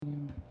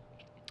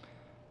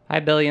Hi,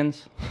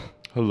 Billions.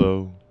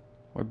 Hello.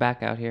 We're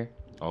back out here.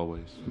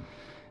 Always.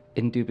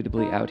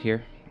 Indubitably out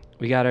here.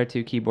 We got our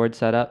two keyboards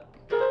set up.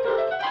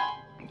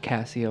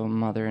 Casio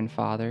mother and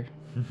father.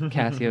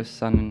 Casio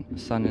son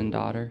and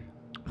daughter.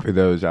 For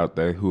those out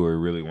there who are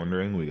really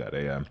wondering, we got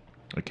a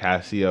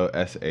Casio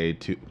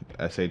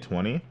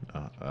SA20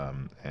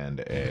 and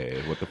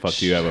a what the fuck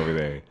do you have over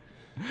there?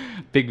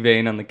 Big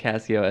vein on the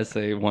Casio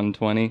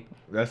SA120.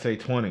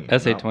 SA20.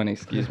 SA20,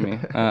 excuse me.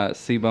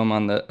 Seaboom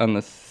on the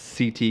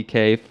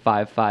CTK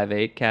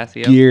 558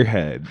 Casio.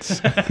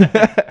 Gearheads.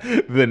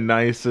 the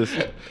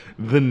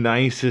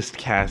nicest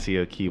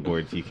Casio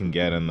keyboards you can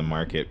get on the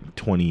market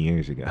 20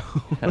 years ago.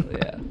 Hell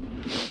yeah.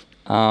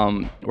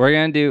 We're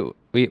gonna do.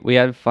 We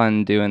had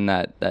fun doing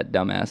that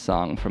dumbass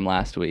song from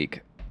last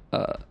week.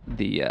 What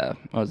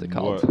was it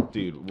called?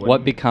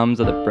 What becomes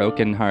of the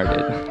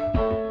broken-hearted?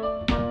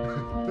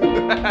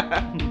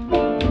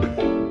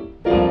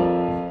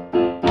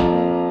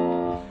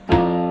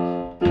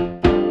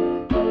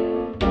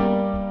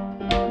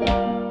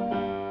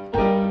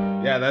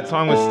 Yeah, that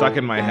song was stuck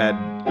in my head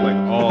like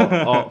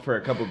all for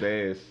a couple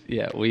days.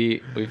 Yeah,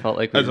 we felt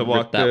like we As I ripped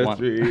walked that the one.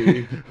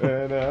 street.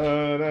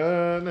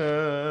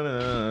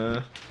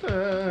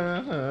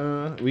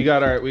 We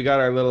got our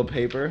little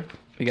paper.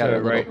 We got our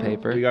little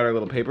paper. We got our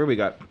little paper. We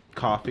got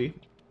coffee.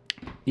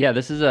 Yeah,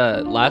 this is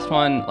a last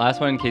one.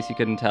 In case you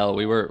couldn't tell,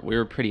 we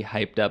were pretty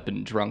hyped up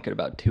and drunk at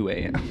about 2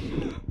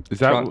 a.m. Is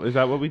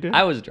that what we did?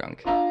 I was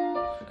drunk.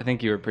 I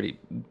think you were pretty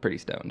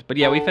stoned. But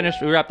yeah, we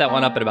wrapped that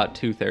one up at about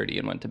 2:30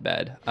 and went to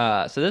bed.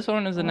 So this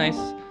one is a nice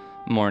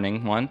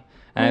morning one.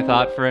 And I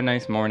thought for a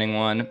nice morning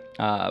one,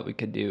 we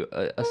could do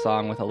a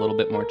song with a little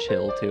bit more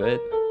chill to it.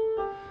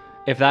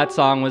 If that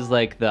song was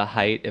like the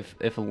height,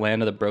 if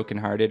Land of the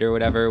Brokenhearted or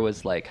whatever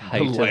was like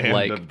height of like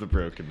Land of the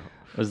Broken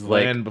was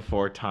like Land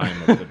Before Time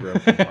of the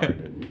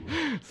Brokenhearted.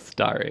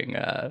 starring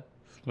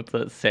what's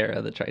that,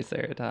 Sarah the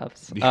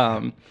Triceratops.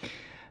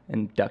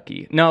 And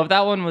Ducky. No, if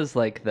that one was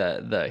like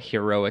the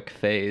heroic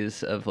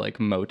phase of like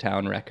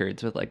Motown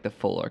records with like the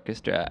full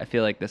orchestra, I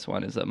feel like this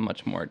one is a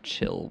much more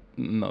chill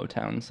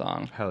Motown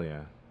song. Hell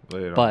yeah.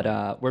 Lay it But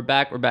on. we're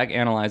back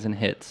analyzing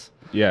hits.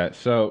 Yeah,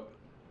 so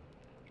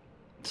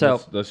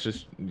let's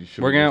just I'm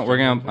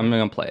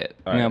gonna play it.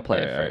 I'm gonna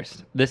play it all right.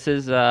 first. This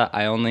is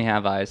I Only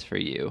Have Eyes for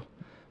You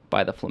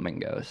by the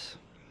Flamingos.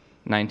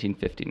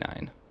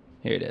 1959.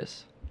 Here it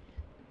is.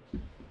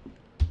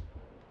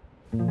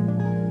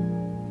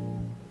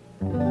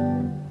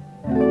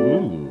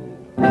 Ooh.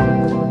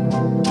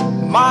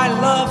 My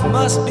love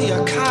must be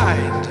a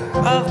kind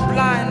of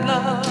blind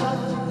love.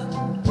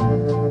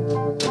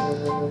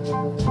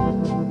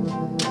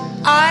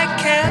 I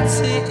can't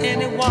see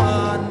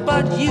anyone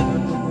but you.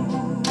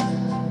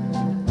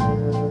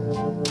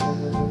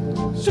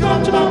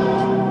 Shabam, shabam.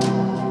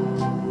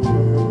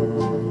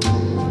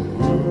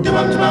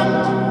 Shabam, shabam.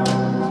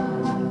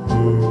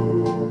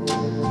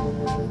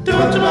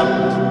 Shabam, shabam.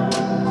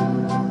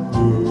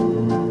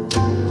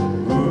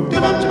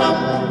 Shabam, shabam.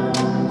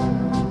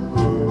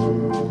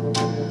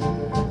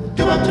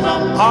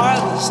 Are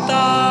the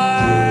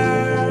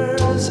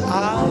stars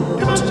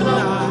out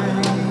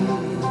tonight?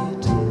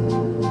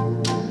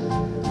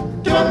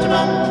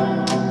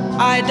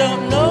 I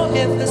don't know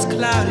if it's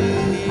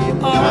cloudy or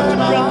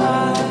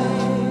bright.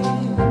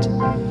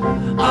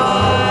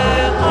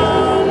 I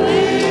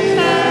only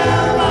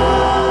have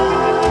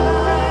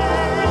eyes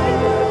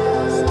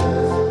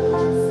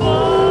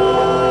for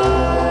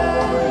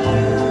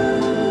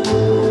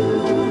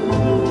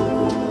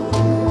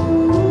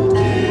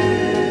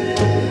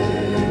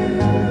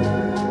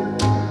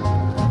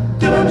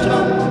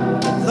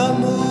the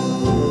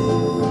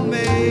moon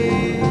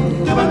may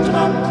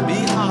be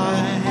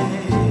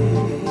high,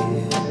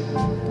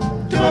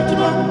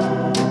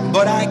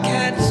 but I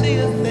can't see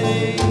a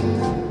thing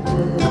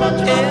in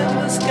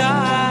the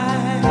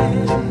sky.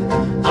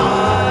 I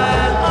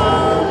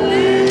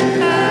only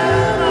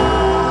have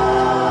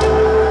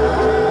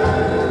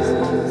eyes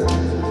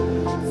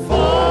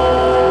for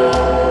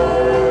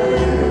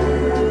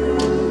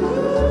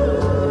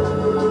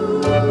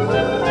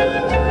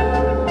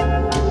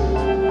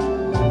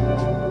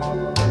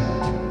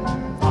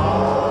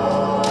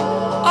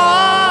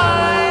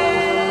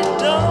I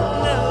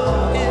don't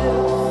know if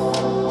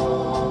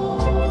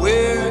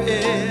we're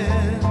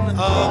in a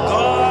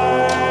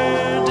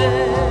garden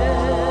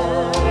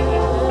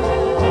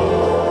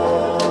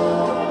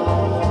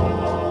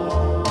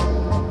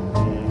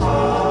or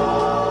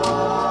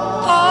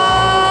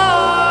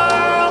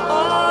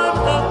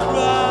on a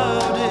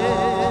crowded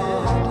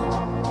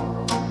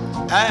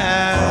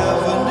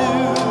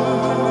avenue.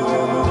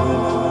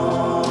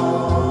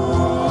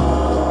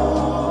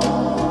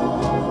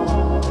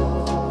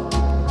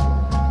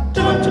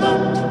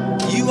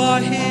 You are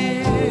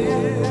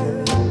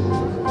here,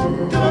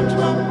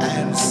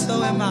 and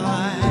so am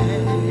I.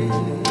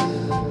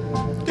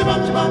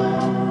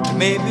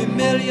 Maybe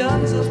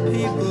millions of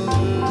people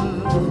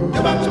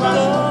go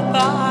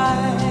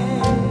by,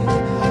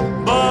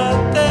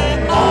 but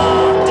they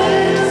all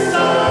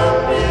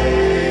disappear.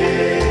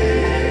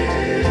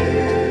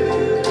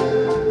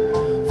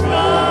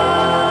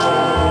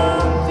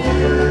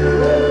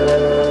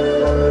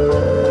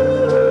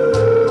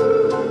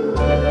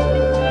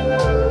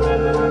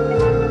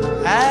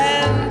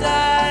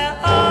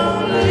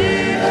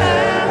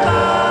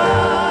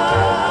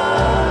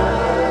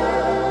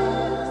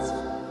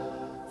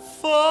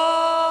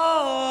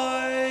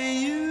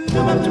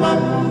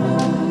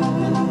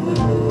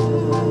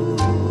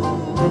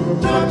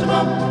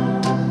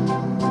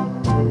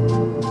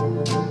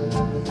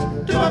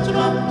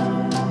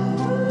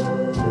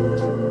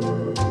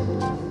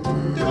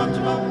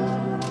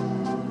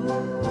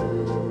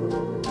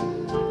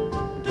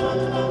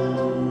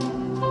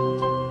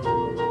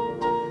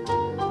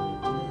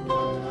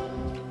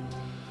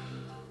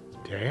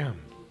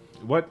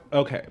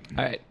 Okay.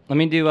 All right, let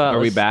me do. Are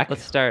we let's- back?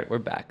 Let's start. We're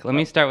back. Let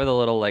me start with a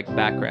little like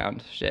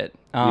background shit.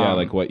 Yeah,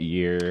 like what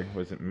year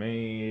was it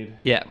made?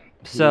 Yeah.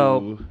 So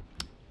Who?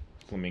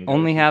 Flamingos,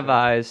 Only you Have said?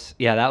 Eyes.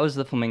 Yeah, that was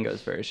the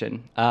Flamingos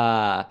version.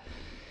 It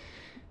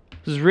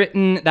was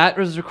written. That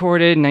was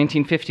recorded in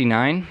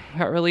 1959.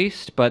 Got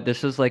released, but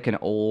this is like an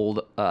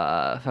old,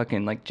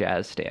 fucking like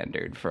jazz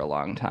standard for a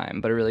long time.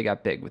 But it really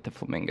got big with the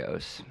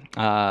Flamingos.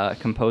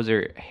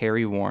 Composer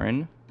Harry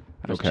Warren.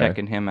 I was Okay.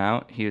 checking him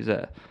out. He was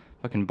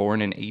fucking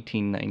born in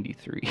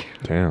 1893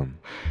 Damn.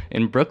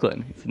 in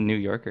Brooklyn. He's a New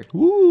Yorker.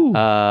 Woo.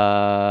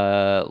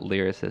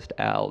 Lyricist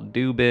Al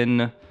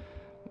Dubin.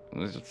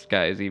 This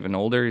guy is even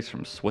older. He's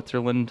from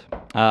Switzerland.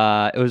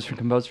 It was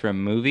composed for a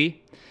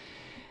movie.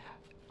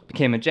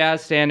 Became a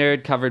jazz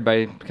standard, covered by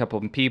a couple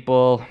of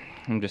people.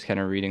 I'm just kind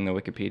of reading the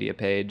Wikipedia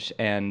page,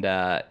 and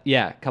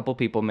yeah, a couple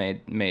people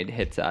made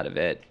hits out of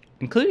it,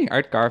 including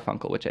Art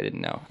Garfunkel, which I didn't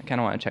know. I kind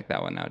of want to check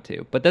that one out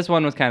too. But this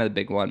one was kind of the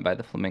big one by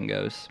the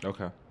Flamingos.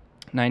 Okay.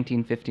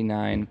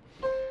 1959.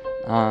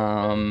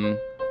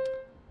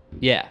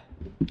 Yeah.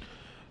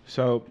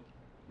 So,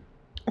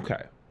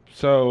 okay.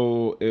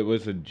 So it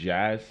was a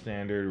jazz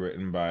standard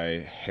written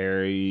by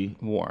Harry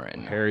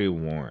Warren.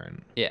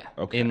 Warren. Yeah.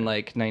 Okay. In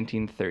like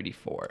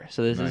 1934.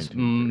 So this is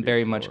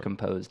very much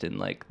composed in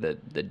like the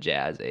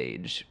jazz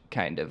age,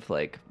 kind of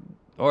like,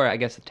 or I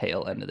guess the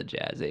tail end of the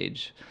jazz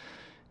age.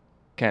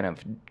 Kind of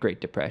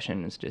Great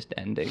Depression is just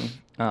ending.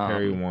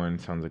 Harry Warren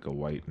sounds like a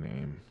white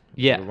name.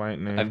 Is Yeah. it a white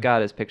name? I've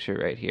got his picture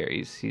right here.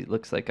 He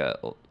looks like a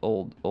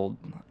old.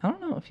 I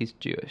don't know if he's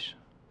Jewish.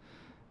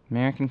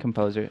 American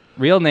composer.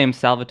 Real name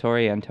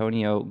Salvatore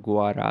Antonio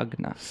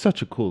Guaragna.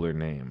 Such a cooler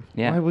name.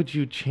 Yeah. Why would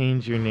you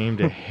change your name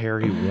to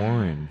Harry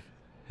Warren?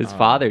 His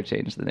father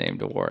changed the name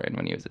to Warren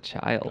when he was a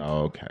child.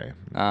 Oh, okay.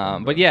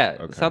 But yeah,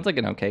 Okay. sounds like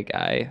an okay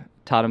guy.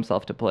 Taught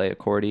himself to play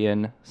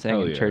accordion, sang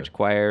Hell in yeah. church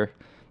choir,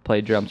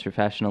 played drums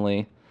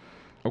professionally.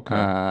 Okay.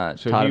 taught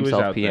he was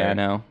himself out there.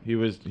 piano. He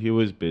was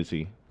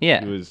busy.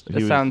 Yeah, He was.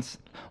 this sounds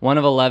one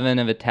of 11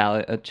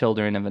 of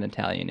children of an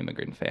Italian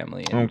immigrant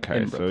family. Okay,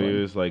 in so Brooklyn. he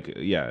was like,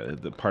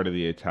 the part of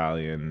the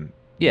Italian,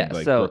 Yeah,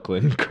 like so-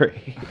 Brooklyn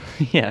craze,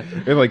 yeah,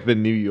 or like the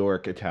New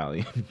York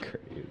Italian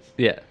craze.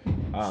 yeah.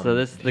 So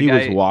the he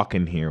guy was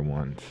walking here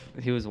once.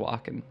 he was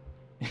walking,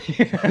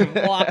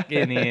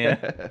 walking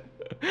here.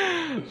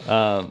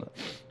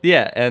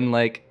 Yeah, and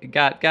like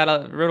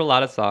wrote a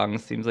lot of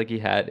songs. Seems like he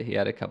had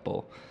a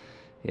couple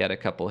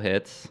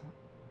hits.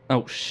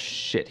 Oh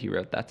shit, he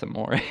wrote That's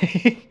Amore.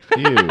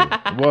 Ew.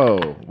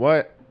 Whoa.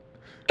 What?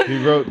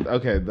 He wrote.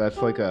 Okay, that's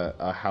like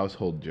a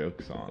household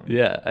joke song.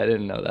 Yeah, I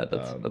didn't know that.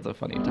 That's a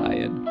funny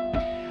tie-in.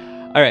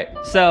 All right,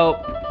 so,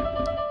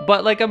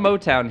 but like a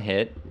Motown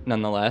hit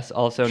nonetheless,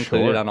 also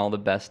included Sure. on all the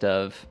best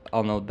ofs.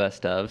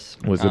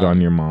 Was it on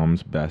your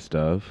mom's best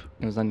of?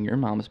 It was on your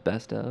mom's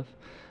best of.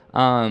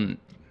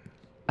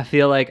 I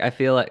feel like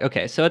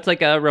okay, so it's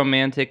like a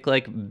romantic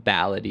like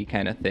ballady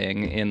kind of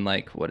thing in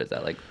like what is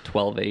that like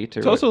 12/8 or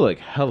It's also like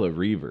hella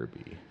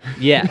reverby.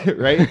 yeah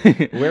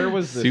Right? Where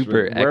was this?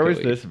 Super Where was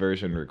echoey. this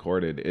version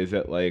recorded? Is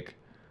it like,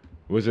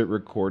 was it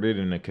recorded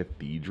in a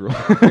cathedral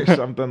or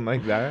something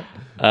like that?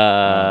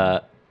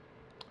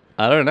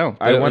 I don't know.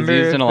 But I it was wonder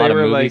used if in a they lot of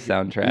were movie like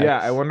soundtracks. Yeah,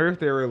 I wonder if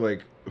they were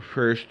like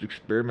first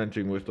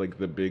experimenting with like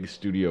the big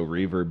studio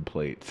reverb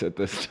plates at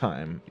this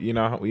time. You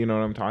know what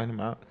I'm talking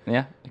about?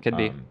 Yeah, it could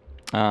be.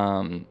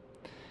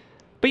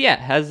 But yeah,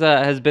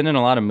 has been in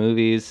a lot of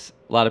movies.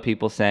 A lot of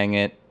people sang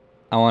it.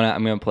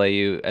 I'm gonna play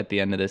you at the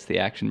end of this the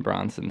Action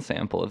Bronson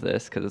sample of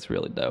this because it's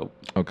really dope.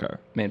 Okay.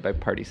 Made by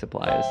Party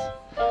Supplies.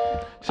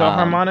 So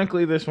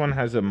harmonically, this one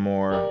has a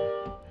more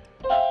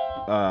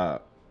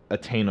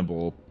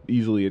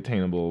easily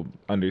attainable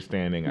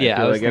understanding. Yeah, I I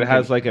feel was like it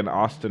has thinking- like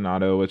an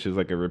ostinato, which is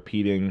like a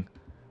repeating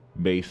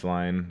bass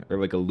line or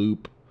like a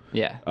loop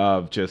Yeah.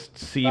 of just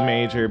C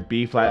major,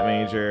 B flat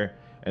major,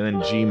 and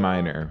then G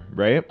minor,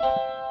 right?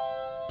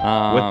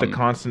 With the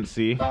constant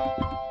C.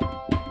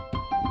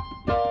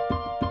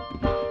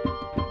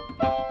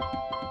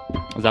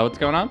 Is that what's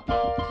going on?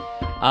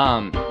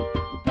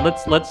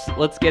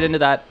 Let's get into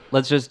that.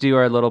 Let's just do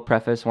our little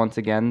preface once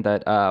again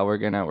that we're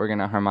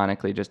gonna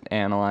harmonically just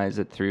analyze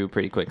it through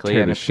pretty quickly,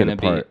 Tear and the it's shit gonna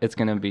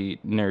apart. be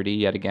nerdy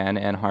yet again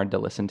and hard to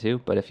listen to.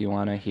 But if you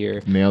want to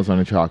hear Nails on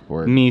a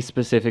chalkboard. me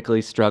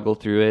specifically struggle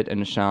through it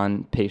and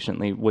Sean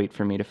patiently wait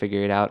for me to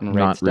figure it out and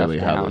write Not stuff really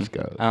down. how this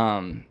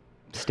goes.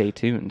 Stay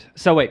tuned.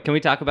 So wait, can we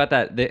talk about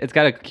that? It's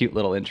got a cute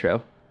little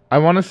intro. I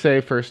want to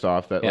say first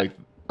off that Yeah. like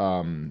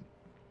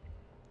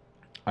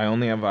I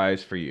Only Have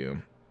Eyes for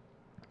You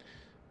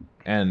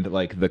and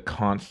like the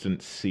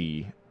constant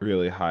C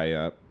really high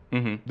up,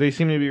 Mm-hmm. they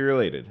seem to be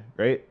related,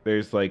 right?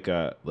 There's like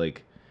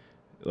like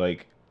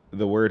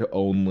the word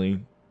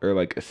only or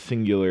like a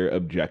singular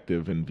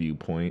objective and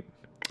viewpoint,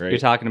 right? You're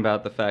talking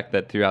about the fact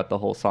that throughout the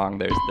whole song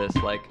there's this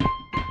like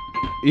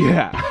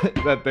Yeah,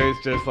 that there's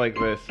just like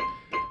this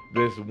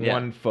Yeah.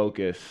 one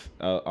focus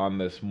on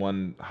this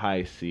one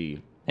high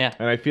C. yeah.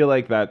 And I feel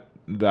like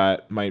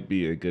that might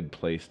be a good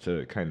place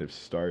to kind of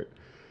start.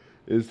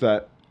 Is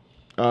that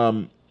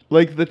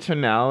like the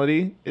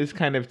tonality is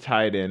kind of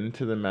tied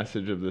into the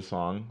message of the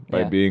song by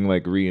Yeah. being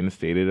like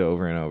reinstated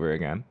over and over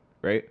again,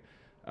 right?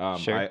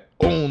 Sure. I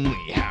only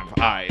have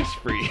eyes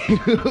for you,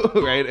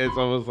 right? It's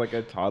almost like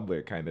a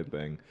toddler kind of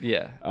thing.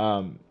 Yeah.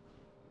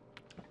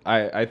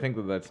 I think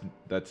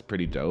that's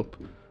pretty dope.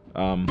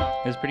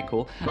 It was pretty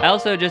cool. I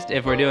also just,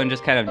 if we're doing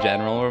just kind of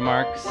general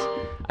remarks,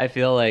 I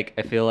feel like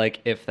if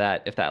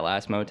that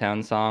last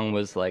Motown song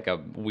was like a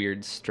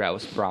weird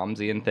Strauss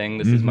Brahmsian thing,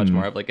 this is much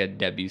more of like a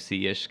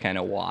Debussy-ish kind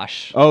of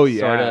wash. Oh yeah,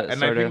 sorta,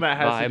 and I think that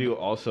has vibe. to do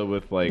also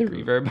with like The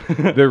reverb.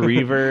 the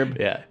reverb.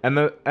 Yeah.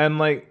 and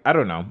like I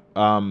don't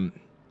know.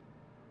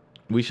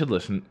 We should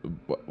listen.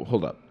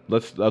 Hold up.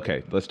 Let's talk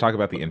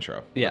about the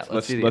intro. Yeah,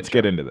 let's do the let's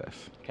get into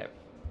this. Okay.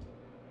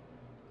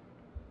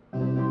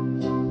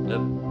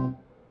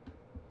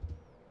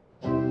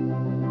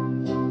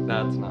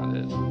 That's not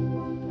it.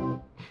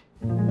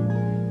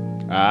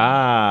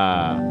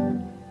 Ah.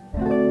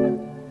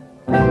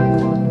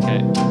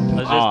 Okay.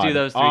 Let's just do Odd.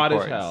 those three Odd as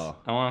chords. hell.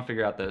 I want to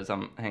figure out those.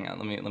 Hang on.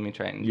 Let me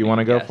try and. You want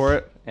to go guess. for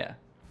it? Yeah.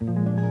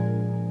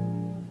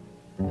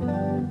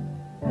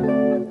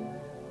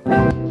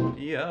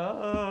 Yeah.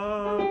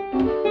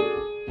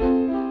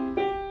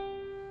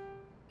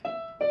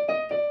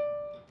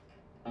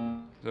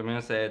 So I'm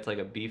gonna say it's like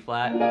a B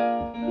flat 7.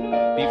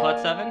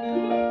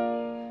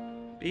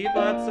 B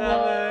flat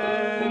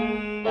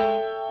 7.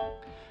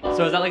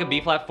 So is that like a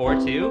B flat 4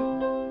 too,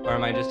 or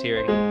am I just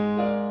hearing?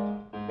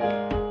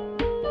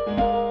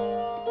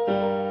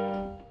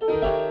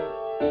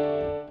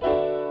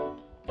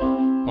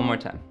 One more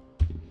time.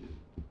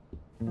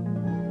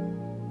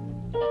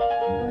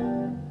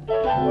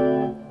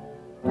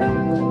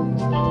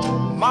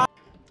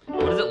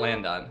 What does it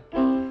land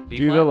on? B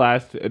Do flat? the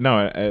last.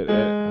 No. What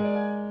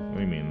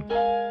do you mean?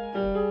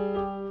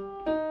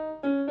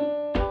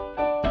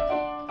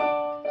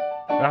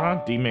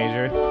 D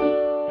major,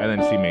 and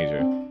then C major.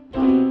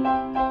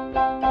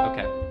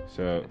 Okay,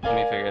 So let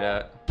me figure it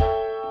out.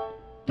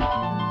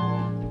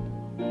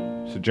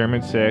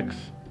 German 6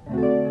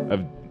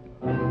 of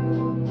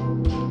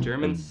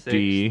German 6.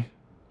 D.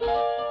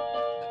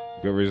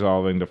 Go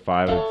resolving to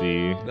 5 of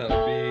D. That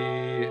would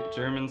be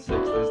German 6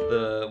 is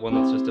the one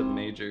that's just a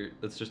major,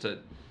 that's just a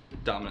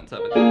dominant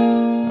 7.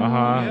 Uh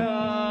huh.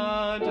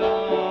 Yeah,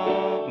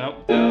 da,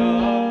 nope. Da.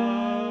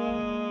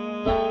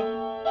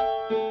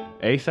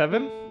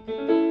 A7.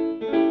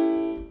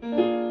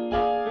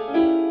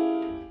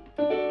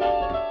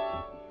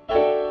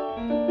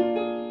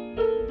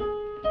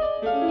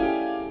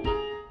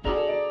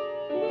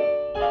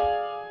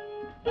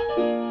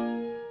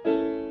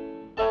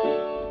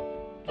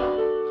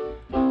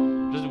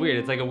 Just weird.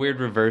 It's like a weird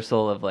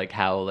reversal of like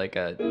how like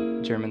a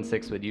German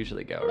 6 would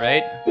usually go,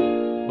 right?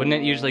 Wouldn't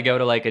it usually go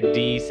to like a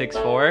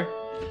D6/4?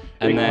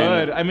 It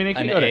could. I mean, it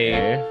could an go to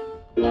A.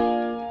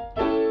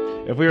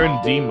 If we were in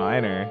D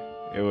minor,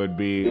 it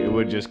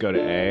would just go to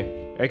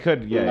A. It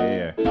could,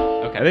 yeah.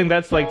 Okay. I think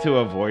that's like to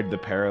avoid the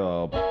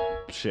parallel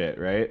shit,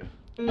 right?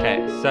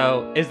 Okay,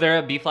 so is there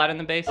a B flat in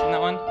the bass in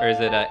that one? Or is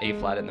it a A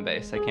flat in the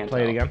bass? I can't Play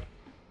tell. it again.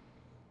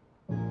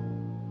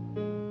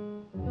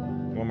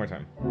 One more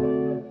time.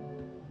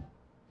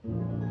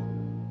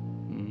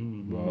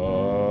 Mm.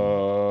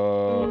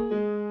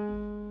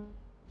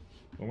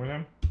 One more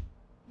time.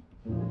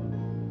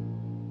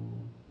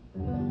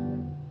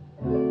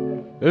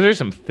 Those are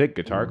some thick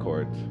guitar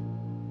chords.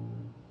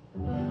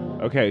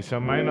 Okay, so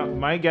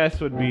my guess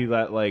would be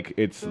that like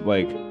it's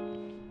like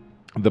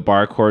the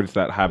bar chords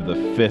that have the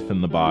 5th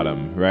in the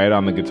bottom, right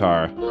on the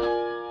guitar.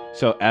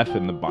 So F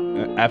in the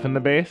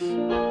bass,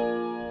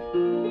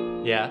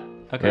 Yeah.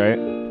 Okay. right?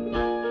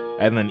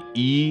 And then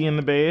E in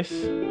the bass,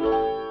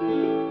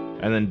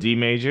 and then D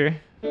major,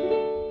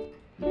 With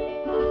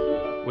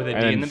a and D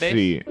then in the bass?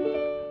 C.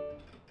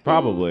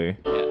 Probably.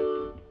 Yeah.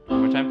 One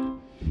more time.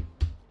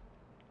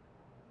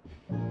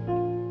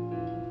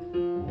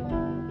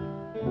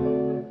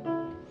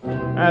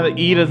 The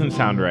E doesn't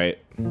sound right.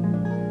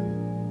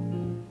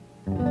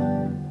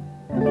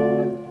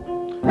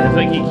 It's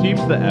like he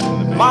keeps the F in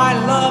the bass.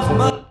 My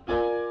love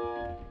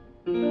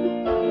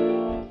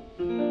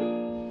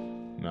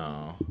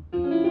No.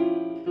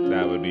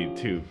 That would be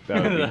too.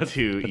 That would be That's-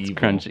 too that's evil.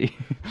 crunchy.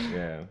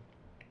 Yeah.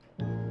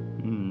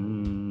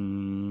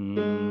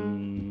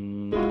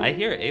 I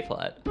hear A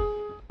flat.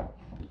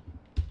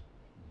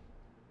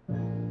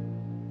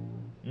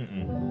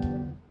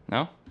 Mm-mm.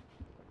 No?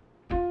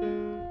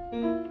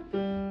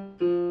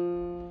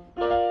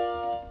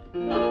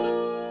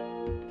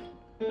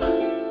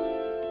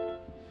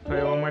 Play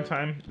it one more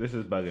time. This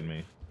is bugging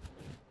me.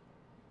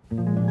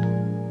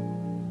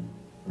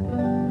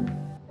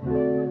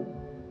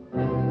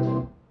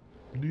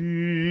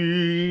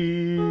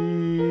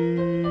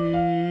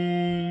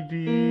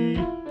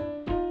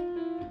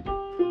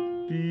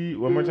 D.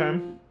 One more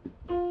time.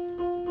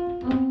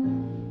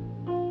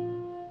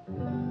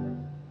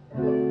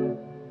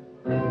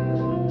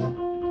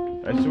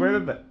 I swear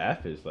that the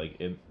F is like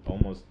in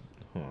almost.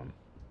 Hold on.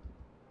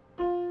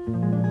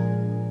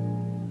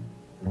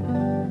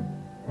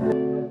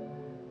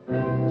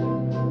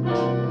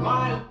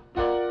 my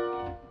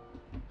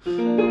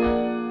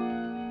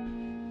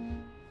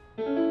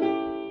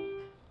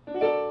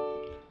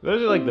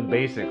Those are like the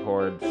basic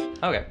chords.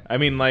 Okay. I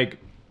mean, like,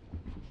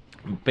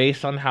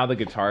 based on how the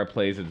guitar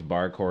plays its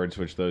bar chords,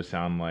 which those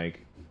sound like,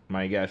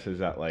 my guess is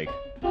that, like,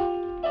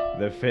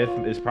 the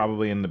fifth is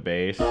probably in the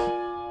bass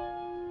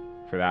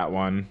for that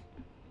one.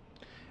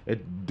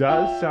 It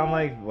does sound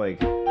like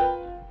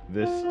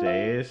this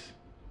stays,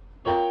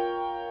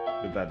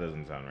 but that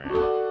doesn't sound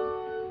right.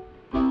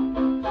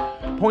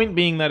 Point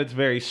being that it's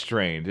very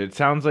strange. It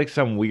sounds like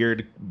some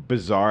weird,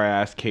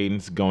 bizarre-ass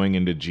cadence going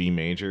into G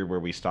major where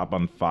we stop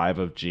on 5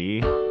 of G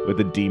with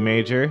a D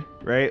major,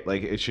 right?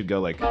 Like, it should go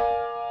like...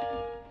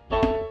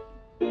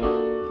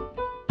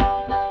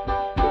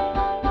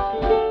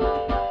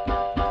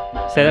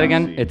 Say that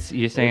again. It's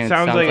you're saying It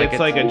sounds like it's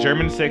like a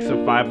German 6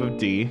 of 5 of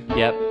D.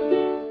 Yep. Uh,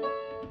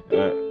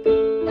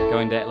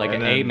 Going to like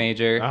an A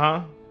major.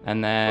 Uh-huh.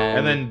 And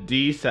then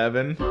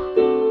D7.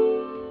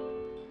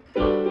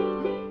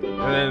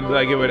 And then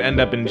like it would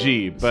end up in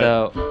G.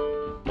 But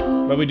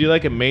we do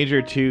like a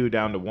major 2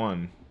 down to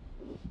 1.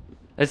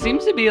 It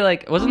seems to be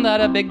like, wasn't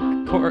that a big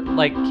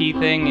key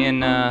thing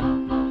in I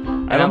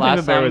don't think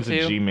that there was too?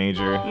 a G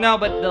major. No,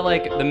 but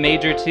the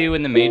major 2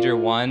 and the major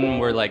 1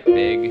 were like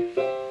big.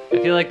 I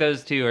feel like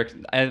those two are.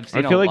 I've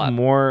seen. I feel a like lot.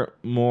 more.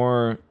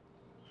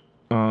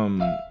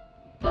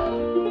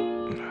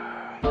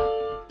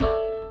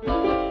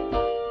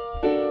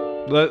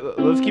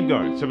 Let's keep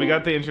going. So we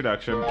got the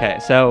introduction. Okay,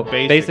 so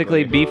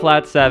basically B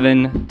flat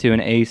 7 to an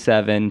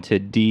A7 to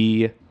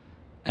D,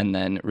 and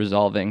then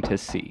resolving to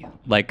C.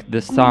 Like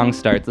the song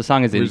starts. The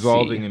song is in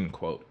Resolving C. in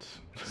quotes.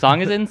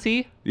 Song is in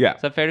C. Yeah.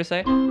 Is that fair to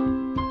say?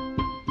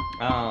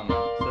 So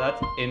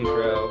that's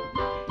intro.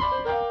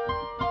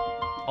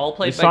 All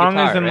played The by song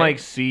guitar, is in right? like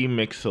C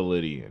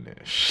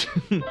mixolydian-ish.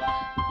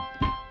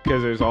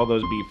 Because there's all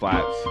those B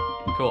flats.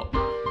 Cool.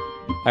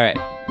 All right,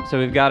 so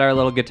we've got our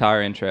little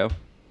guitar intro.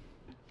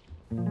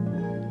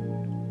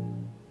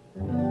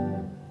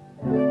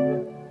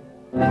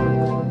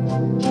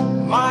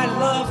 My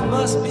love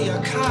must be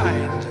a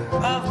kind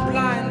of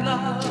blind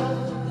love.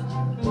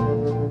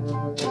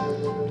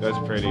 That's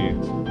pretty.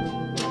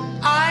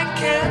 I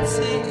can't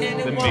see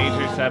anyone. The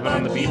major 7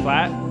 on the B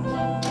flat.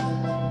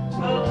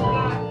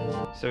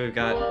 So we've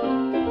got.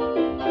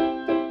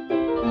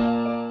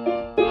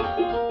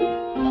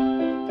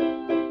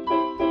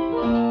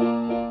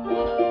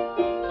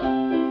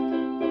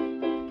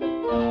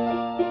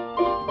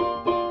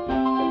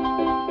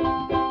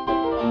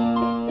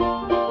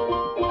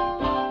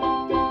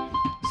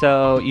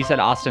 So you said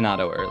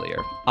ostinato earlier.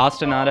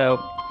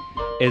 Ostinato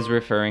is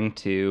referring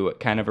to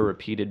kind of a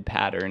repeated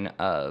pattern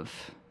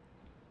of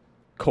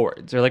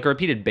chords, or like a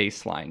repeated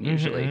bass line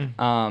usually.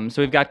 So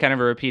we've got kind of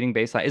a repeating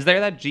bass line. Is there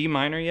that G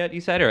minor yet,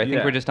 you said? Or I think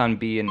Yeah. we're just on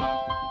B and B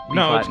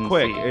No, flat it's and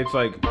quick. C. It's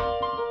like...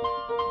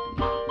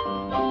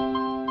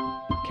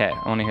 Okay,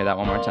 I want to hear that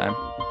one more time.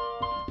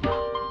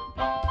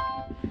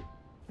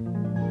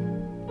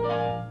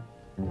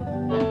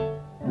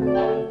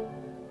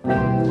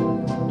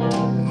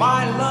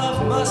 My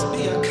love must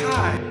be a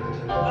kind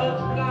of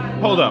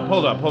blind. Hold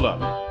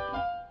up.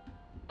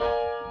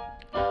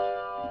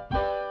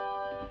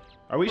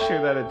 Are we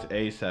sure that it's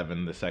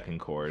A7, the second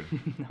chord?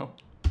 No.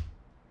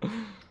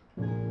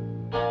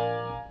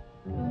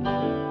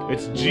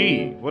 It's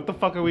G. What the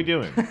fuck are we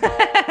doing?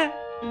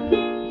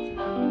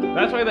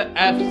 That's why the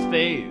F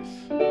stays.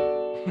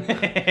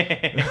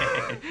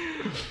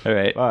 All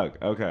right. Fuck,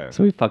 okay.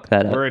 So we fucked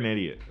that up. We're an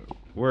idiot.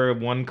 We're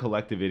one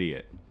collective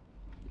idiot.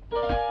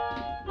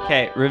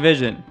 Okay,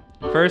 revision.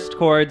 First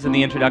chords in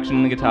the introduction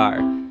in the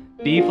guitar.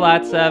 B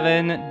flat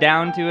 7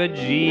 down to a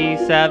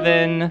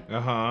G7,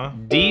 Uh-huh.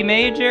 D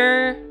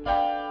major,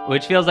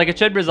 which feels like it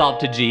should resolve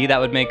to G. That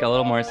would make a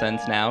little more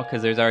sense now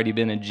because there's already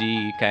been a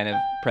G kind of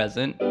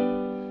present.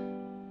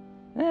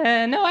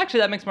 No, actually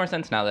that makes more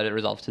sense now that it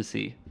resolves to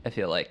C, I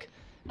feel like.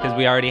 Because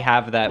we already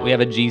have that. We have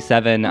a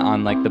G7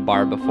 on like the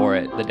bar before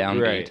it, the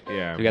downbeat. Right,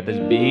 yeah. So we got this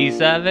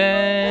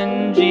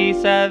B7,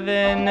 G7,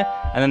 and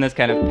then this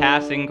kind of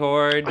passing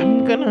chord.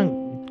 I'm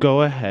gonna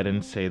go ahead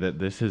and say that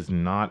this is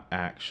not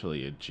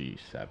actually a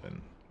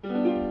G7.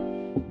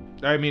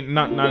 I mean,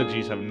 not a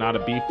G7, not a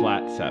B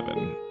flat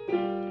 7.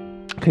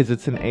 Because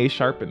it's an A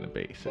sharp in the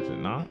bass, is it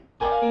not?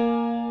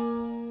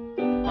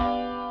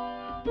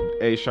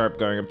 A sharp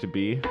going up to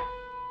B.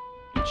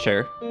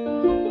 Sure.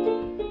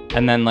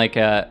 And then like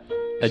a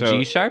So-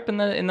 G sharp in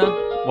the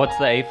what's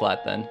the A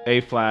flat then?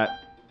 A flat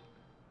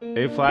and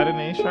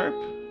A sharp.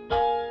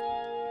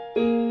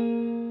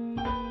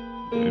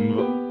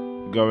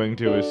 And going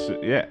to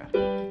yeah.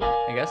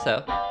 I guess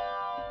so.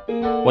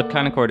 What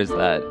kind of chord is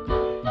that?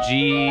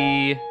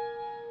 G.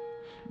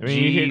 I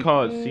mean, you could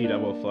call it C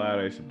double flat,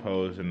 I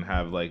suppose, and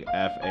have like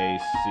F A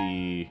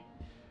C.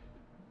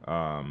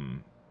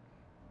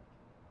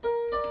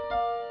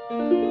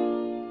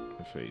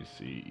 F A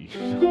C.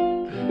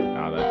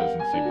 Nah, that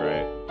doesn't seem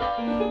right.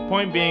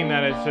 Point being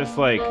that it's just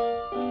like.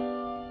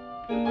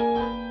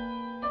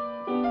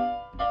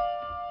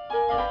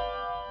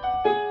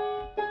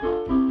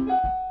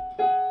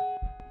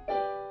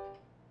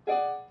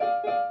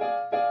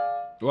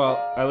 Well,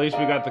 At least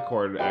we got the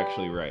chord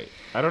actually right.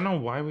 I don't know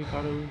why we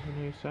thought it was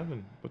an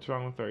A7. What's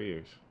wrong with our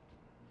ears?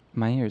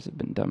 My ears have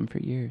been dumb for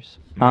years.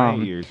 My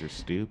ears are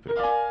stupid.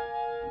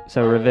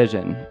 So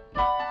revision.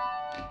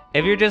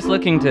 If you're just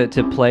looking to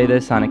play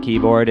this on a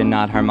keyboard and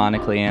not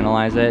harmonically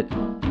analyze it,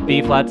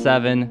 B flat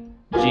 7,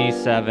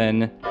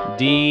 G7,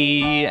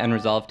 D, and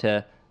resolve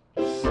to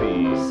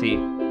C.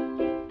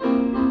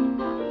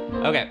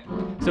 Okay,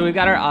 so we've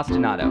got our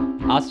ostinato.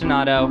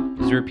 Ostinato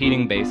is a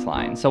repeating bass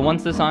line. So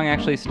once the song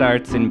actually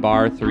starts in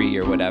bar 3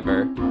 or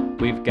whatever,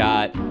 we've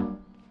got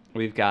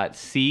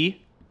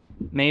C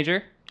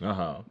major,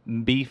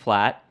 B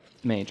flat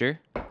major,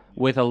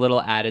 with a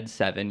little added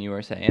 7, you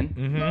were saying.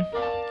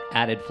 Mm-hmm.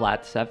 Added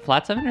flat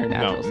 7 or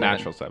natural 7? No,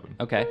 natural 7.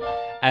 Okay.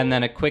 And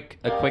then a quick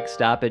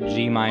stop at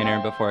G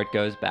minor before it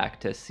goes back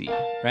to C,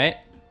 right?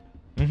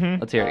 Mm-hmm.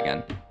 Let's hear it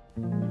again.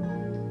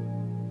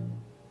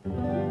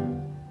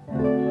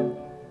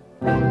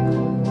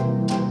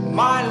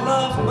 My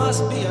love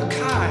must be a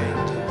kind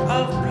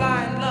of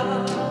blind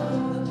love.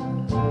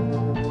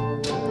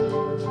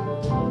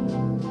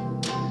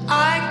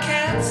 I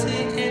can't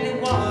see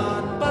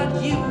anyone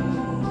but you.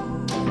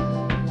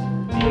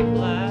 B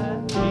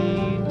flat, G,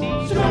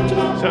 D.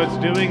 So it's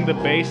doing the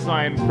bass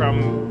line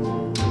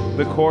from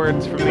the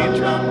chords from the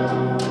intro,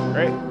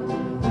 right?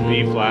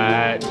 B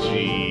flat,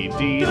 G,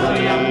 D, C.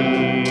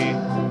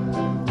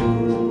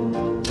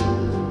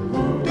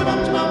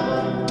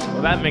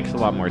 Well, that makes a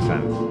lot more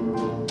sense.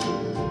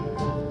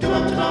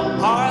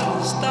 Are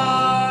the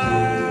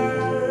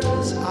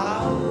stars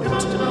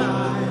out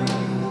tonight?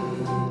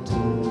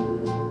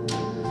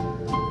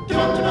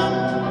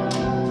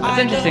 That's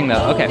interesting,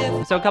 though.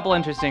 Okay, so a couple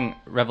interesting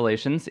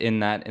revelations in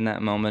that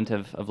moment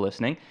of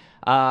listening.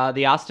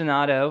 The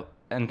ostinato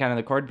and kind of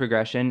the chord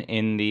progression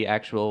in the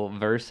actual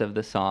verse of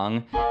the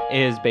song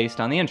is based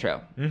on the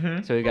intro.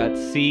 Mm-hmm. So we got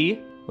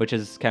C, which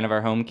is kind of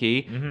our home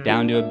key,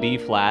 down to a B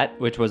flat,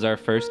 which was our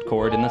first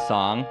chord in the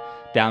song,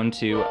 down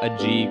to a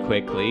G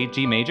quickly.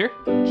 G major?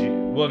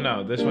 Well,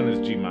 no, this one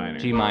is G minor.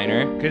 G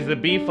minor. Because the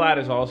B flat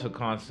is also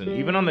constant.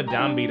 Even on the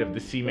downbeat of the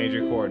C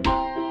major chord, it's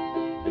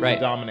Right.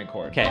 a dominant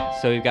chord. Okay,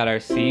 so we've got our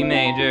C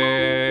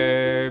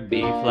major,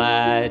 B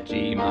flat,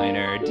 G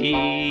minor,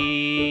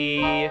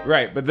 D.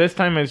 Right, but this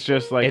time it's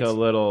just like It's- a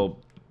little,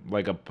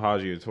 like a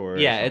poggiatura.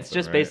 Yeah, it's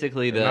just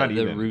basically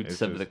the roots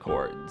It's of the just-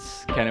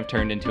 chords kind of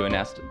turned into an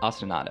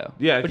ostinato.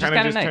 Yeah, it which is kinda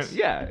kind of just nice. turned-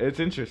 yeah, it's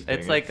interesting.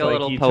 It's like a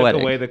little he poetic.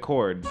 took away the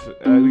chords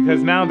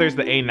because now there's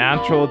the A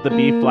natural, the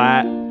B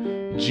flat,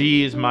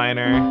 G is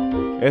minor.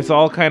 It's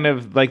all kind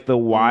of like the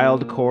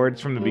wild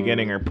chords from the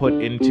beginning are put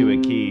into a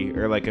key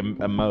or like a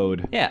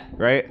mode. Yeah,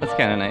 Right? that's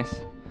kind of nice.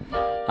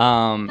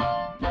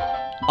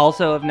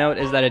 Also of note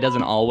is that it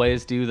doesn't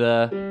always do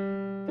the.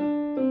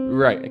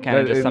 Right. It kind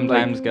of just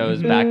sometimes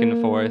goes back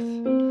and forth.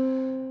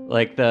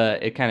 Like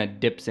it kind of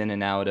dips in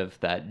and out of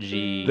that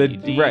G.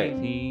 D, right.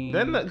 C.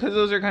 Then because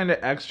those are kind of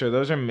extra.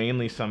 Those are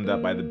mainly summed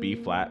up by the B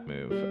flat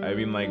move. I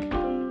mean, like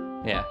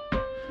Yeah.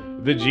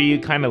 the G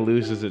kind of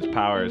loses its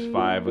power as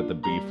 5 with the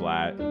B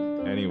flat.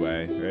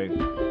 Anyway, right?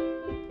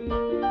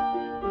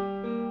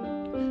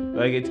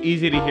 Like it's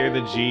easy to hear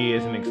the G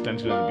as an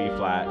extension of the B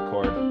flat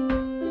chord,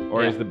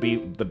 or Yeah. as the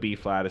B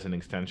flat as an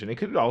extension. It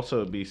could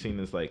also be seen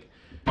as like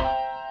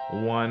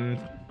 1,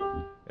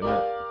 and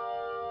then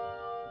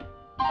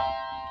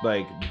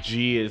like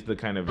G is the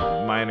kind of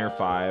minor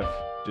 5,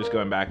 just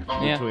going back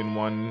Yeah. between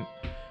 1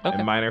 Okay.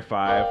 and minor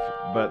 5,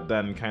 but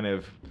then kind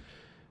of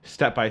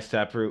step by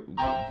step route.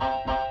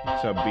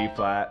 So B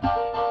flat.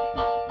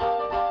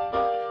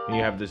 And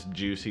you have this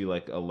juicy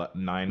like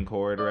 9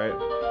 chord, right?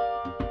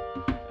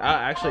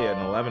 Actually, an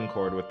 11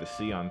 chord with the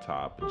C on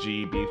top.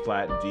 G, B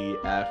flat, D,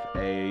 F,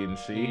 A, and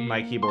C.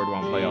 My keyboard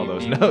won't play all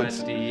those B,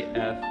 notes. D,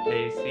 F,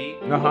 A, C.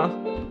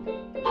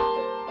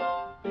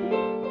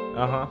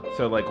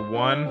 So like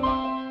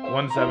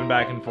 1, 7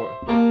 back and forth.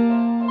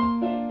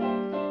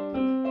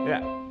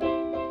 Yeah.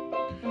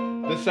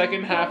 The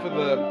second half of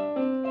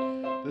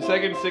the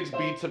second 6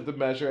 beats of the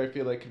measure, I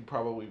feel like can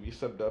probably be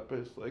summed up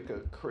as like a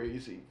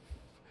crazy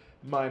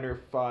minor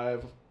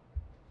 5,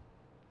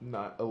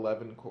 not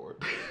 11 chord.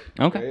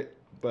 Okay. Right?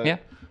 But, Yeah.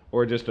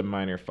 Or just a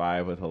minor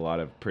 5 with a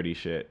lot of pretty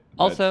shit.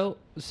 Also,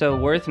 so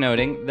worth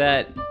noting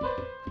that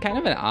kind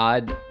of an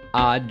odd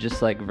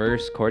just like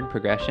verse chord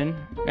progression,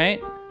 right?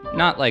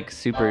 Not like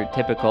super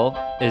typical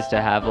is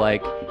to have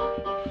like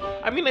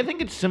I mean, I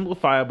think it's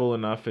simplifiable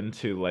enough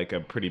into like a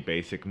pretty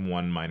basic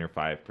 1 minor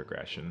 5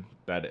 progression.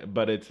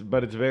 But it's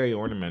very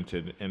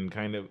ornamented and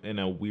kind of in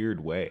a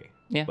weird way.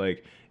 Yeah.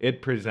 Like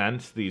it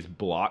presents these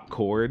block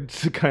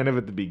chords kind of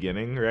at the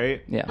beginning,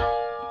 right? yeah.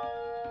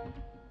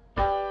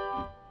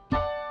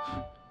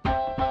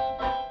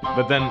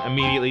 But then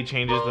immediately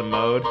changes the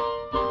mode.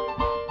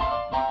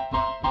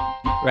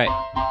 Right.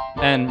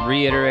 And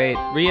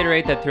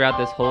reiterate that throughout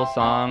this whole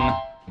song,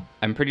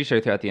 I'm pretty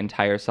sure throughout the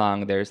entire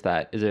song there's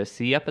that. Is there a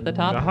C up at the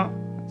top? Uh-huh.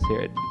 Let's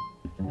hear it.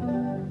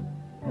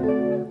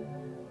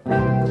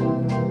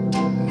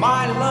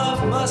 My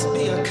love must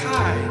be a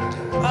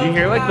kind. Do you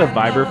hear like the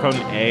vibraphone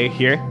A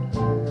here?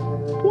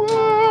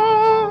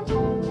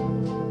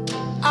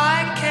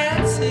 I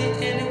can't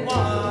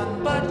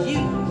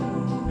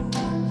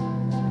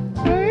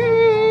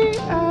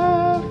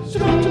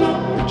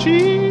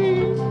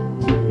Cheese.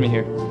 Let me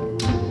hear.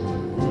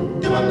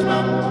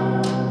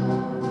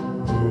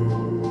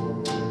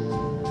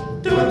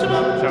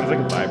 Sounds like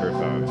a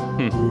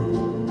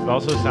vibraphone. It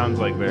also sounds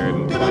like they're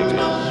in like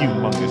a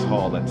humongous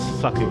hall that's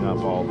sucking up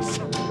all the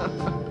sound.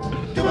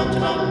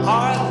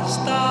 Are the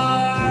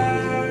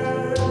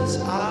stars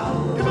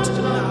out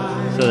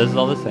tonight? So this is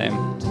all the same.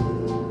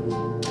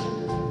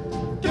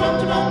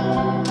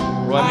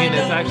 Well, I mean,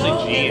 it's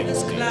actually G If and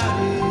it's C.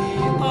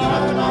 cloudy or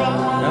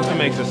bright. That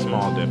makes a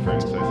small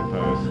difference, I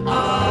suppose.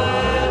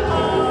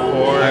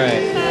 All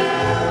right.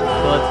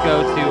 So let's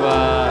go to.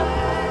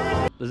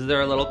 This is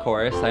our little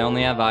chorus. I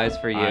only have eyes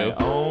for you. I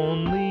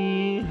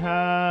only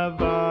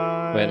have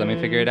eyes. Wait, let me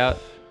figure it out.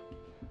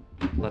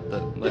 Let me.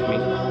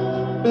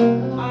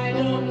 I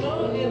don't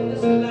know if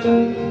it's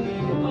cloudy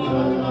or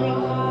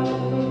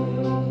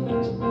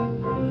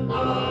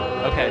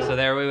Okay, so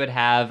there we would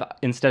have,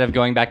 instead of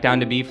going back down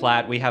to B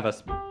flat, we have a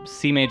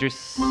C major,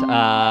 C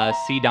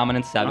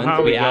dominant seventh.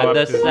 Uh-huh, we we go add up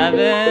the to-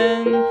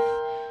 seventh,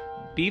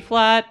 B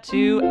flat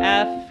to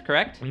F,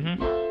 correct?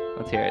 Mm-hmm.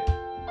 Let's hear it.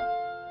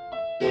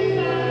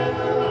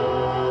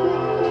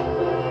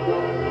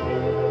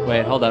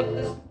 Wait, hold up.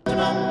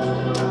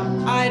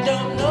 I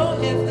don't know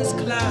if it's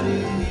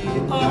cloudy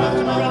or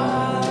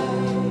bright.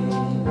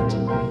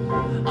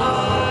 I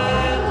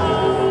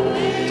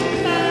only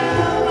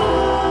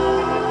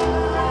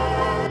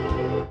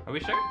Are we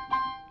sure?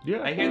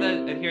 Yeah. I hear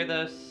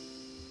the.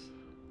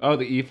 Oh,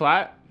 the E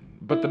flat?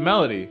 But the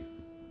melody.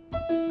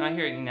 No, I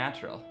hear it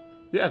natural.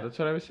 Yeah, that's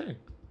what I was saying.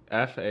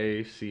 F,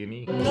 A, C, and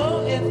E.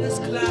 know if it's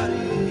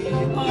cloudy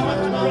or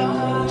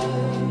bright.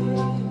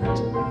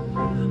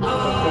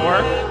 Four.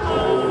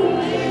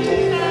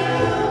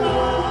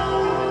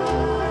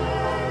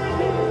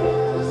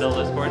 Still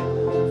this chord?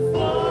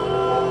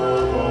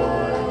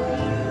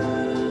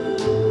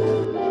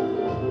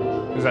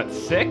 Is that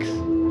 6?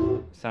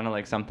 Sounded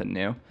like something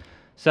new.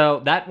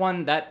 So that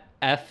one, that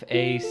F,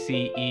 A,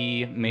 C,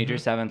 E major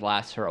seventh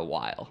lasts for a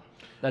while.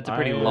 That's a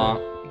pretty I-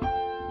 long.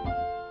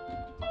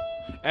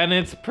 And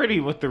it's pretty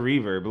with the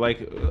reverb. Like,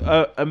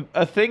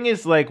 a thing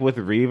is like with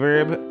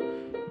reverb,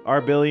 our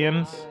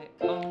billions,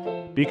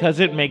 because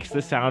it makes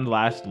the sound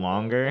last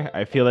longer.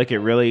 I feel like it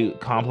really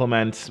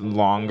complements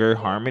longer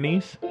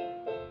harmonies.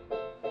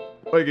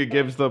 Like it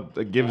gives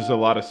a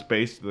lot of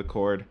space to the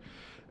chord,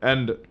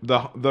 and the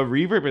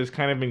reverb has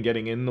kind of been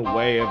getting in the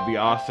way of the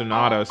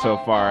ostinato so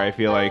far. I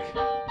feel like.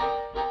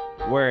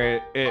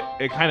 Where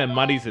it kind of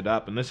muddies it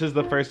up, and this is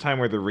the first time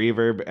where the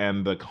reverb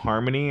and the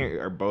harmony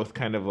are both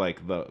kind of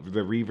like the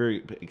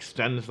reverb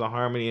extends the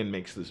harmony and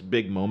makes this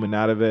big moment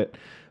out of it.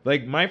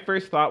 Like my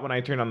first thought when I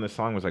turned on this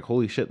song was like,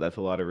 holy shit, that's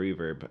a lot of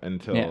reverb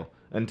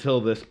until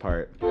this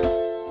part,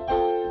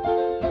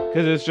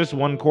 because it's just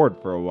one chord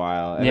for a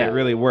while, and Yeah. it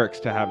really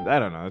works to have. I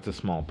don't know, it's a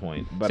small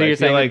point, but So I you're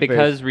feel saying like that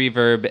because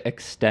reverb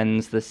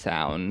extends the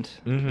sound,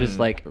 just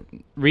like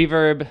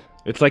reverb.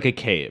 it's like a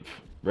cave,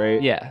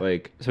 right? Yeah.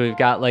 like. So we've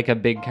got like a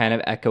big kind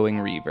of echoing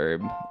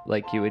reverb,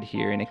 like you would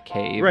hear in a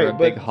cave or Right, a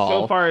big but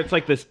hall. so far it's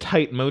like this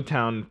tight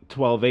Motown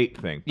 12/8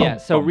 thing. Yeah,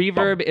 so Bum, bum,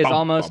 reverb bum, is bum,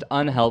 almost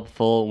bum.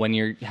 unhelpful when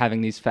you're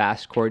having these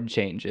fast chord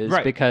changes,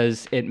 Right.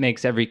 because it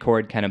makes every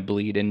chord kind of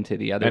bleed into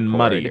the other And chord.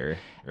 muddier,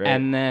 right?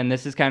 And then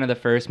this is kind of the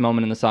first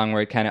moment in the song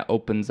where it kind of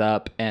opens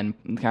up and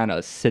kind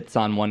of sits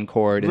on one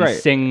chord and Right.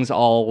 sings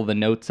all the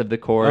notes of the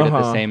chord at the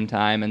Uh-huh. same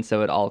time, and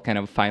so it all kind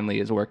of finally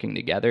is working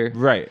together.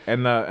 Right,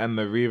 and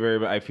the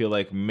reverb I feel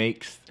like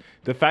makes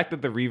the fact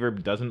that the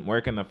reverb doesn't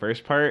work in the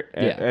first part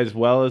Yeah. as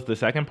well as the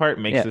second part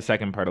makes Yeah. the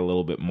second part a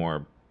little bit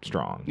more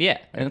strong. Yeah,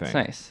 I and it's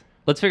think. nice.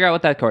 Let's figure out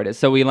what that chord is.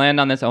 So we land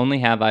on this Only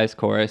Have Eyes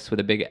chorus with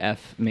a big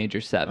F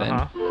major 7.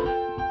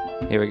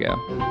 Uh-huh. Here we go.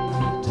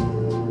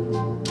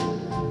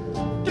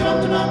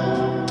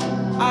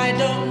 I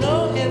don't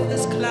know if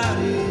it's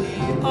cloudy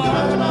or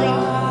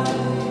bright.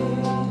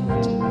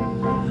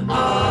 I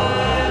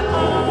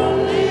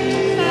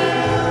only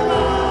have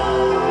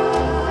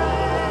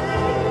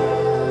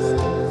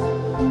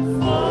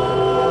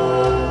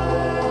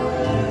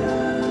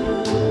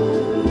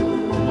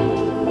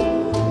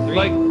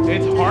Like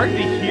it's hard to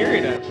hear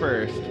it at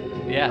first.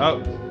 Yeah.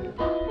 Oh,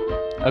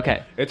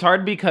 Okay. it's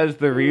hard because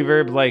the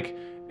reverb like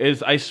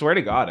is, I swear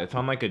to God, it's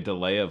on like a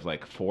delay of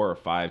like 4 or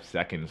 5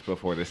 seconds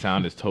before the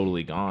sound is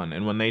totally gone.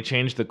 And when they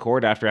change the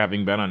chord after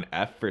having been on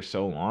F for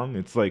so long,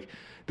 it's like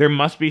there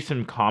must be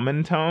some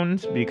common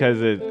tones because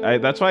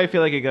that's why I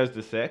feel like it goes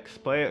to 6,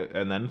 play it,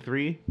 and then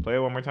 3, play it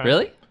one more time.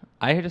 Really?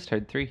 I just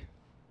heard 3.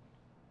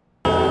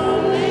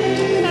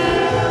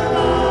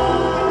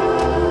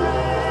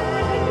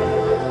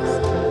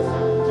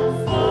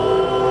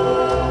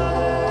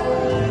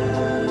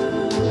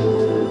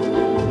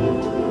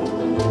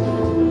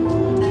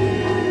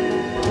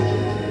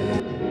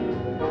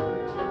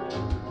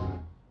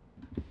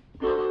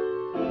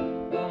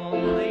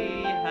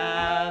 Only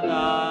have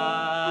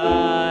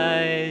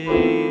eyes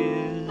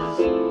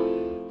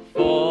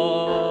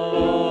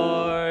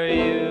for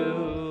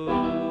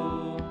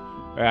you.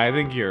 I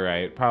think you're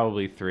right.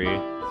 Probably 3.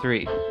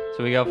 3.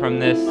 So we go from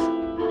this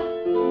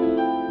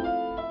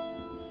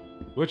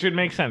Which would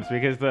make sense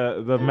because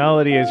the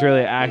melody is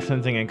really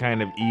accenting a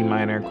kind of E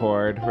minor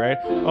chord, right?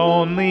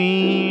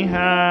 Only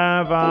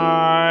have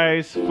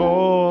eyes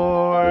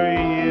for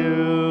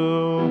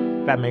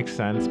you. That makes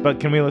sense. But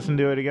can we listen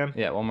to it again?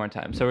 Yeah, one more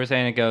time. So we're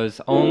saying it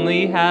goes,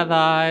 only have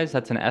eyes.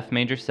 That's an F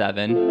major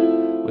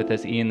 7 with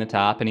this E in the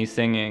top. And he's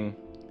singing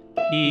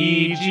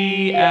E,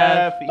 G,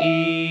 F,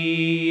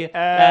 E,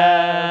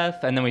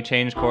 F. And then we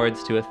change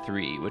chords to a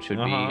 3, which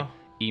would be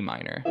E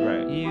minor.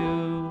 Right.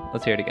 You.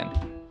 Let's hear it again.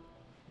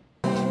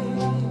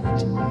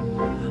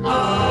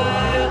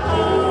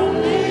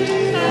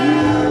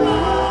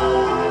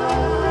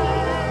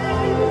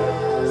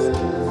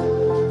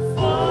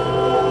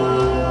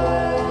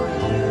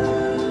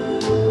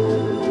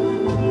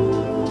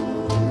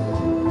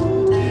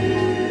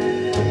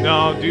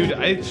 No, dude,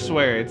 I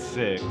swear it's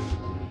 6.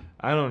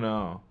 I don't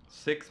know.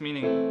 6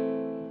 meaning.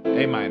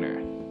 A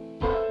minor.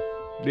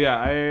 Yeah,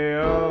 I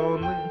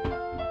only.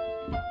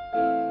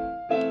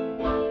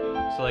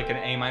 So like an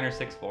A minor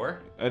 6/4?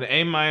 An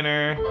A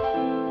minor.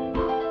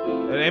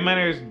 An A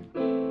minor is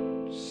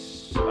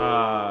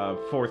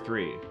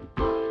 4/3.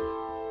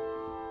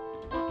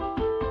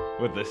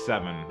 With the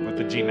 7, with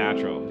the G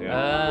natural.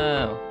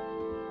 Yeah. Oh.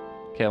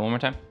 Okay, one more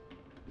time.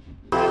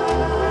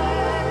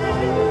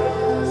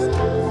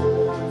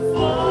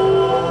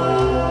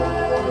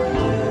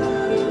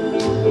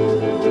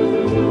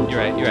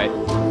 You're right.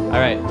 All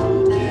right.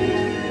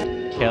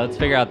 Okay, let's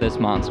figure out this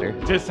monster.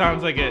 Just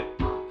sounds like it.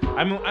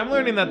 I'm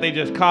learning that they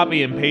just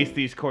copy and paste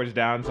these chords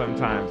down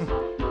sometimes.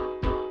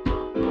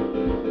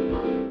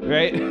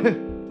 Right?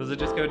 Does it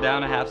just go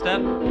down a half step?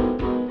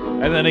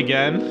 And then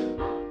again.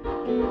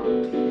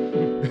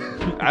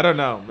 I don't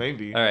know,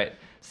 maybe. All right.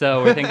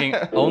 So we're thinking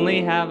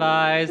only have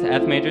eyes,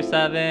 F major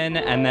 7,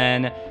 and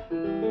then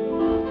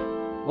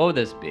what would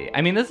this be?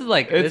 I mean, this is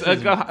like It's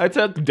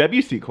a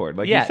Debussy chord,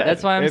 like yeah, you said.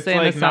 that's why I'm it's saying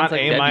like this sounds not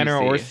like A minor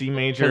or Debussy. C 'Cause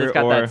major it's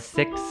got or that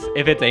 6.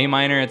 If it's A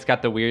minor, it's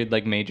got the weird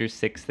like major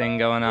 6 thing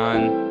going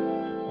on,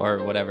 or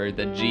whatever,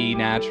 the G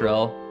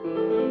natural.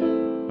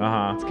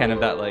 It's kind of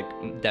that like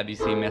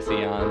Debussy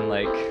Messiaen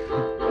like.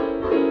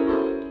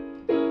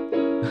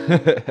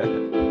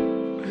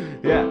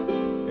 Yeah.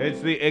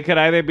 It could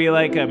either be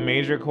like a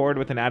major chord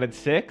with an added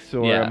 6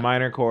 or Yeah. a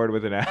minor chord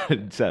with an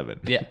added 7.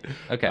 Yeah.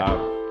 Okay.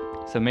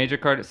 So major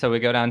chord. So we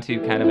go down to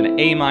kind of an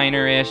A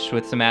minor-ish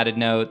with some added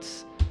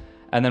notes,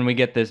 and then we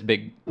get this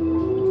big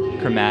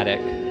chromatic.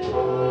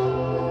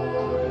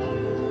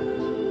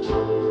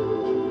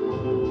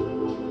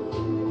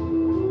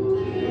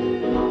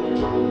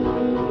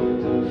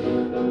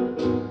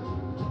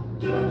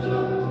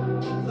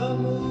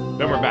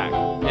 Then we're back.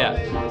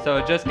 Yeah. So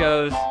it just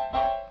goes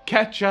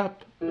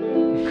Ketchup.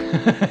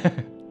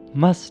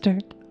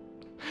 mustard.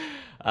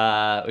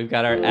 We've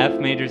got our F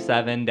major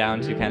 7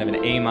 down to kind of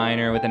an A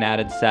minor with an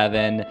added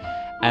 7,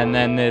 and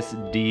then this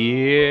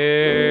D.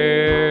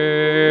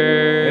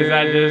 Is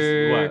that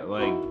just what,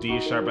 like D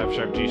sharp, F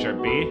sharp, G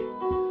sharp, B?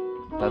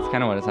 That's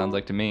kind of what it sounds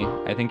like to me.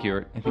 I think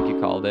you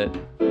called it.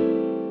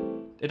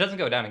 It doesn't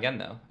go down again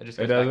though. It just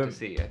goes back to doesn't?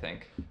 C, I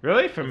think.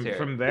 Really? Let's hear it.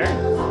 From there?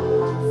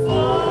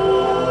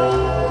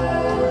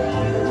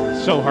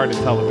 So hard to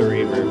tell with the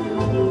reverb.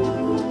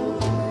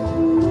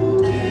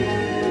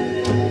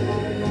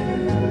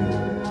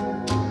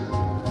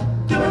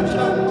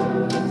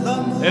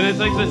 And it's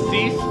like the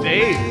C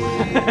stays,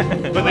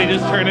 but they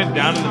just turn it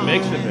down in the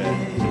mix a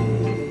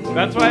bit.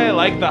 That's why I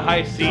like the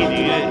high C, dude.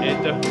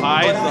 It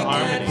defies the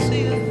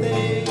harmony.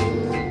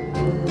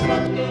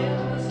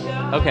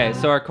 Okay,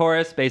 so our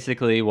chorus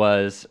basically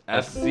was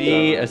a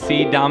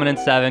C dominant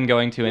 7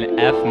 going to an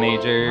F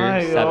major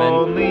I 7.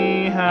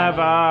 only have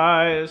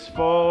eyes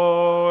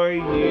for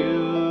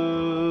you.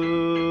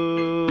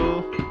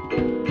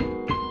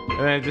 And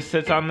then it just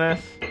sits on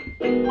this.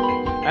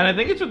 And I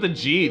think it's with the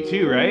G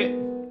too, right?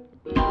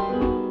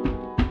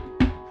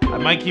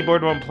 My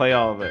keyboard won't play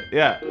all of it.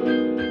 Yeah.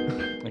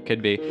 It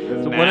could be.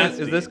 It's So what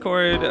nasty. is this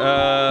chord?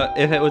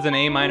 If it was an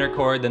A minor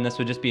chord, then this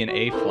would just be an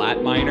A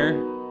flat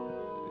minor,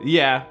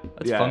 Yeah.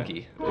 That's yeah.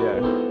 funky.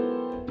 Yeah.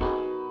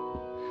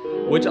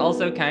 which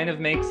also kind of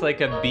makes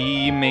like a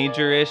B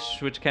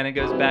major-ish, which kind of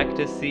goes back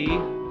to C.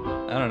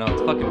 I don't know.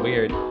 It's fucking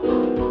weird.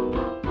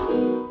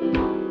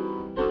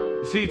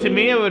 See, to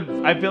me,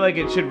 I feel like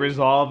it should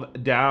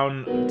resolve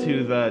down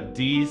to the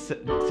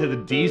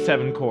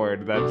D7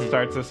 chord that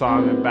starts the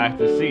song and back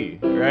to C,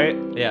 right?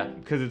 Yeah.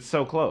 Because it's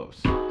so close.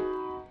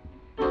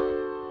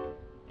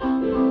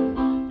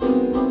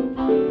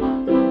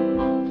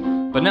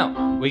 But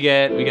no, we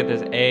get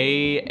this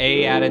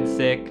A added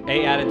 6,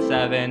 A added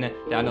 7,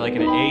 down to like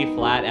an A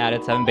flat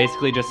added 7,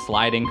 basically just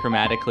sliding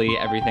chromatically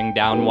everything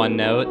down one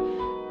note,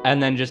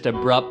 and then just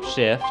abrupt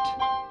shift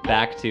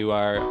back to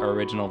our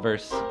original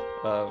verse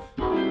of.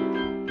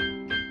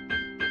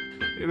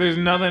 There's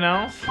nothing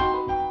else?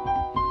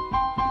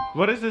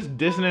 What is this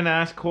dissonant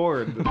ass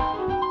chord?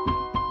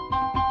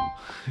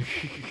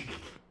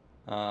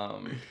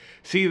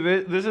 See,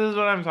 this is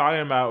what I'm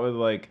talking about with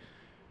like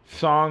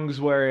songs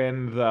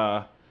wherein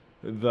the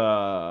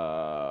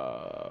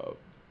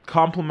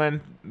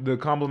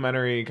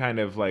complementary kind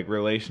of like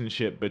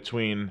relationship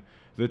between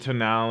the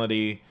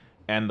tonality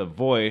and the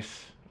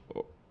voice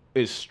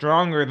is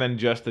stronger than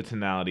just the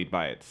tonality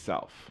by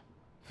itself.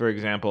 For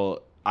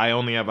example, I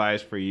Only Have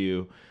Eyes for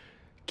You,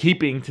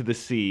 keeping to the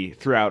C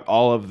throughout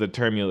all of the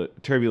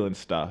turbulent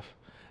stuff,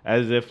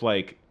 as if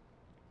like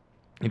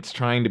it's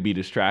trying to be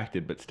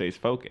distracted but stays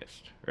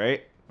focused,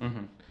 right?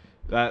 Mm-hmm.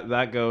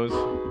 That goes.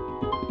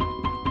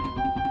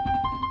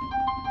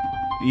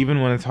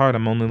 Even when it's hard,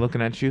 I'm only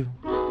looking at you,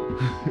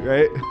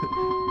 right?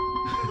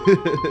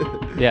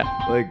 Yeah.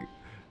 Like,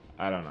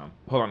 I don't know.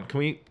 Hold on. Can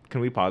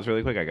we pause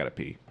really quick? I gotta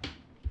pee.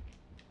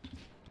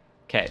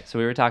 Okay, so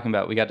we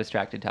got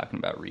distracted talking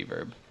about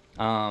reverb.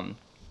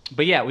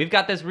 But yeah, we've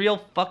got this real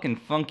fucking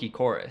funky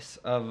chorus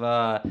of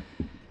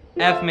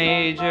F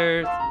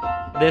major,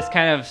 this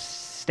kind of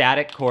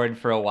static chord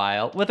for a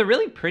while, with a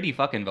really pretty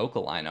fucking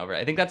vocal line over it.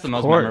 I think that's the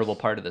most memorable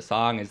part of the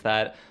song, is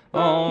that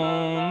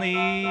only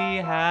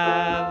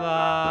have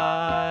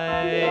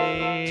I.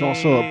 It's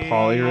also a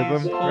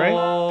polyrhythm, right?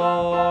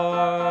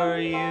 For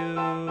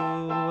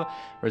you,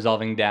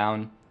 resolving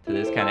down to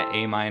this kind of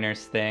A minor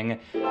thing,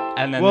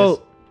 and then this.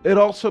 It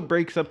also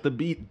breaks up the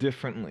beat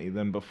differently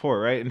than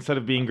before, right? Instead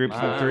of being groups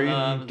of three,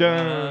 dun,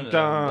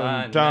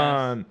 dun,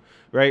 dun,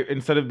 right?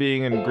 Instead of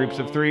being in groups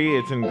of three,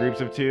 it's in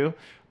groups of two.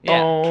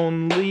 Yeah.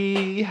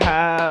 Only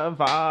have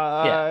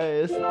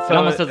eyes. Yeah. So it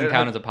almost doesn't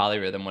count as a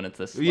polyrhythm when it's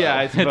this slow. Yeah,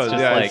 I suppose. It's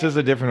just yeah, like, it's just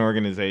a different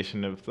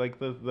organization of like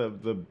the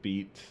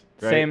beat.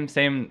 Right?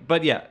 Same,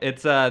 but yeah,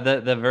 it's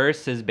the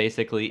verse is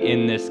basically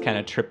in this kind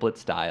of triplet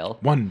style.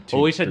 1, 2,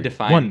 well, we should 3.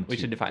 define. 1, 2. We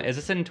should define. Is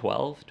this in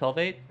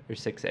 12/8 or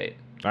 6/8?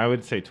 I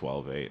would say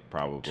 12/8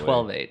 probably.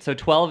 12/8. So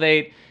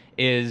 12/8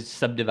 is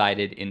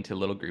subdivided into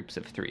little groups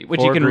of 3,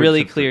 which 4 you can groups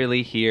really of 3.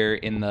 clearly hear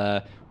in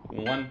the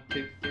 1,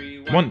 2, 3,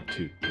 1,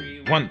 2,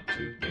 3, 1,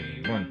 2,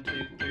 3, 1,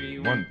 2, 3,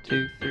 1,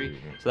 2, 3.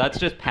 So that's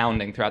just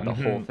pounding throughout the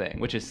whole thing,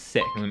 which is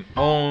sick. And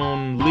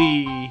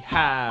only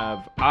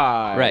have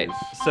eyes. Right.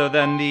 So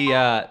then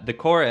the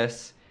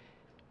chorus,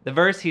 the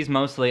verse, he's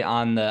mostly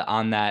on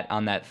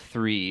that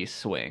 3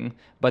 swing,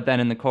 but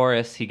then in the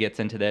chorus he gets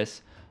into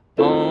this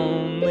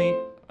only.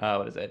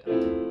 What is it?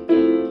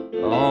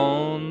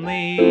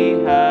 Only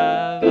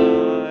have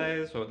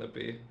eyes. What would that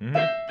be?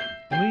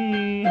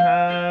 We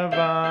have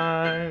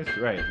eyes.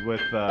 Right,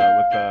 with the.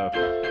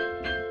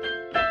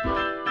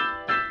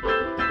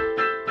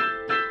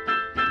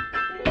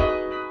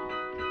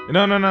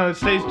 No. It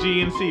stays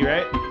G and C,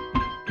 right?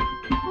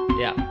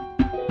 Yeah.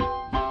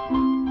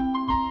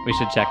 We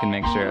should check and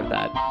make sure of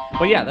that.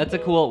 But yeah, that's a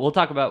cool.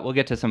 We'll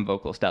get to some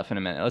vocal stuff in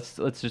a minute.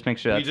 Let's just make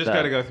sure that's. You just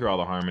got to go through all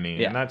the harmony,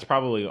 yeah. And that's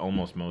probably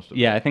almost most of it.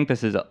 Yeah, I think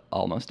this is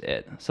almost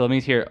it. So let me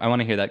hear. I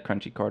want to hear that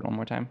crunchy chord one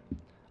more time.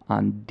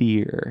 On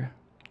Dear.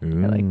 I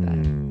like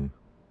that.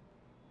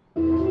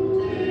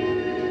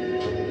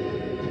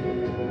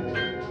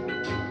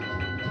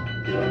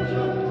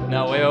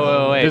 No,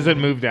 wait. Does it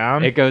move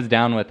down? It goes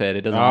down with it.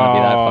 It doesn't want to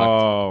be that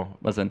Oh.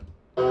 fucked. Listen.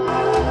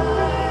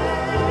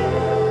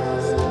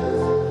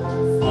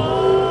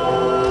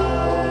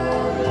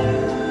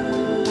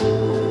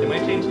 It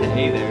might change to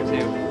A there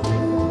too.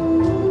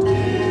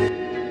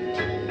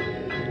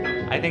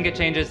 I think it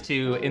changes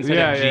to, instead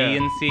of G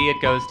and C,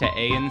 it goes to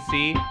A and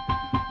C.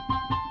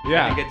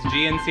 Yeah. I think it's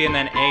G and C and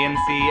then A and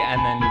C and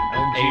then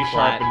And A G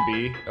flat sharp and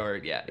B. Or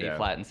yeah, A Yeah.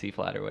 flat and C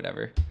flat or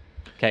whatever.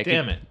 Okay.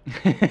 Damn it.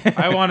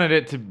 I wanted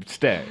it to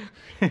stay.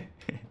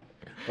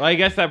 Well, I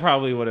guess that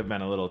probably would have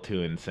been a little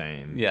too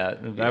insane. Yeah.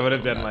 That would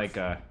have been like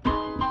a...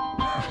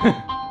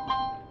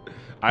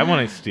 I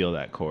want to steal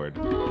that chord.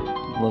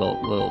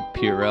 little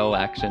Pierrot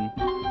action.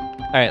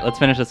 All right, let's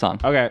finish the song.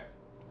 Okay.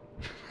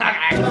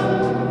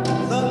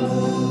 The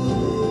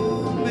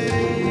moon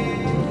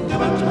may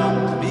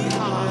behind,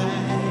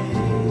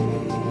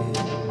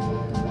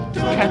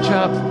 Catch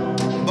up.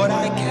 but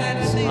I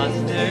can't see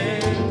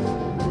Mustard.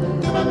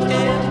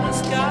 in the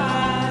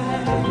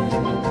sky.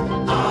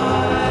 I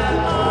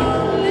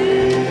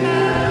only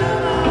have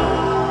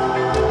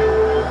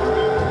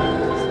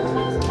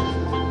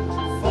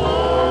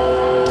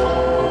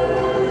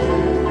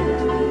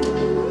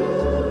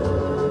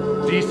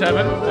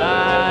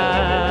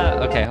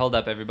D7. Okay, hold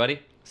up, everybody.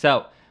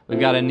 So we've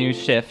got a new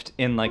shift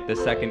in like the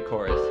second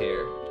chorus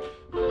here.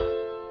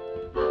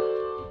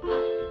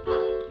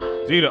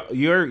 Dude,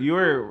 you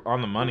were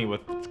on the money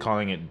with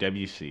calling it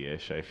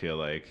Debussy-ish, I feel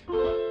like.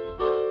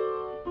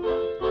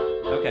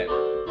 Okay,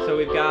 so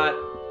we've got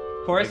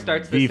chorus Like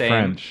starts the B same.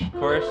 French.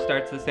 Chorus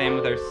starts the same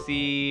with our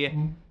C,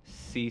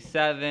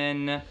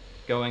 C7,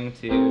 going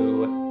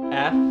to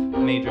F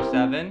major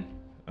 7.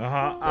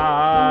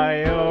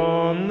 I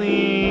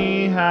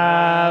only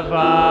have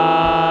eyes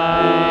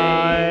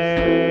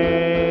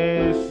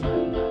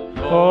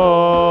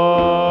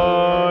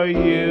for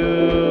you.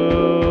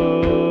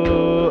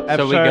 F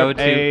So we sharp, go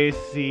to- A,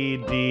 C,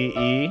 D,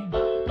 E.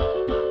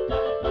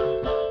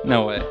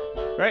 No way.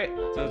 Right?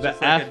 So it's The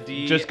just like F a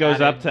D just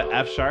goes up added- to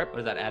F sharp. What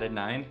is that, added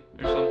 9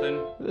 or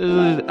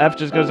something? F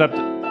just goes up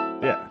to...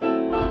 Yeah.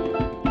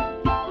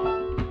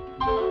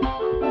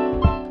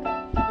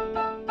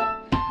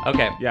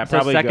 Okay, Yeah, so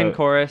probably second go-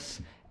 chorus,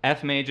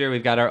 F major,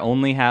 we've got our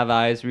Only Have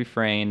Eyes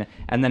refrain,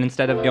 and then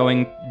instead of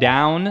going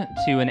down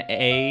to an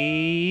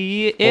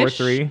A-ish,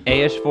 4-3.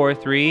 A-ish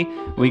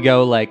 4-3, we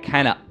go like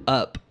kind of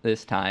up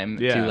this time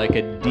Yeah. to like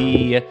a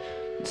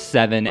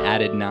D7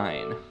 added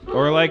 9.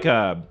 Or like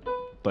a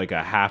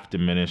half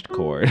diminished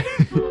chord,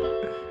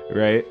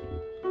 right?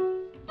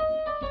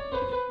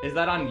 Is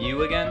that on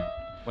you again?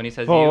 When he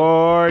says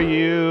For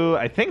you,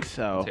 I think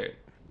so. Let's hear it.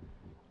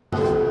 In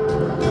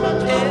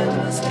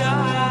the sky,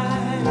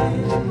 I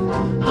only have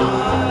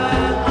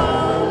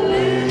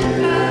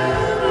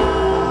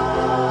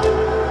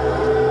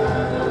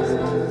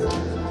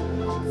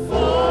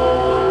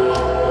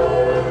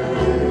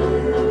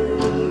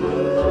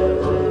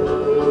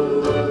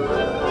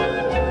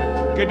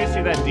Good to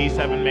see that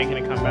D7 making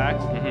a comeback.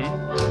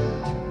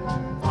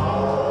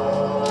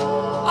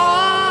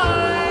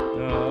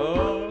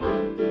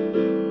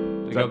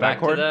 We that go back that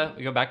chord? to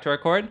we go back to our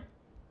chord.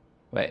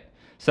 Wait.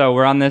 So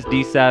we're on this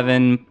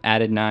D7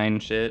 added 9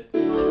 shit.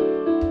 And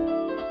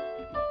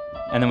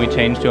then we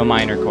change to a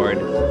minor chord.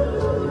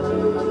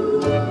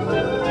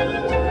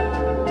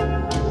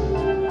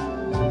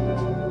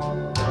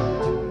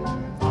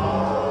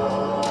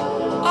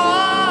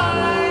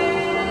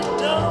 I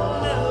don't know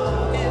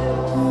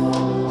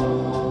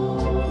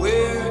if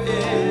we're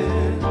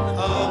in a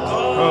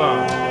Hold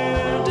on.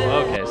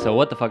 Okay, so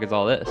what the fuck is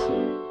all this?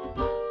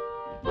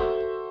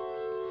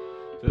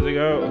 Does it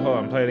go? Hold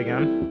on, play it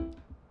again.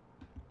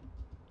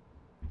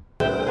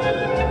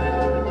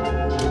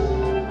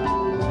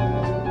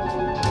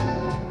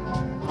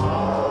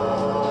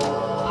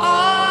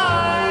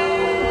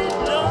 I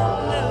don't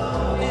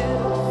know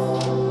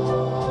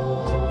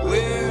if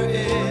we're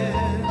in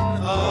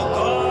a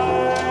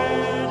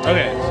garden.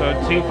 Okay, so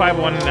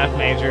 2-5-1 in F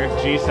major,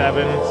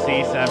 G7,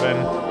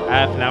 C7,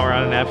 F. Now we're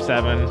on an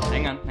F7.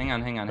 Hang on.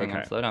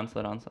 Okay. Slow down.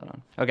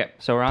 Okay,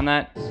 so we're on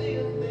that.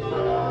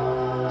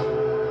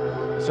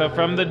 So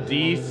from the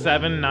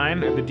D7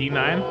 9 or the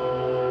D9,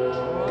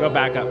 go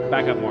back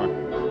up more.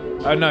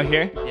 Oh no,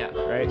 here. Yeah.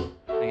 Right.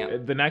 Hang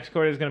on. The next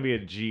chord is gonna be a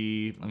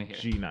G Let me hear.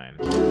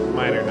 G9,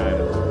 minor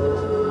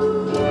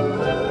 9.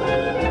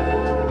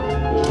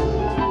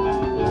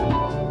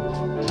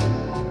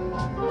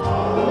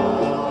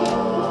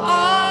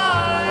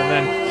 And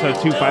then so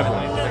 2-5-1. I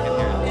can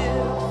hear it.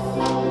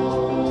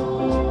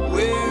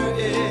 We're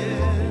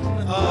in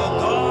a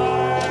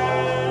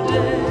garden.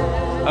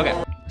 Okay,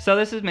 so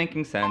this is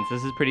making sense.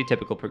 This is pretty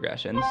typical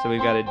progression. So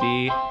we've got a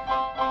D.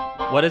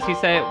 What does he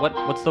say?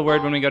 What's the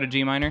word when we go to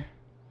G minor?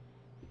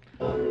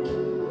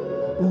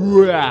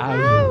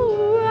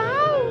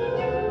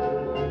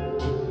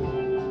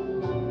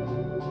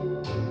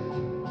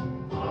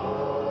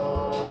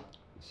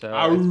 So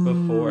it's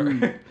before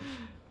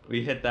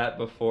we hit that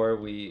before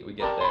we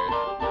get there.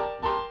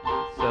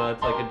 So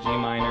that's like a G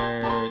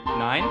minor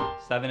 9,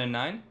 7 and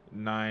 9.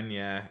 9,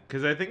 yeah,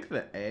 because I think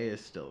the A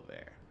is still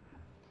there.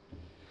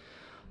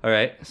 All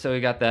right, so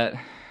we got that.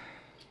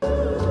 I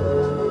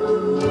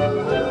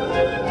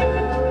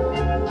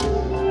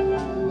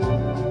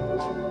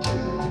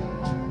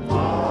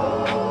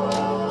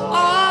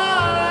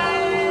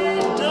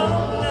don't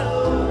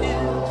know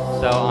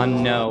if So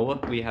on no,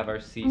 we have our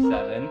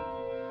C7.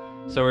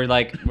 So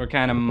we're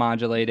kind of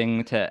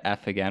modulating to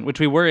F again, which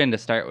we were in to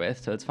start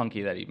with. So it's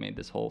funky that he made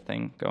this whole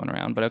thing going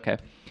around, but okay.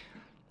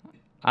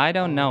 I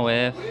don't know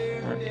if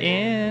we're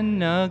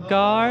in a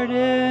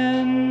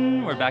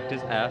garden. We're back to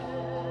F.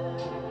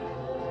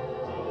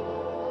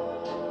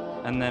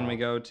 And then we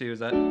go to, is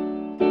that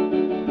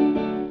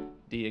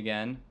D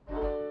again?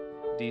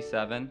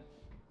 D7.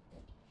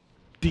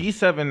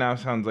 D7 now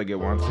sounds like it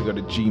wants to go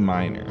to G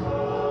minor.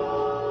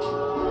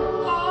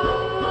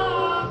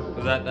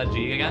 Was that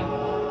G again?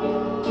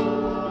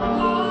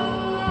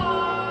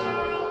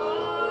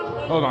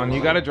 Hold on,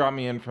 you gotta drop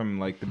me in from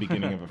like the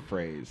beginning of a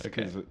phrase.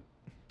 Okay. 'Cause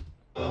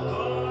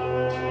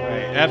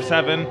Right,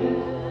 F7.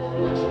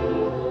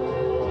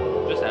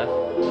 Just F.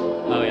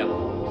 Oh, yeah.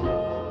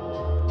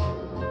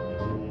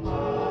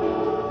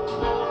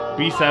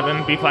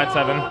 B7, B flat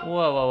 7.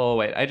 Whoa,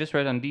 wait. I just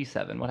wrote on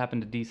D7. What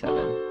happened to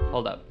D7?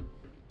 Hold up.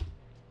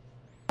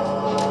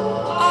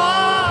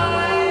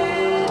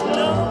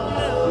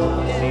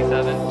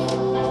 C7.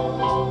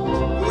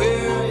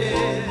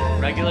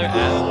 Regular F.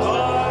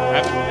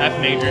 F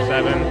major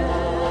 7.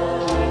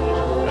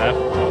 F.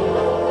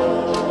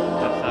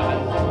 F7.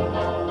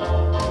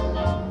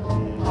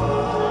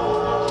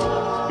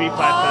 B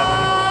flat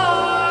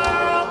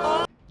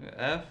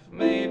F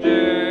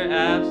major,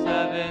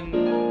 F7.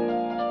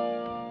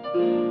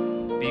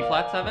 B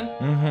flat 7? 7.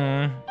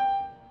 Mm-hmm.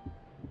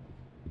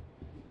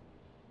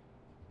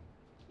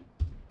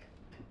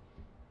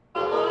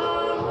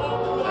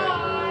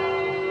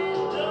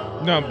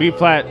 Sorry. No, B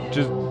flat,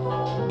 just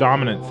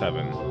dominant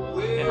 7.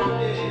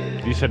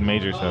 Yeah. You said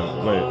major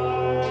 7. Wait.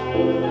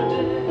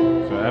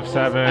 So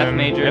F7. F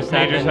major, F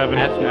major 7.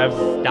 F, F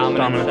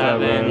dominant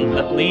 7.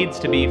 That leads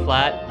to B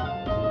flat.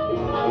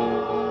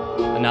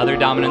 Another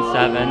dominant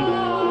 7.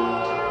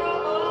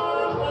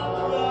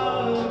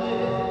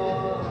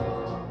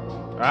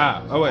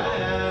 Ah, oh wait.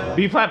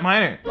 B flat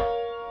minor.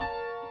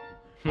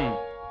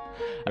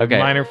 Okay.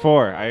 Minor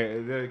 4.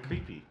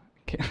 Creepy.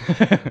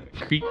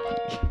 Creepy.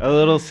 A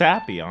little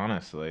sappy,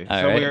 honestly.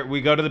 All so right.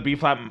 we go to the B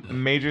flat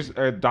majors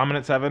or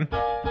dominant 7.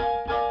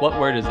 What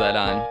word is that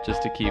on?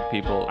 Just to keep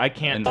people. I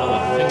can't tell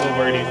a single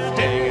word he's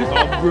saying. It's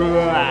all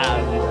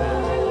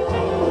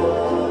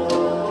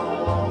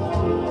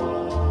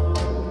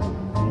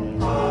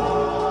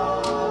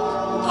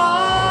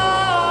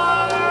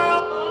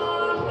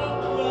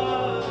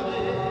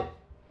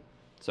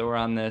So we're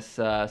on this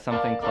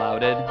something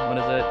clouded. What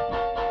is it?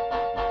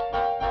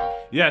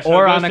 Yeah, so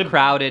Or it goes on a to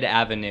crowded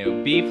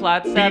avenue. B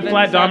flat 7. B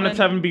flat dominant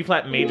 7, B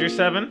flat major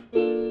 7.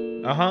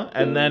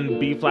 And then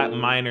B flat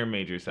minor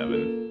major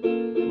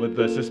 7 with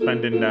the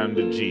suspended down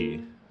to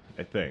G,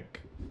 I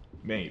think.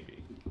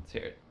 Maybe. Let's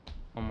hear it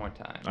one more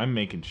time. I'm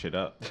making shit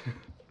up.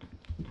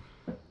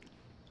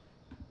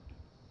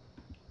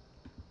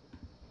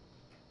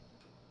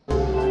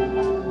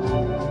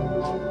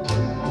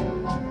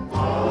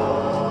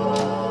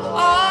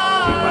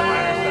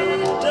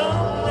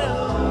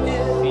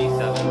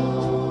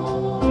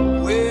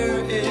 B7.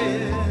 We're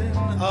in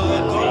a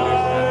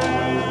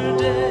garden.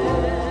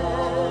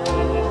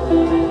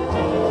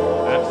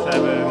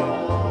 F7.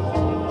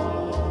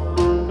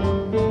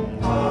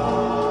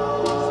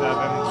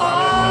 7.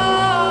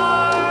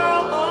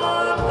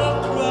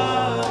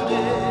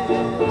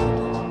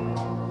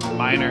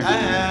 Minor.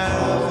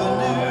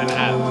 And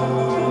F.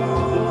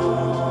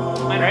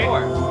 Minor Right?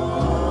 4.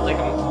 Like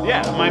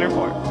Yeah, minor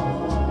 4.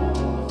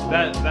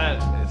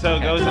 So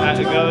it goes,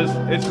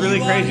 it's really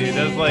crazy. It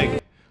does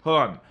like, hold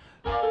on.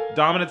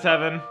 Dominant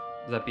 7, is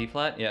that B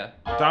flat? Yeah.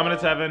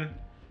 dominant 7,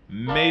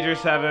 major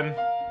 7,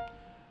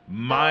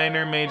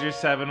 minor major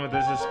 7 with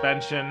a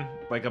suspension,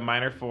 like a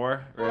minor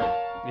 4,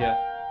 right? Yeah.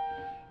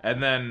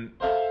 And then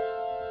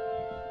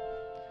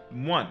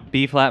 1.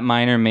 B flat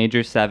minor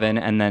major 7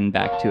 and then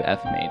back to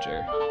F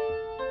major.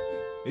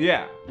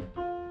 Yeah.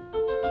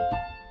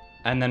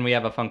 And then we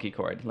have a funky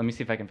chord. Let me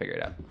see if I can figure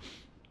it out.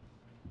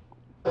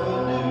 Hold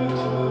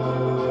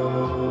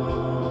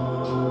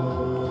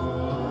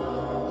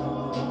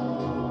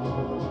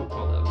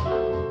up.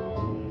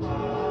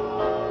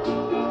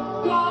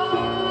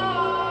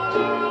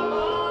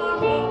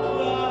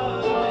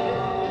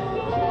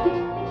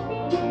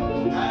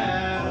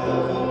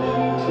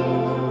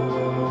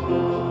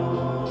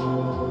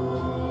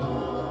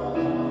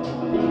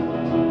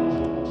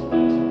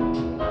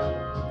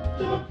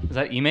 Is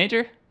that E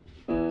major?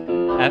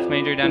 F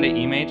major down to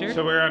E major?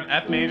 So we're on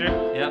F major.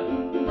 Yep.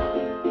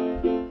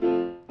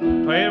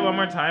 Play it one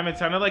more time. It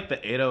sounded like the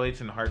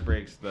 808s and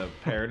Heartbreaks, the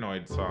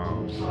Paranoid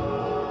song.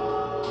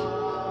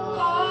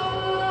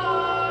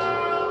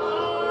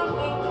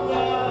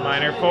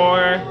 Minor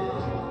 4.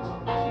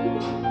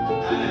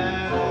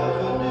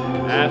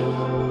 F.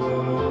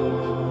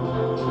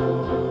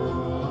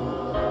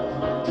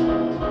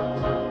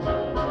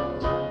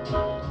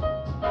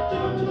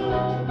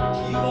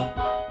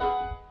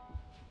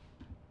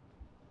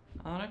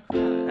 On a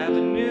crowded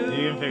avenue.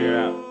 You can figure it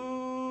out.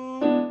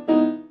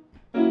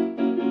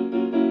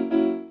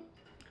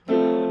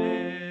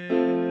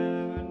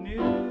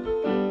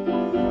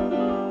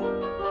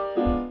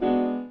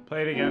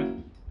 Play it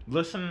again.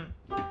 Listen,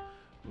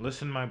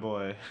 my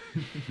boy,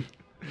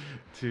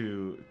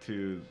 to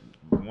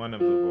one of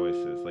the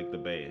voices, like the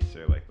bass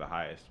or like the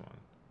highest one.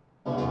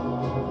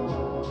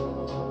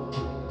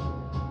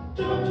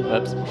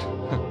 Oops.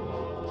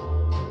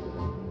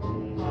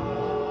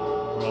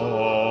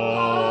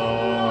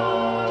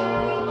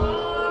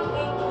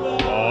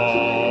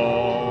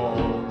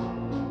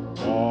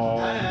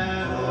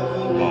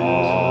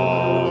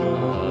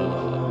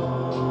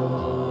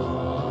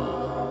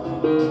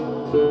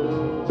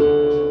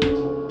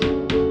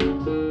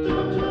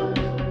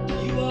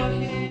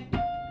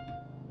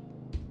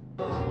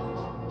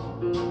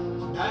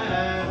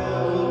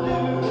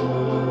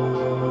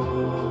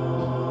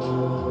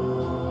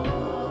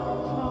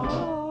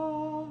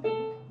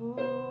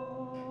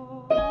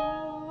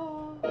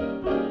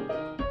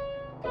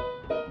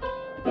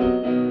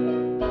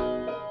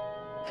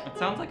 It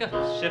sounds like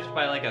a shift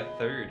by like a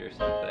third or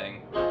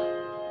something.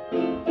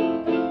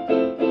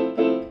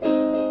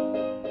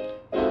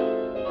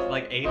 It's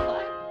like A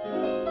flat?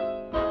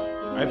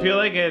 I feel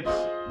like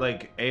it's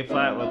like A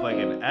flat with like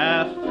an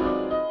F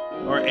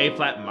or A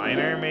flat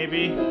minor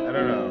maybe. I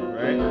don't know,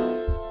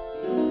 right?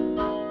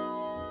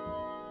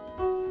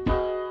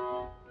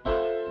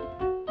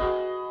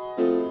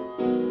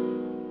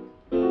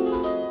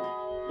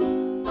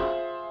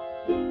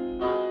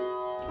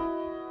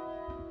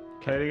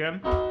 Play it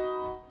again.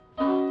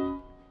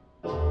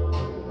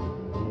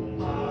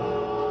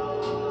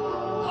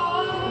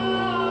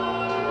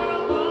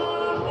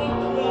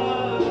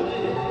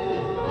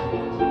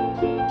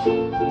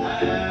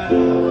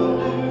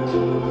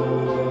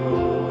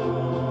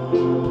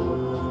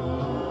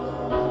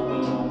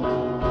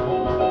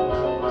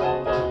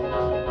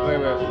 Wait.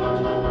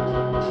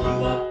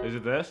 Is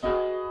it this? It's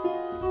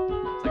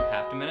like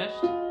half diminished.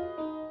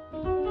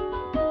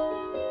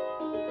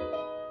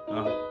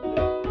 Oh.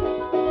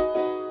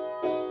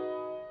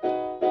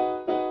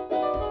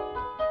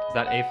 Is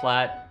that A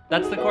flat.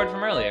 That's the chord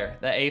from earlier.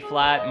 The A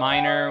flat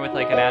minor with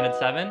like an added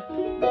 7.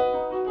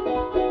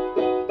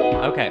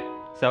 Okay,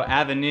 so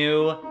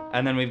Avenue,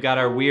 and then we've got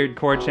our weird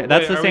chord change.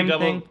 That's Wait, the same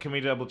thing. Can we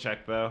double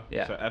check though?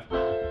 Yeah.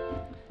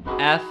 So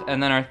F,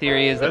 and then our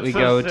theory is that That's we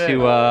so go sick. to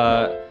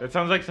That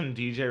sounds like some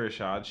DJ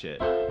Rashad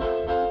shit.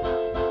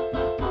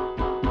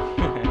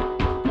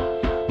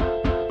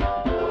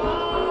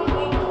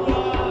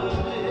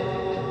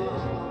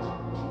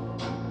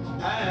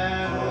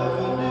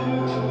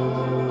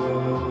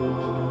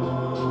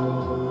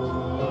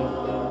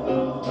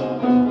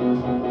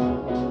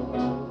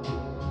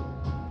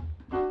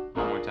 one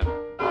more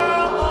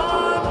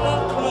time.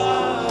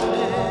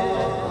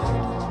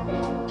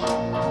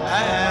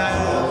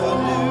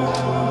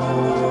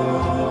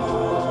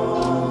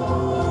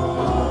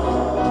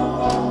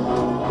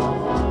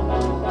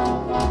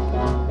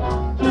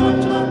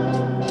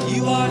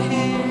 You are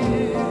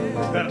here.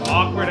 That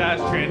awkward ass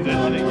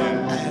transition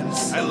again.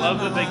 I love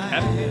that they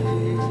kept it.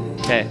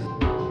 Okay,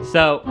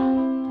 so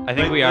I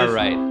think Like we are this-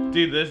 right.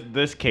 Dude,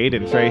 this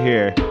cadence right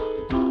here.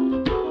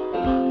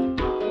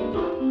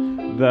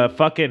 The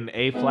fucking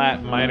A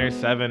flat minor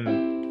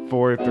 7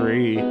 4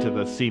 3 to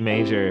the C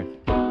major.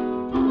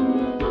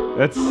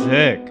 That's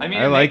sick. I mean,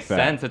 I it like makes that.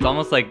 sense. It's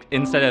almost like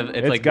instead of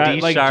it's like got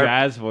D like sharp,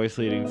 jazz voice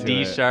leading to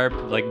D it. sharp,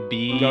 like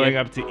B, Going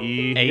up to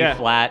E. A yeah.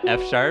 flat,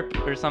 F sharp,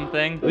 or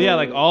something. Yeah,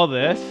 like all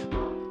this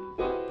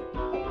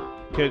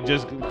could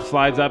just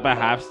slides up a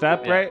half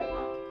step, Yeah. right?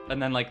 And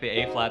then like the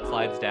A flat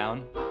slides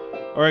down.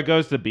 Or it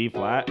goes to B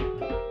flat.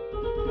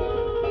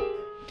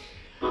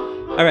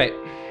 All right.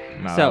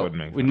 No, that So wouldn't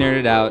make we sense.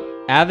 nerded out.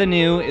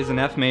 Avenue is an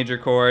F major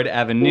chord,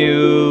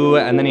 Avenue,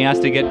 and then he has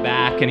to get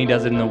back, and he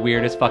does it in the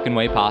weirdest fucking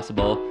way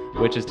possible,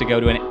 which is to go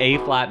to an A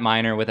flat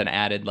minor with an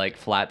added like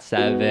flat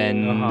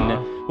 7, Uh-huh.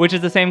 which is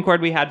the same chord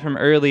we had from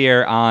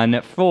earlier on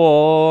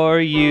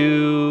For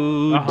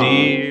You, Uh-huh.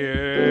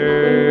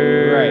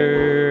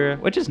 Dear,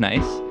 which is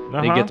nice. He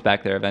Uh-huh. gets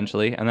back there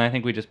eventually, and then I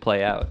think we just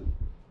play out.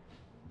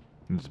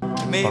 It's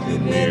Maybe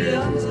fucking weird.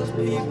 millions of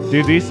people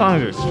Dude, these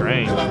songs are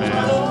strange, man.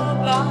 go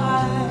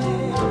by,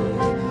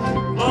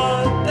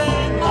 but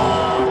they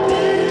all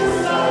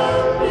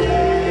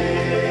disappear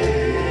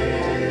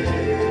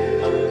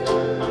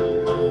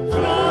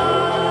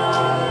from view.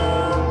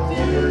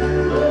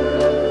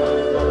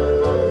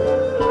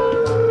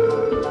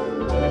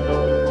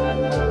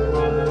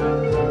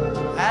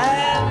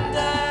 And I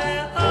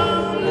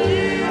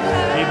only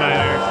E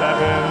minor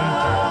 7,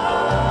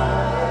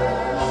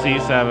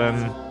 C7.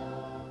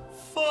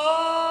 for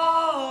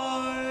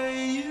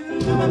you.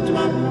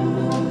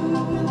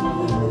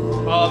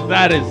 Oh,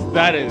 that is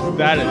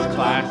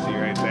classy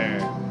right there.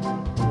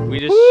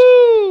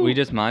 We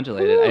just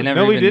modulated. I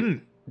never No, we even-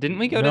 didn't. Didn't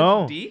we go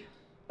No. to D?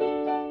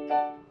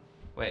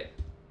 Wait.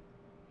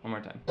 One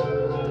more time.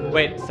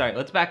 Wait, sorry.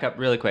 Let's back up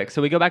really quick.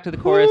 So we go back to the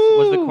chorus.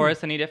 Was the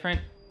chorus any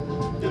different?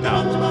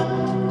 No.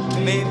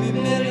 Maybe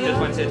millions. Just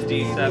went to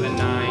D7,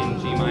 9,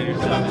 G minor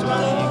 7, C, G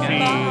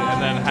again.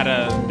 and then had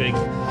a big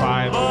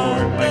 5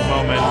 chord like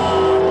moment.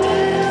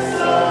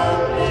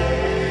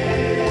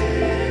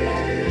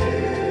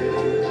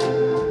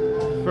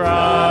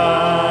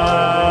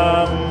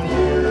 From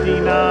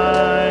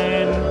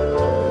D9.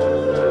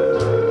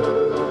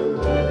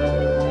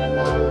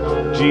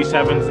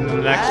 G7's in the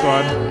next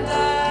one.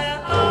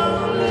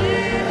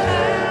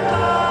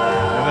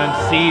 And then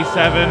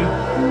C7,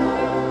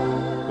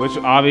 which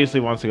obviously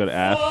wants to go to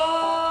F.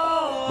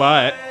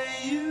 But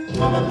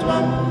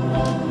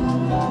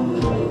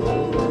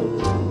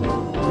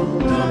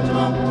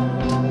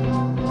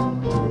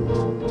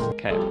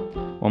Okay.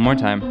 One more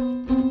time.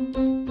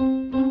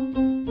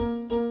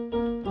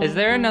 Is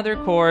there another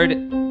chord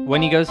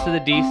when he goes to the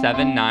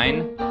D7,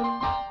 9?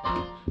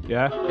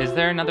 yeah. Is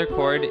there another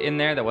chord in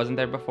there that wasn't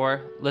there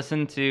before?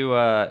 Listen to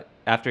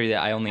after the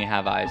I Only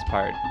Have Eyes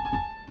part.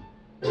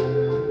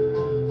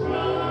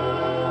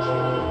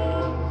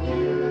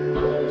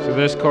 So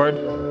this chord.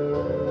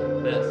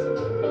 This.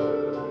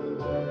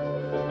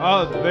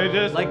 Oh, they're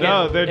just Like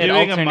no, it- they're it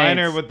doing a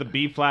minor alternates. with the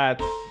B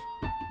flats.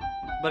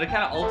 But it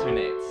kind of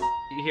alternates.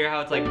 You hear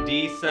how it's like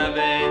D7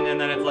 and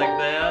then it's like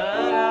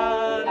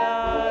the.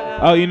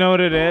 Oh, you know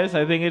what it is?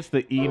 I think it's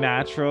the E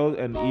natural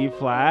and E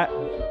flat.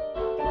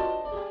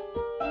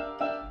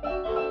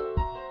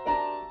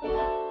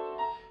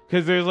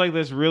 Cause there's like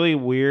this really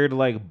weird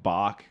like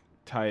Bach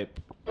type.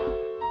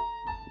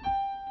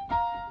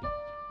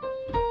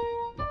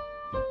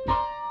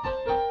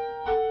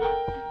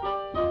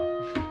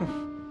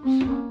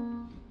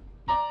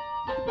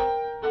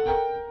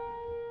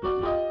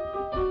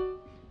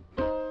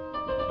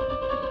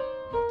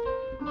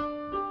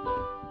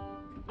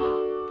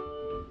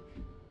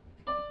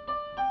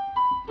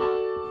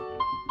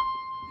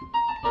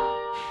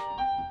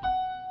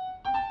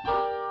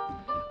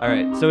 All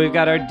right, so we've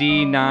got our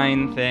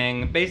D9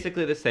 thing,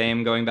 basically the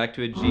same, going back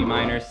to a G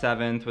minor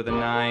 7th with a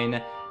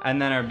 9,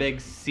 and then our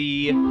big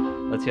C.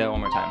 Let's hear that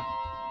one more time.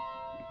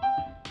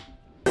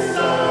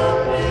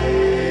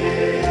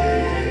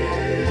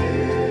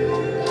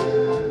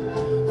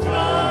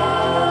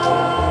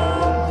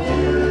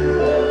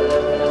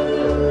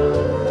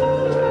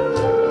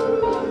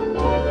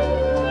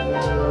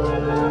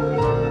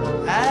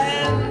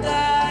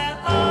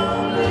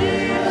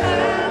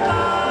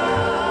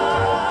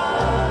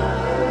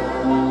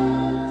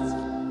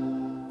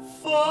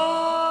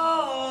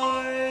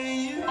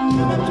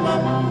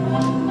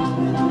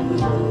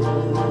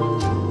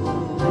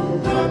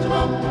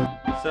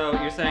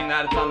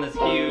 got it's on this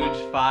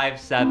huge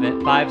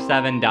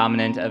 5/7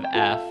 dominant of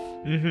F,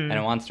 Mm-hmm. and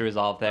it wants to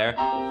resolve there.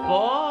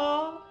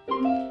 For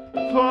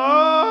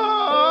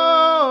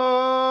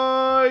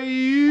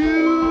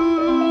you.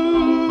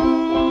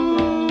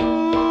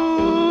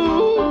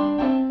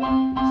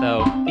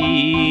 so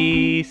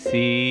E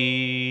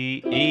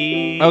C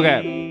E.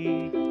 Okay.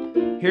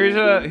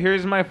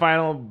 Here's my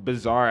final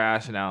bizarre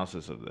ass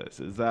analysis of this.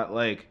 Is that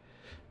like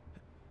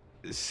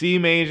C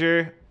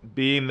major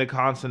being the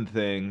constant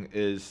thing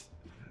is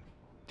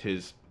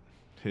his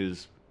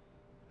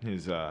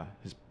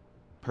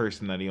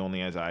person that he only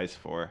has eyes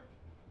for.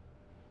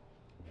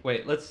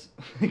 Wait, let's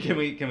can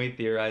we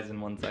theorize in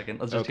 1 second?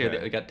 Let's just hear Okay.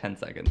 that we got 10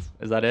 seconds.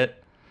 Is that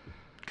it?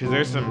 Because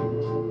there's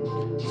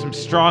some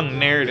strong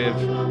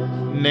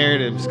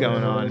narratives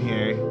going on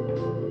here.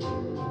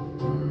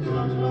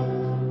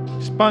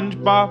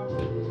 SpongeBob.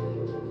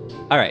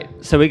 All right,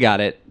 so we got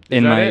it Is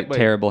in that my it? Wait,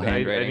 terrible I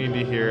handwriting.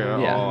 need to hear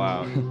it Yeah. all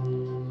out.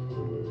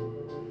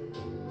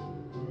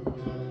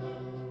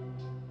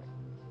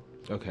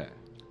 Okay.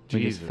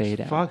 We just Jesus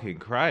fade out. fucking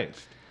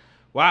Christ.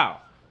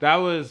 Wow. That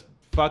was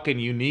fucking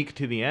unique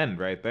to the end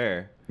right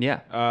there. Yeah.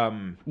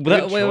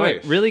 Good Wait.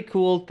 choice. Really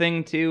cool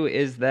thing too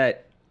is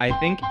that I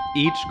think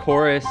each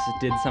chorus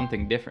did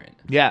something different.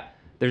 Yeah.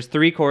 There's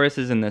 3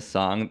 choruses in this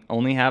song.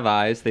 Only have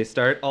eyes. They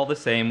start all the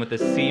same with a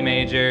C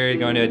major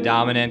going to a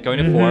dominant, going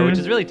to 4, which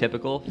is really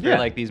typical for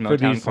like these for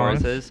Motown these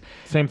songs. choruses.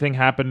 Same thing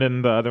happened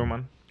in the other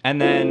one. And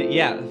then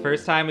the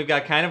first time we've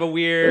got kind of a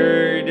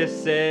weird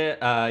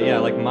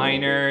like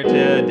minor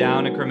to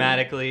down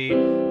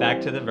chromatically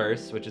back to the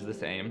verse, which is the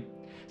same.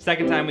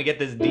 Second time we get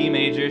this D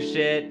major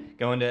shit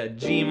going to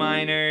G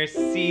minor,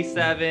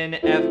 C7,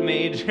 F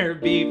major,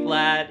 B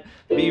flat,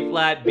 B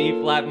flat, B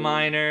flat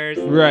minors,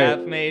 Right. F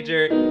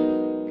major.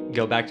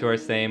 Go back to our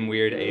same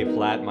weird A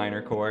flat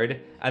minor chord.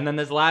 And then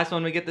this last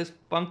one we get this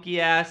funky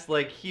ass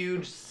like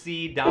huge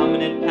C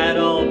dominant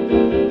pedal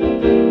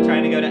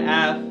trying to go to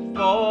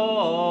F4.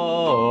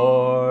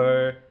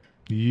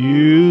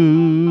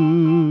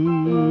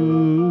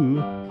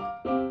 You.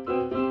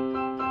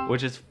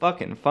 Which is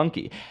fucking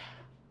funky.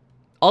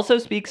 Also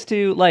speaks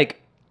to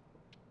like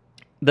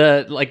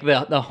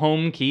the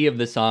home key of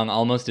the song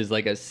almost is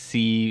like a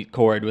C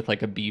chord with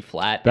like a B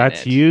flat.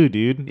 That's in it. you,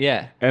 dude.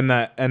 Yeah. And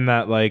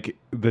that like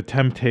the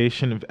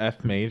temptation of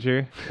F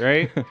major,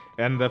 right?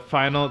 And the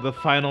final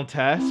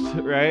test,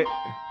 right?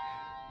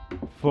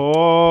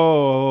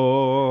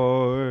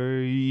 For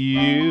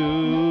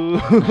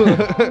you.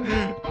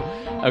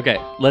 Okay,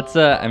 let's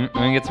I'm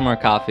gonna get some more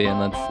coffee and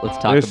let's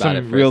talk There's about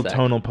it some for real a sec.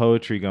 tonal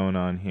poetry going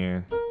on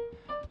here.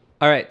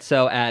 All right,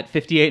 so at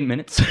 58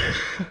 minutes,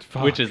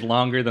 which is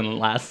longer than the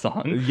last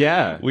song.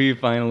 Yeah. We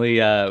finally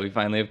have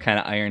kind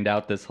of ironed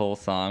out this whole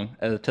song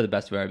to the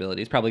best of our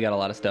abilities. Probably got a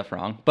lot of stuff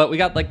wrong, but we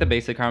got like the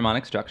basic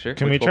harmonic structure.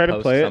 Can which we try we'll to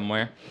post play it?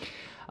 somewhere?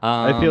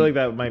 I feel like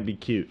that might be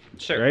cute.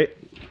 Sure. Right?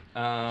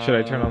 Should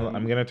I turn on?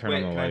 I'm gonna turn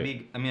on the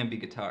light. I'm gonna be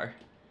guitar.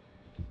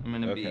 I'm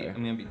gonna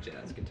be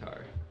jazz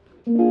guitar.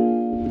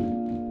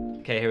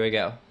 Okay, here we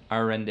go.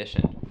 Our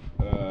rendition.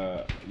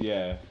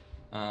 Yeah,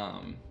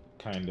 Um,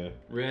 kinda.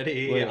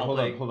 ready? Wait, I'll hold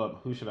play- up.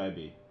 Who should I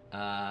be?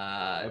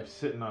 I'm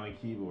sitting on a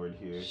keyboard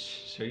here.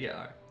 Sure you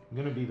are. I'm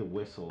gonna be the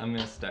whistle. I'm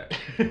gonna start.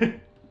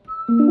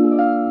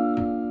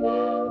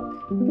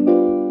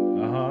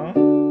 Uh-huh.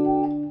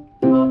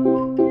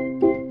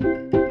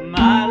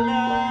 My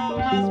love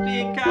must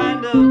be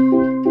kind of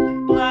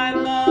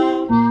blind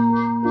love.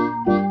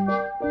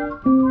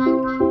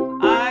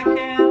 I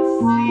can't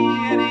see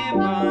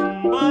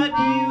anyone but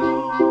you.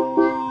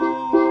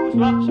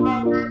 Swap,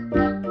 swap.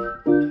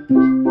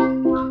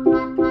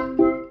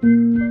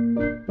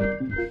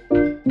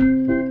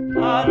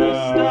 Are the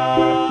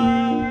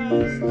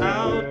stars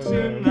out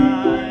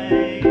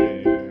tonight?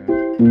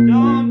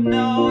 Don't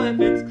know if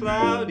it's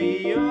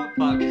cloudy or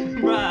fucking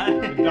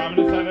bright.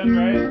 Dominant 7,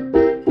 right?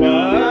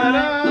 But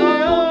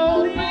I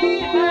only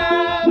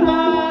have eyes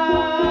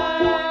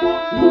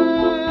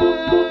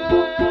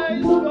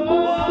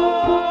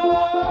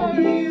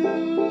for you.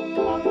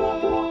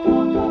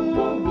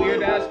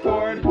 Weird ass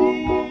chord.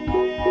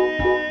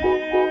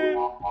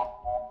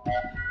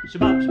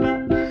 Shabbat,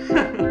 shabbat.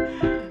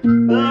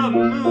 The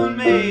moon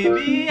may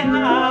be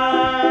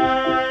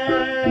high.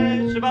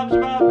 Shabbat,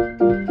 shabbat.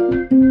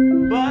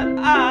 But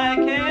I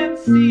can't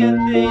see a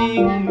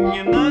thing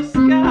in the sky.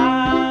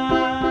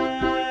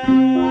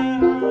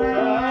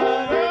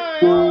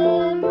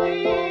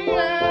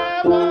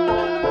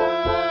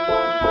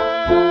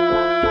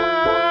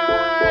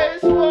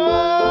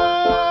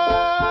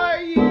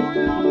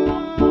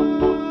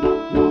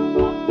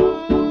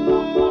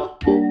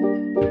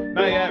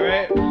 Not yet,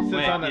 right? Sits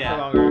Wait, on that yeah.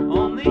 for longer.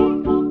 Only.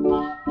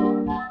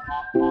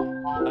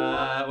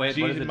 Wait,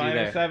 G what does it do minor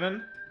there?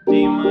 7.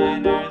 D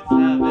minor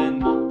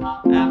 7,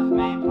 F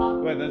major.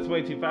 Wait, that's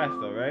way too fast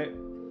though, right?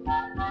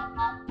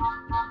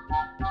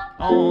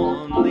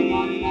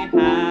 Only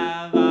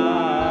have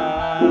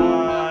eyes.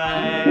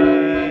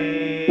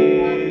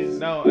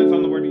 No, it's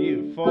on the word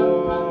you.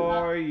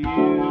 For you.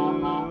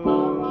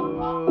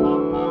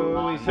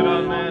 We sit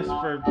on this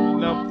for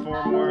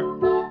 4 more.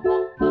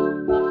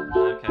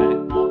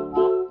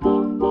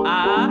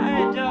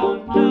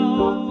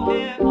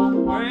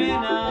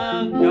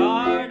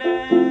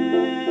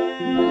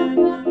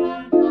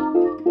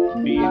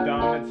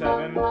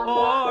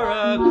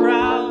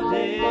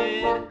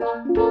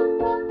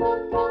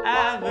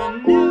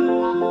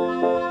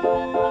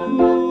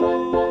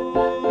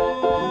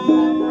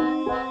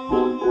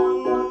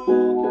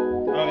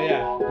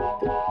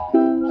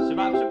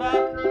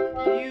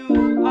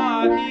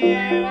 you're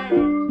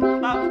here.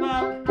 Bop,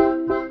 bop.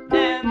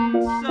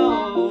 And so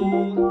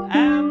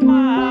am I.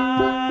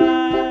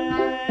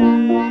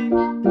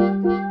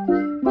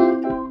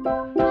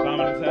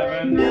 Dominant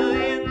 7.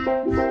 Millions,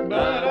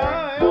 But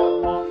I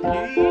only.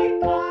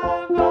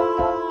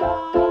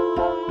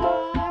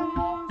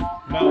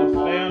 No,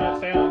 stay on it,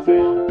 stay on it, stay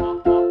on it.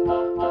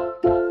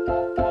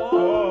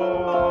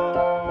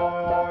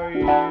 For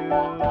you.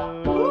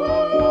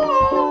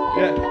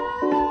 Yeah.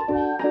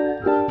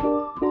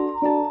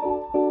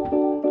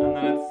 And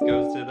then it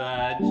goes to the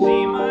G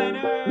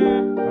minor.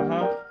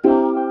 Uh-huh.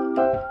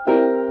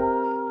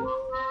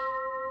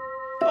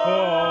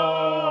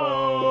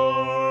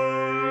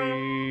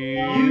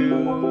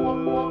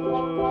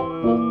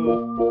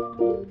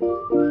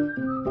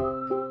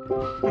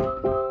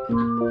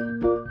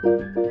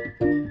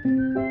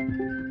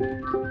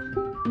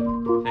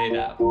 Fade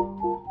out.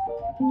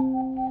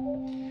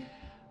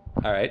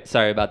 All right,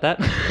 sorry about that.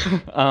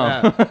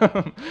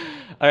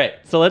 All right,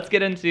 so let's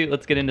get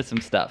into some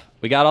stuff.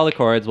 We got all the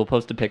chords. We'll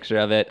post a picture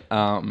of it.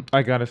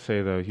 I gotta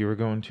say though, you were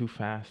going too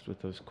fast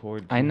with those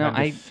chords. I You know,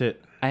 had to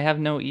sit. I have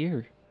no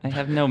ear. I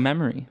have no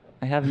memory.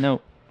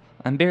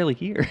 I'm barely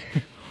here.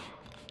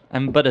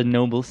 I'm but a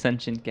noble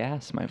sentient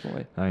gas, my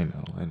boy. I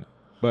know.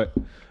 But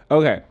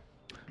okay.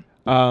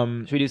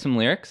 Should we do some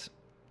lyrics,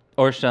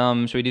 or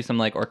should we do some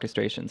like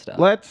orchestration stuff?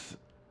 Let's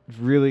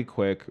really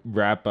quick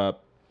wrap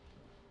up.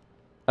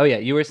 Oh yeah,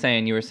 you were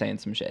saying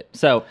some shit.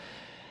 So,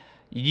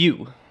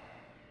 you.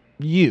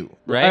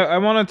 Right? I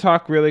want to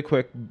talk really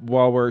quick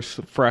while we're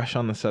fresh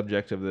on the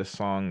subject of this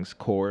song's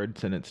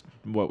chords, and it's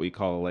what we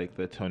call like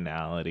the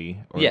tonality,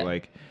 or Yeah.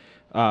 like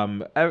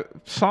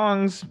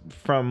songs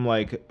from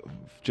like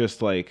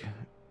just like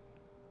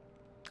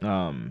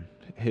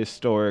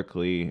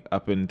historically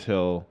up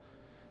until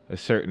a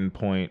certain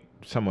point,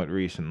 somewhat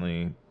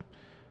recently,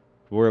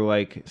 were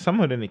like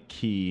somewhat in a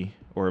key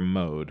or a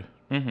mode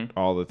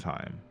all the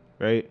time,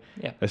 right?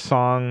 Yeah. A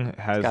song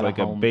has got a like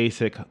a home.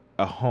 basic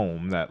a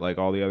home that like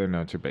all the other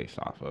notes are based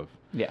off of.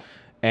 Yeah.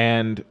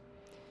 And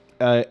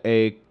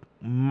a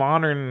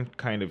modern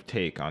kind of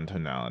take on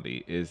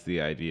tonality is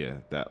the idea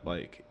that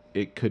like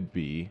that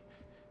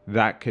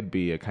could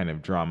be a kind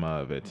of drama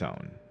of its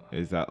own.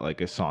 Is that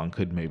like a song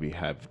could maybe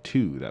have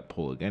two that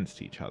pull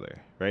against each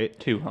other, right?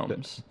 Two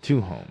homes.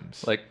 Two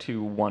homes. Like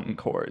two one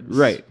chords.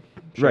 Right.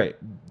 Sure. Right.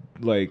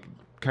 Like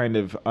kind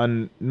of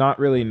not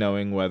really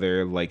knowing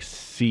whether like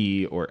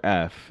C or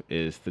F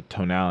is the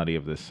tonality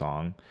of this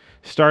song.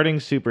 Starting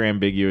super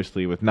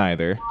ambiguously with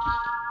neither.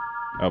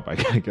 Oh, I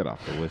gotta get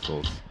off the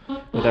whistles.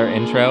 With our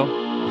intro.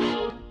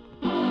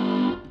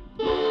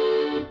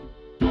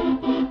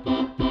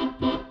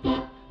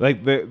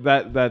 Like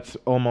that's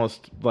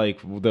almost like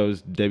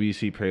those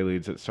Debussy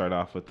preludes that start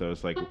off with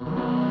those like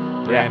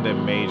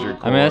random major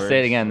chords. I'm gonna say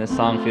it again. This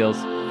song feels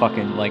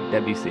fucking like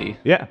Debussy.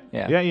 Yeah.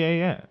 Yeah.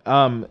 Yeah.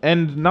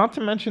 And not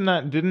to mention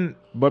that didn't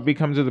What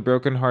Becomes of the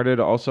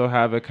Brokenhearted also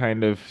have a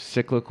kind of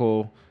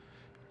cyclical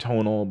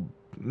tonal.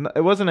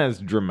 It wasn't as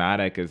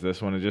dramatic as this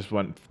one. It just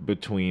went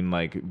between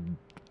like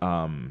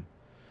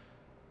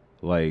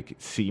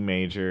C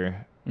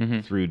major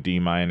through D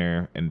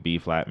minor and B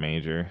flat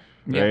major,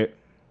 Yeah. right?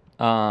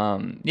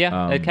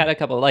 It had a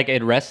couple like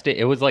it rested.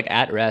 It was like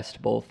at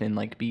rest both in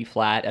like B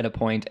flat at a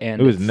point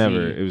and It was C.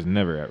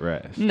 never at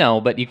rest.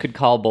 No, but you could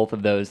call both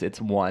of those its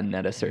one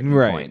at a certain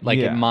Right, point. Like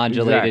yeah, it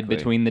modulated exactly.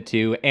 between the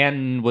two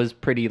and was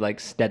pretty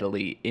like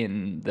steadily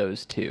in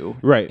those two.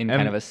 Right, In and-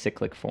 kind of a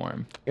cyclic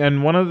form.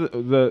 And one of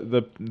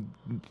the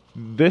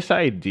this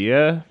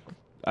idea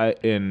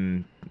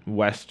in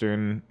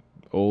Western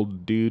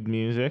old dude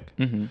music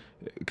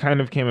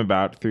kind of came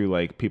about through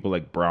like people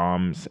like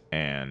Brahms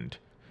and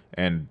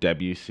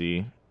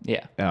Debussy,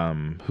 Yeah.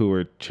 who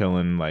were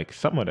chilling like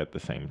somewhat at the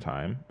same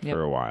time Yep.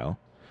 for a while.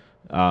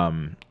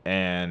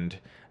 And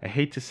I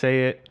hate to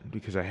say it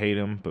because I hate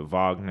him, but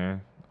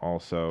Wagner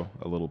also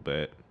a little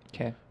bit.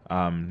 Okay. We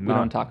We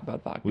don't talk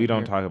about Wagner. We don't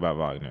here. talk about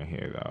Wagner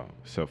here though.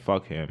 So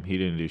fuck him. He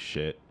didn't do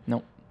shit.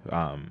 Nope.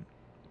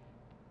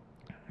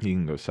 He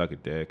can go suck a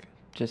dick.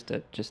 Just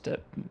a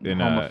In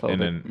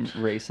homophobic,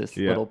 racist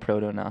yeah. little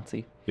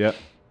proto-Nazi. Yep.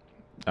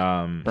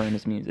 Burn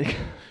his music.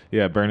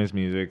 Yeah, burn his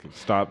music.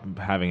 Stop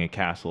having a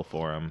castle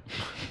for him.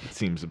 It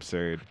seems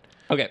absurd.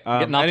 Okay,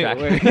 getting off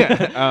Anyway, track.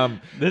 yeah,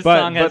 This but-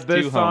 song has but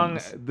this two song,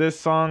 homes. This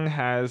song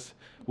has,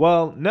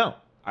 well, no.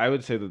 I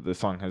would say that the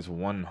song has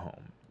one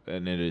home,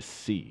 and it is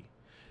C.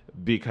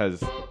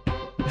 Because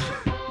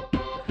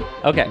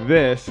Okay.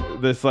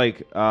 this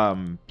like,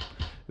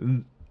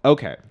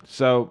 okay,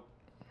 so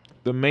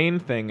the main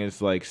thing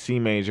is like C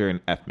major and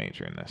F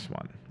major in this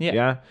one.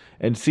 Yeah.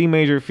 And C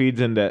major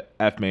feeds into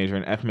F major,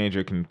 and F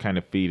major can kind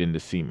of feed into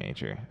C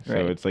major. So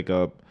Right. it's like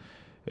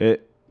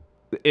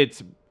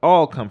it's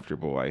all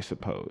comfortable, I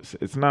suppose.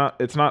 It's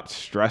not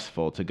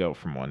stressful to go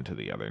from one to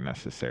the other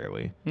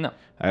necessarily. No.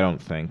 I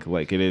don't think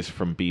like it is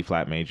from B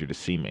flat major to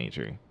C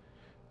major.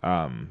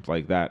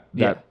 Like that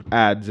Yeah.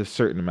 adds a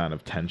certain amount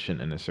of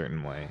tension in a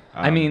certain way.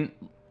 I mean,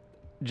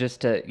 just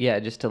to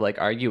like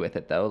argue with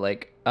it though,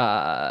 like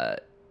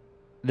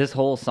this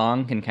whole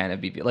song can kind of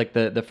be like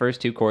the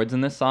first two chords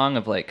in this song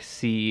of like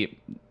C,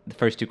 the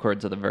first two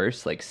chords of the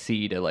verse, like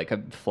C to like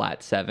a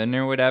flat 7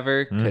 or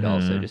whatever, could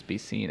also just be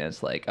seen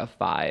as like a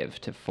 5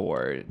 to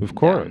 4 Of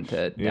course,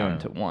 down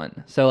to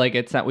 1. So like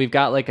it's not, we've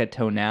got like a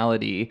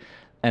tonality,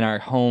 and our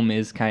home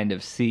is kind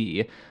of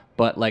C,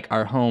 but like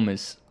our home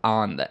is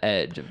on the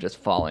edge of just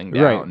falling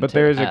down. Right, but to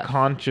there is a F.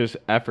 conscious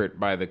effort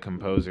by the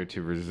composer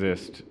to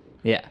resist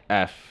Yeah.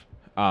 F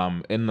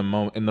in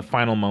the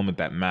final moment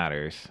that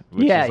matters,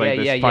 which Yeah, is like yeah,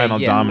 this yeah, yeah, final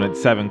yeah. dominant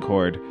 7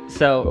 chord,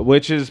 So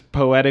which is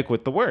poetic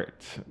with the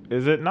words,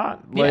 is it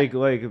not? Yeah.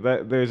 Like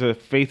that. There's a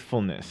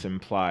faithfulness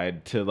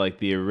implied to like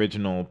the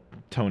original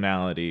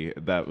tonality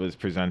that was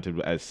presented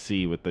as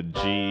C with the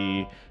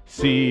G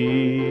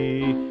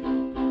C,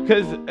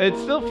 because it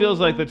still feels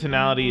like the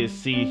tonality is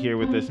C here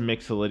with this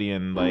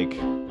Mixolydian like.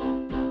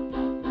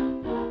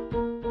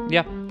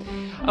 yeah.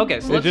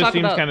 Okay, so It let's just talk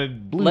seems about kind of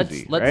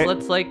bluesy,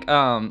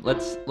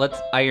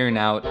 let's iron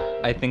out.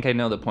 I think I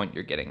know the point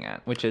you're getting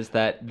at, which is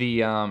that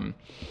the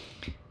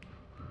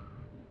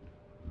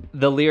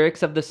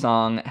lyrics of the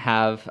song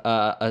have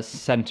a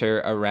center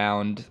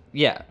around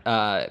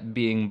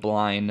being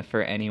blind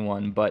for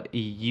anyone but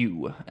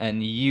you,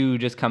 and you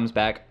just comes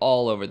back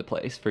all over the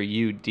place. For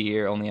you,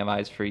 dear, only have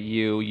eyes for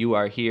you. You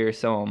are here,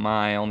 so am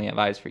I. Only have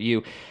eyes for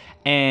you.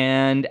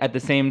 And at the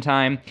same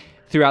time,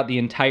 throughout the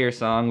entire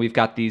song, we've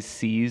got these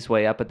C's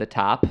way up at the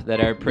top that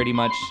are pretty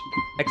much,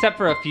 except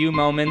for a few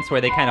moments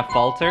where they kind of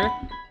falter,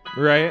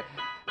 Right.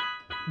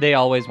 they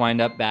always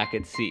wind up back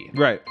at C.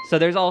 Right. So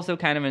there's also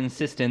kind of an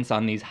insistence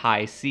on these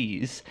high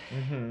C's.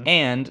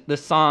 And the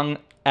song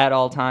at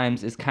all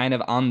times is kind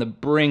of on the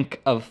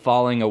brink of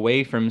falling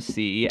away from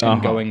C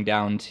and going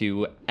down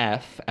to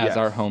F as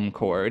our Yes. home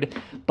chord.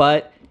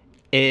 But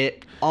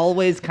it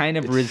always kind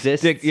of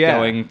resists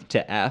going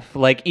to F.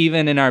 Like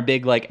even in our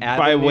big like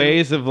By avenue-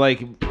 ways of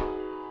like,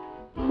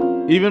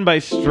 even by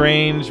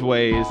strange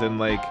ways, and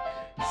like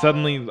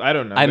suddenly I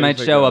don't know. I might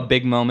there's, like, show a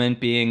big moment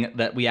being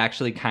that we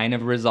actually kind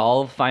of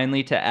resolve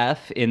finally to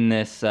F in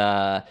this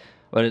on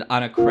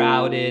a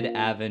crowded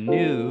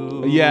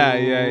avenue.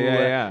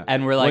 Yeah.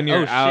 And we're like, when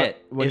you're oh out,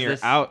 shit. when is you're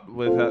this... out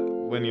with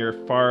when you're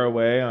far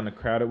away on a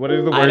crowded. What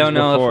are the words I don't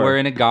know before? if we're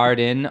in a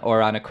garden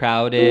or on a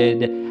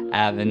crowded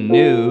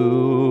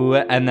avenue,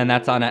 and then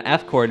that's on an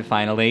F chord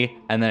finally,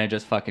 and then it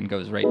just fucking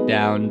goes right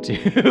down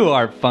to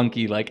our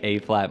funky like A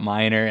flat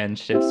minor and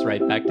shifts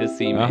right back to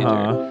C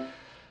major.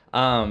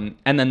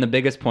 And then the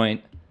biggest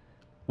point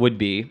would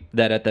be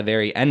that at the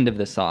very end of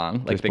the song,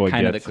 like This the boy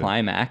kind of the gets it.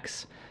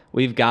 climax,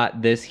 we've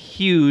got this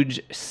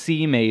huge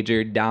C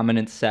major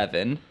dominant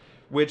 7,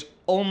 which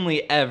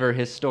only ever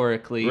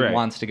historically Right.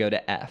 wants to go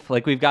to F.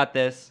 Like we've got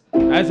this.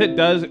 As it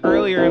does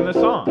earlier in the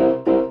song,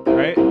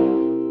 right?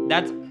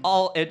 That's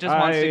all. It just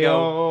wants to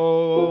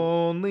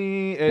go.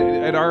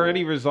 It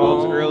already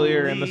resolves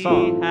earlier in the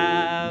song.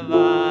 Have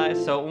I.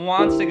 So it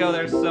wants to go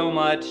there so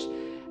much,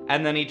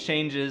 and then he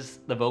changes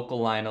the vocal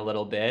line a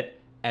little bit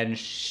and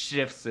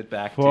shifts it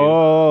back to.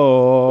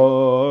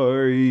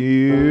 For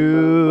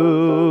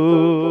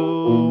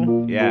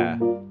you. Yeah.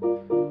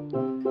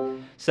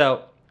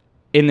 So,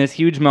 in this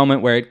huge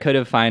moment where it could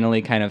have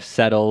finally kind of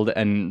settled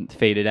and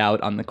faded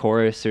out on the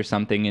chorus or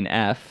something in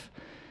F.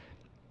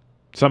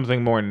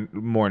 Something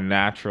more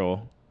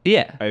natural,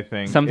 Yeah. I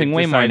think. Something It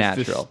way more decides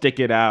to natural. stick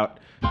it out.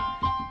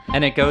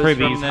 And it goes for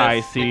from these this, high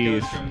It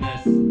Cs. goes from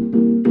this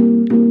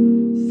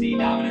C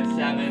dominant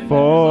 7.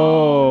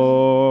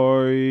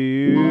 For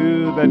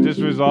you. That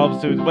just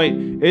resolves to. Wait,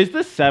 is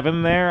the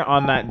 7 there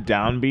on that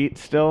downbeat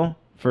still?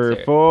 Let's hear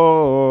it.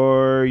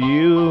 For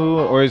you,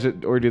 or is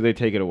it, or do they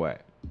take it away?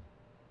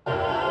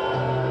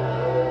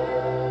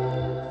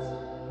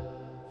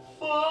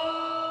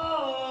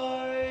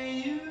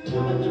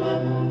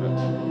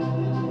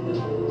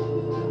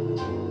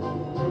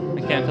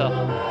 I can't tell.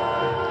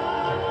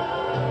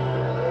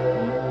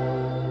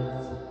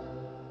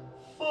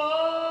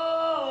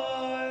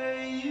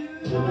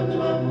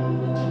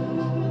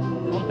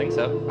 I don't think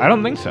so. I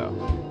don't think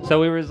so.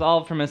 So we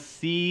resolved from a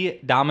C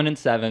dominant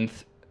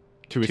 7th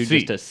To a to C.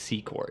 just a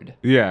C chord.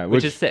 Yeah,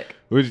 Which is sick.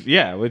 Which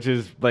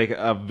is like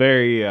a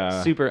very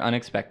Super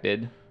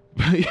unexpected.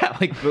 yeah,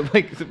 like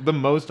the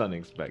most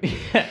unexpected.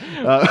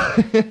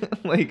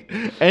 Like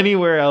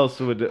anywhere else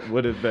would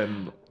have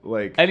been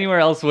like Anywhere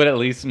else would at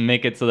least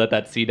make it so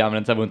that C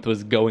dominant 7th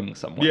was going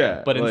somewhere.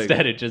 Yeah, But like,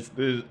 instead it just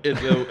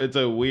it's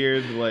a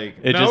weird like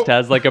it nope. just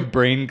has like a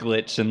brain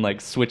glitch and like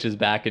switches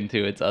back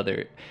into its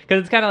other, because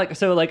it's kind of like,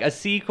 so like a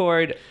C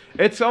chord.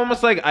 It's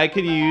almost like I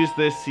could use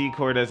this C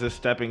chord as a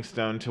stepping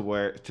stone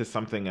to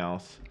something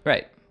else.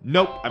 Right.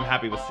 Nope, I'm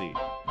happy with C.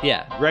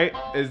 Yeah. Right?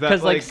 Is that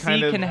Because like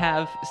kind C of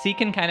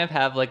can kind of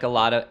have like a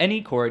lot of,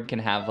 any chord can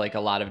have like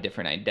a lot of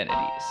different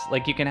identities.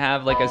 Like you can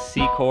have like a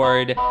C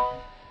chord.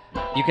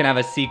 You can have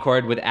a C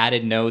chord with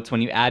added notes.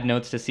 When you add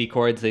notes to C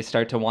chords, they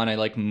start to want to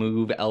like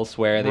move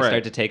elsewhere. They Right.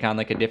 start to take on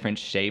like a different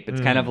shape. It's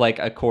kind of like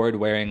a chord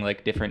wearing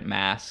like different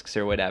masks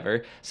or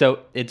whatever. So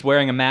it's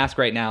wearing a mask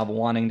right now, but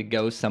wanting to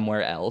go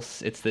somewhere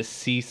else. It's this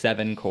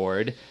C7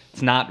 chord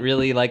It's not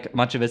really like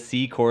much of a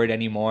C chord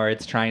anymore.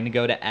 It's trying to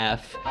go to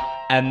F,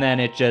 and then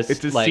it just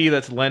It's a like, C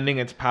that's lending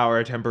its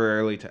power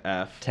temporarily to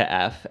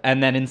F.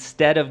 and then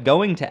instead of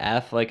going to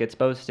F like it's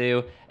supposed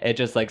to, it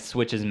just like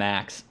switches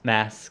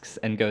masks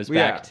and goes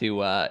back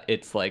to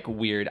its like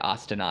weird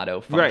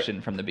ostinato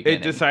function from the beginning.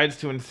 It decides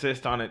to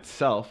insist on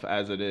itself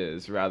as it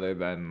is, rather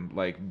than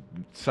like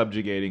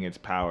subjugating its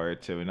power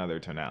to another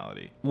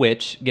tonality.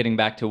 Which, getting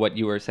back to what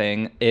you were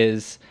saying,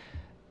 is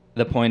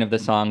the point of the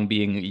song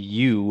being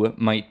you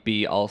might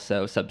be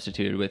also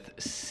substituted with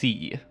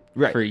C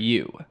for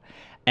you.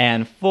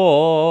 And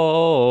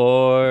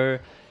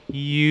for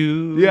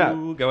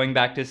you, going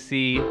back to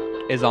C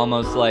is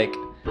almost like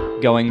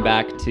going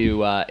back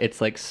to, it's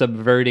like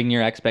subverting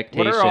your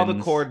expectations. What are all the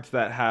chords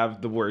that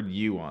have the word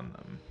you on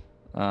them?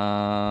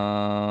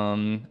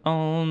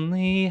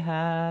 Only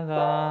have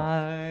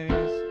eyes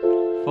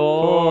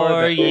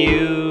for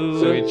you.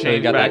 So we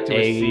changed got back that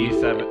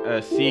to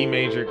a C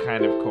major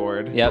kind of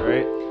chord. Yep.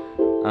 Right?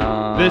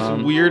 This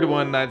weird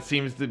one that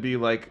seems to be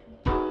like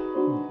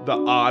the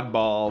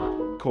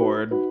oddball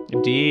chord.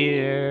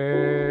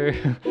 Dear.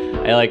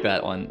 I like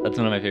that one. That's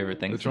one of my favorite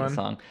things in the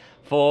song.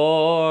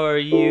 For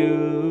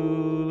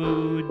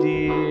you,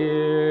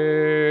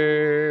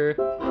 dear.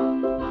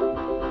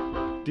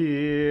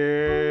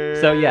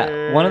 Dear. So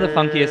yeah, one of the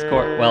funkiest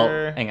chords. Well,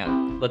 hang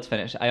on. Let's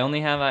finish. I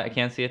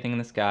can't see a thing in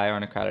the sky or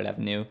on a crowded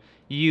avenue.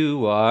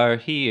 You are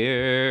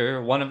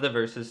here. One of the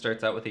verses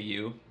starts out with a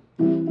U.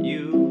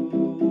 You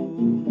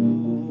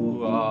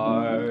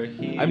are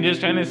here. I'm just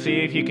trying to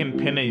see if you can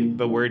pin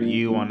the word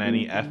you on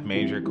any F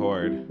major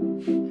chord.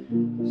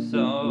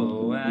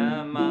 So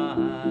am I.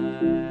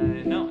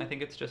 No, I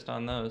think it's just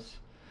on those.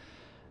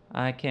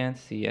 I can't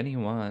see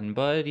anyone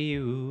but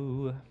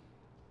you.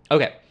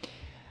 Okay.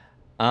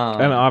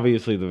 And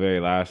obviously the very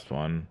last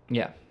one.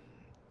 Yeah.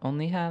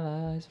 Only have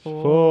eyes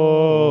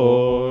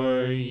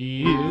for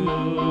you.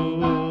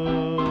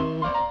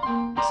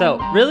 So,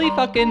 really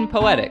fucking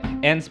poetic,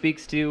 and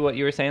speaks to what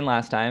you were saying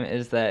last time,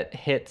 is that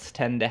hits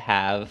tend to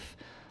have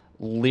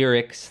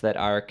lyrics that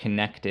are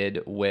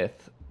connected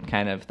with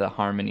kind of the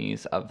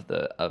harmonies of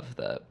the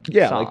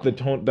song. Like the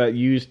tone that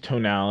use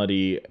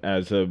tonality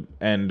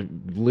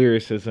and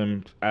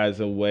lyricism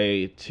as a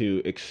way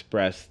to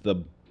express the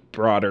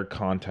broader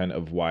content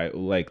of why,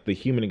 like the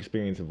human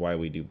experience of why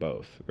we do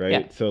both, right?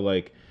 Yeah. So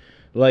like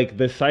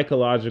the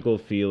psychological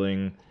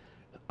feeling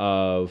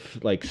of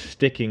like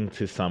sticking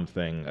to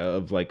something,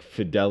 of like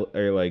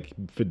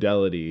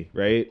fidelity,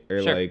 right?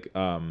 Sure.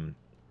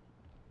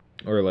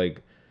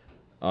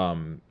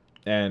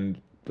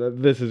 And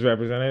this is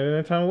represented in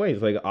a ton of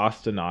ways, like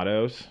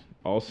ostinatos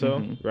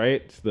also,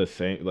 right? It's the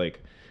same,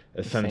 like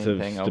a sense of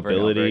stability, over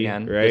and over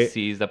again. right? The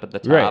C's up at the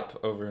top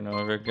over and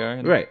over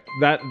again. Right.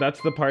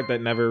 That's the part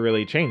that never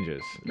really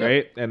changes,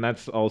 right? And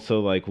that's also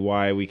like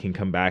why we can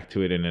come back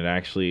to it, and it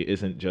actually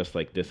isn't just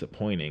like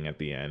disappointing at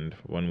the end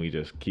when we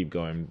just keep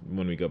going.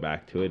 When we go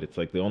back to it, it's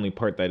like the only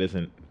part that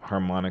isn't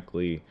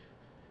harmonically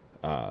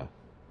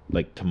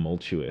like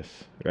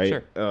tumultuous, right?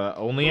 Sure.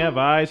 Only have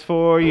eyes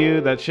for you.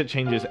 That shit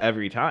changes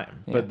every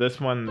time. Yeah. But this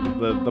one,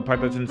 the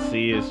part that's in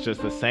C is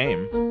just the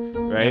same,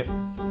 right?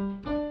 Yeah.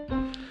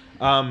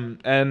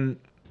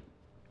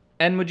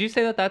 And would you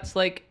say that that's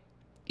like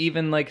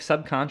even like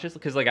subconscious?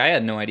 Because like I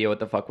had no idea what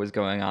the fuck was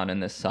going on in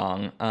this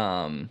song.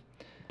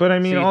 But I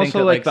mean, so you think also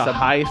that, like the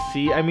high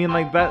C. I mean,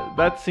 like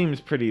that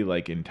seems pretty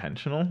like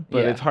intentional,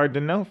 but Yeah. it's hard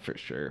to know for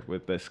sure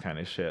with this kind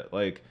of shit.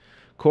 Like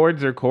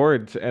chords are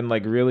chords, and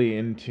like really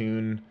in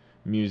tune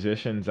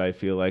musicians, I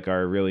feel like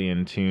are really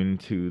in tune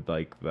to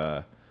like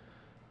the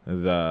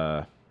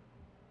I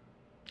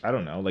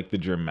don't know, like the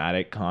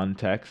dramatic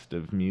context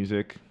of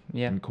music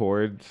and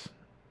chords.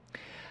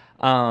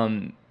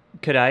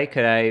 Could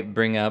I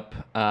bring up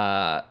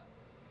that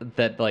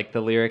like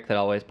the lyric that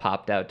always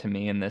popped out to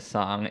me in this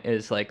song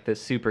is like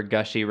this super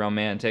gushy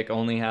romantic,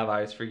 only have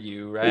eyes for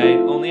you, right?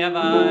 Only have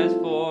eyes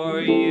for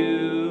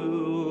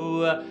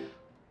you.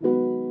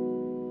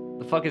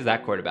 The fuck is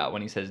that chord about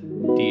when he says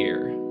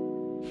dear?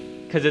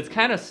 Because it's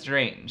kind of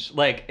strange.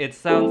 Like, it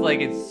sounds like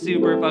it's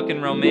super fucking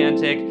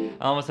romantic,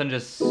 all of a sudden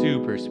just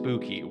super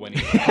spooky when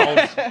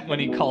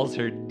he calls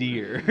her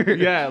dear.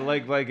 Yeah,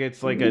 like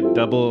it's like a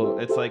double.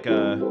 It's like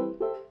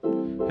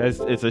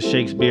it's a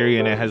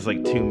Shakespearean. It has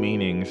like two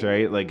meanings,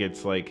 right? Like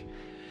it's like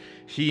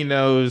he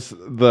knows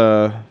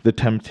the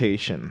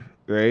temptation,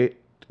 right?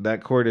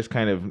 That chord is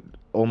kind of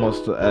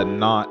almost a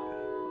not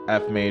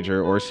F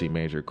major or C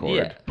major chord.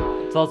 Yeah.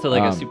 It's also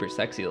like a super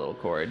sexy little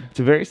chord.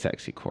 It's a very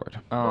sexy chord.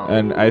 Oh.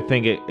 And I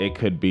think it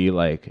could be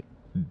like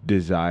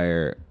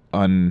desire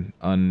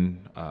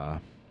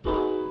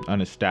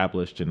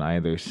unestablished in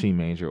either C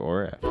major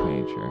or F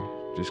major.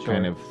 Just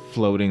kind of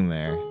floating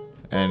there.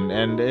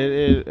 And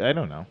it I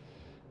don't know.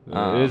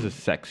 It is a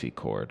sexy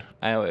chord.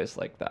 I always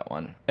like that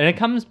one. And it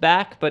comes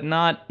back, but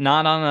not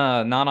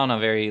on a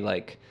very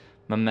like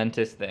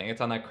momentous thing.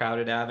 It's on that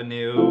crowded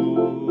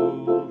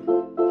avenue.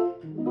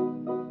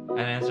 And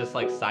it's just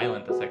like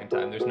silent the second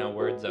time. There's no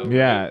words over it.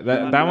 Yeah,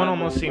 that one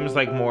almost seems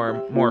like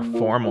more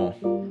formal.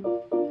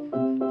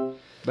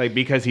 Like,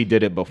 because he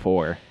did it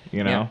before,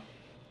 you know? Yeah.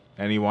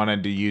 And he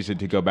wanted to use it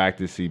to go back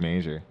to C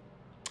major.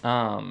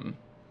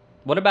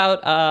 What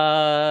about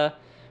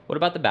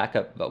the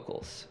backup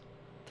vocals?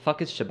 The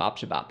fuck is Shabop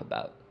Shabop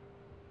about?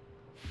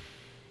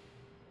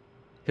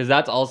 Because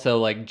that's also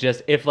like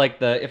just if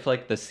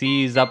the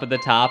C's up at the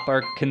top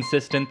are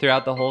consistent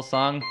throughout the whole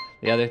song.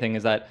 The other thing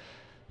is that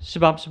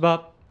Shabop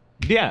Shabop.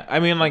 Yeah, I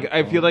mean, like,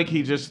 I feel like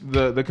he just,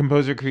 the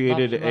composer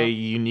created Shabop, a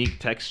shabop. unique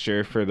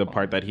texture for the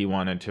part that he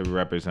wanted to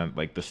represent,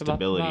 like, the Shabop,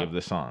 stability shabop. of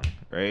the song,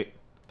 right?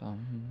 Shabop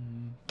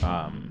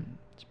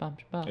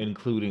Shabop.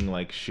 Including,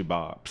 like,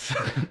 shabops.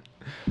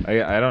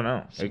 I don't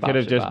know. It Shabop, could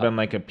have just shabop. been,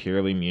 like, a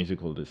purely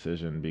musical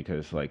decision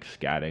because, like,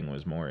 scatting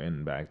was more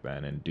in back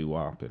then and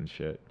doo-wop and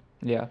shit.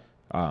 Yeah.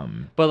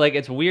 Um, But like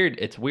it's weird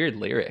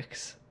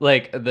lyrics.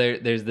 Like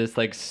there's this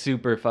like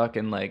super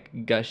fucking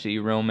like gushy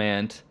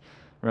romance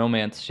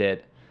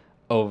shit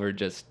over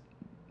just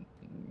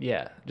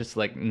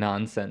like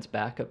nonsense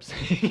backup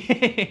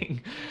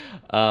singing.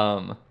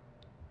 Yeah,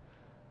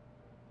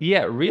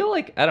 real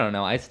like I don't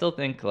know. I still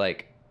think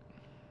like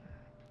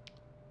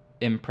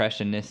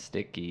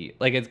impressionistic-y.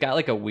 Like it's got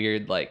like a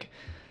weird like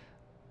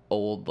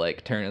old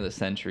like turn of the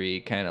century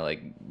kind of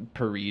like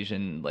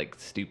Parisian like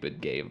stupid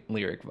gay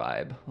lyric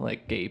vibe,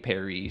 like gay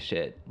Paris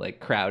shit,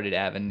 like Crowded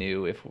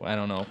Avenue. If I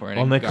don't know if we're in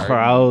on a the garden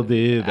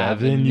crowded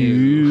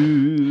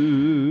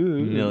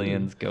avenue.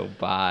 millions go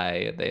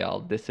by, they all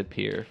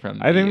disappear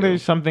from I think view.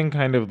 there's something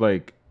kind of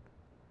like,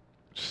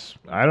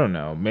 I don't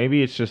know.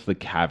 Maybe it's just the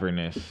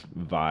cavernous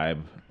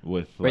vibe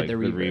with Right, like the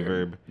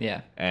reverb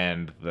Yeah.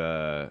 and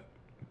the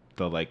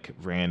like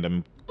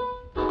random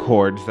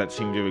chords that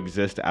seem to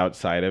exist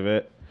outside of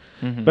it.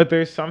 Mhm. But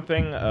there's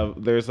something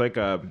of there's like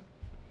a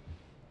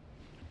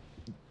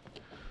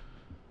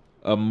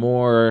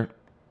more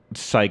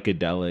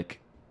psychedelic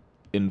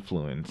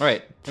influence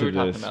Right. to We were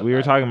talking this. about We were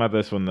that. talking about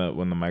this when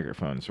the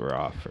microphones were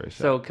off for a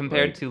sec. So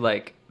compared Like, to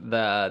like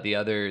the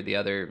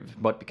other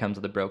What Becomes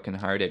of the Broken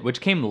Hearted,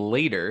 which came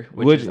later,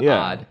 which is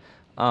yeah.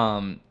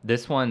 odd.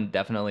 This one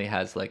definitely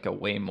has like a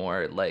way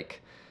more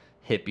like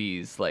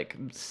hippies like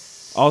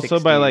also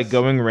by like 60s.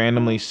 going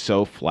randomly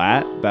so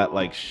flat, that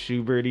like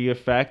Schuberty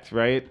effect,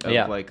 right? Of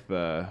Yeah. like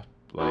the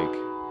like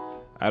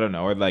I don't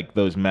know, or like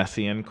those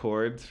Messiaen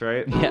chords,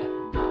 right? Yeah.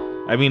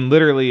 I mean,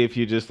 literally, if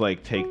you just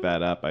like take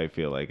that up, I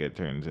feel like it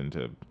turns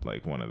into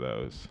like one of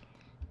those.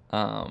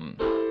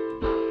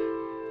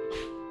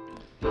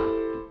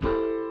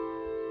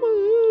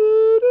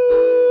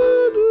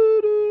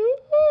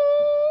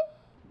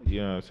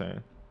 You know what I'm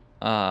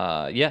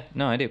saying? Yeah,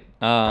 no, I do.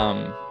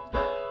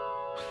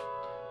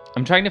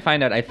 I'm trying to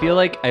find out. I feel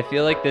like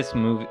this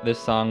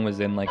song was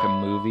in like a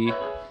movie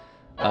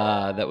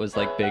that was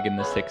like big in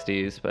the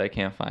 60s, but I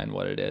can't find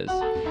what it is.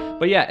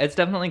 But yeah, it's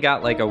definitely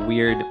got like a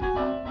weird,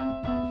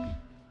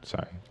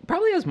 Sorry.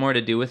 probably has more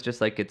to do with just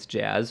like its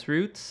jazz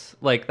roots.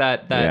 Like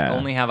that Yeah.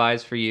 Only Have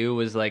Eyes for You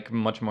was like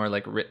much more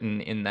like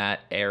written in that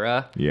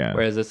era. Yeah.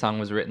 Whereas this song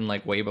was written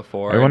like way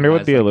before. I wonder and what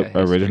has, the like, a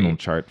original history.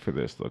 chart for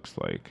this looks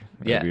like.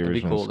 Or Yeah, the it'd be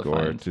original cool to score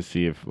find. to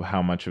see if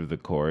how much of the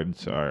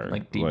chords are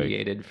Like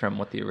deviated from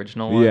what the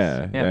original was.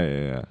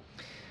 Yeah.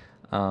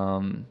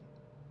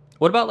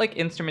 What about like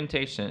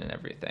instrumentation and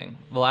everything?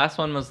 The last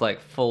one was like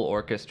full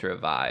orchestra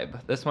vibe.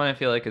 This one I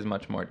feel like is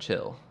much more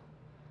chill,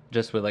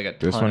 just with like a ton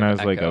This one of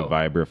has like a echo.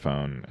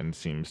 vibraphone and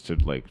seems to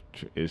like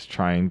is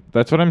trying.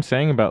 That's what I'm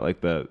saying about like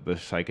the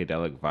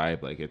psychedelic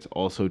vibe. Like it's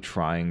also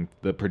trying.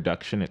 The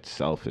production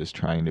itself is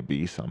trying to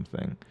be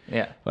something.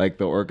 Yeah, Like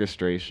the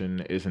orchestration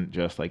isn't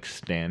just like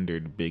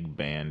standard big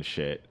band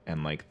shit,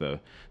 and like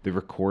the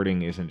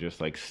recording isn't just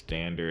like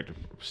standard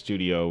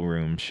studio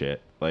room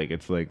shit. Like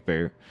it's like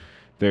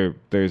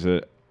there's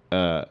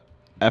a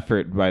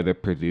effort by the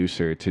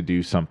producer to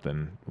do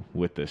something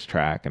with this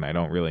track, and I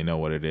don't really know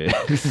what it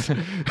is.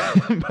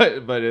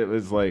 but it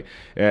was like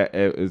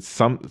it was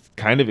some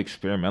kind of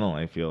experimental,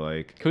 I feel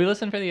like. can we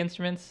listen for the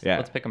instruments? Yeah.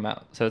 Let's pick them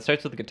out. So it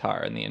starts with the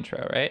guitar in the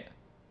intro, right?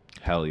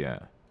 Hell yeah.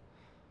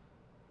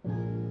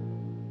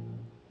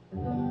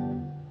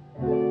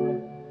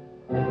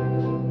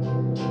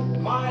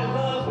 My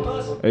love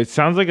must It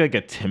sounds like a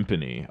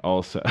timpani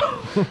also,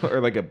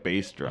 or like a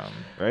bass drum,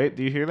 right?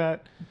 Do you hear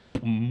that?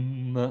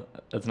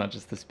 That's not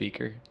just the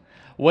speaker.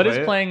 What's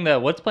Play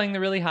it. playing the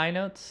really high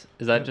notes?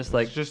 Is that just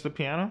like It's just the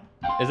piano?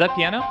 is that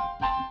piano?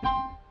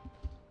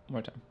 One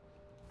more time.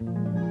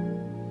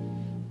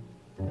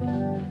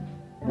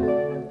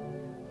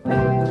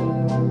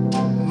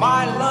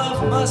 My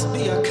love must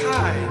be a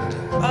kind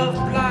of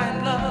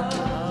blind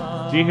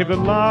love. Do you hear the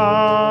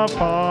la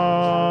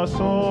fa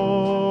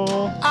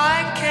sol?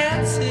 I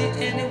can't see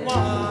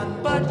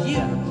anyone but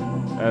you.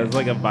 As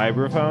like a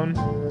vibraphone.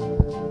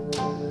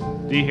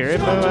 Do you hear it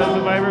though as a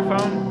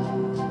vibraphone?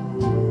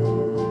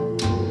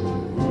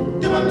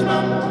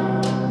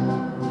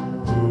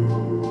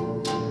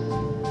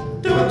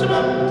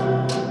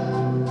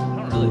 I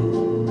don't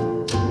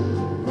really.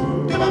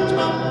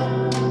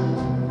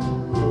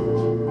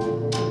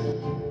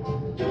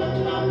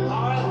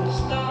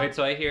 Wait,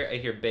 so I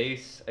hear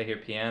bass, I hear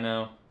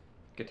piano.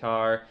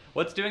 guitar.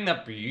 What's doing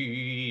that? The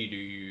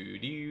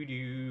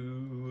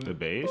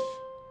bass?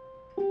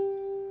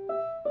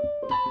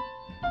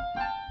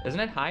 Isn't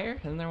it higher?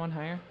 Isn't there one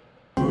higher?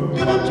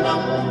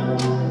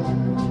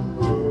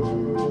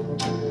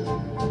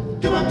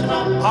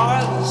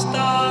 Are the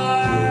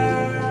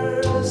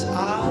stars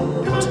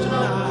out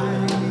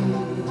tonight?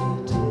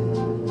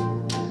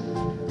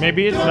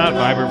 Maybe it's not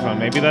vibraphone.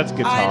 Maybe that's I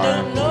guitar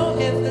don't know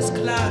if it's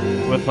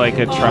cloudy with like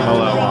a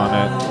tremolo on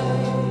it.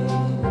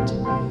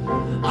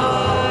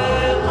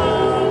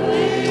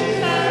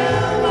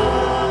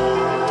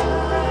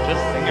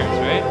 Just singers,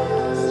 right?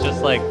 It's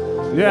just like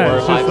Yeah, 4 or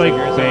it's 5 just like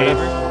singers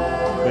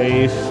or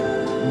bass,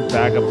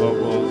 backup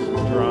vocals,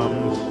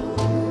 drums,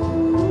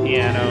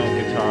 piano,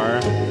 guitar.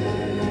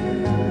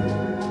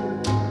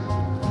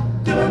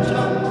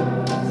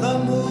 The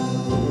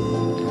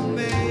moon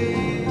may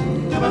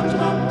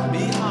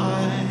be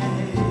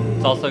high.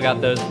 It's also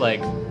got those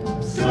like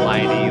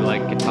slidey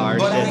like guitar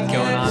But I shit going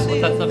can't on.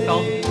 What's that stuff see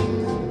called?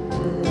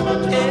 in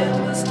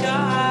the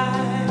sky.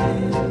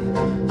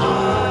 I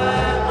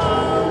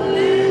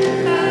only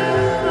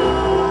have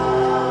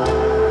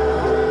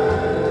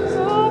eyes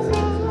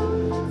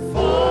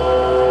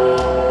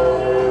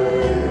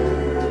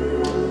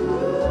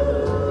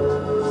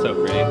So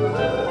pretty.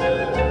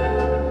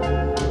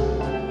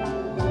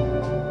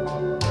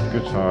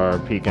 Guitar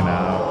peeking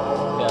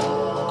out. Yeah.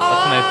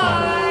 That's a nice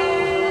moment. I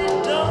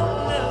don't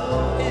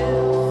know if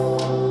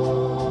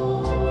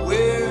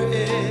we're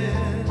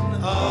in a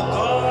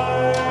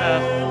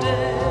garden.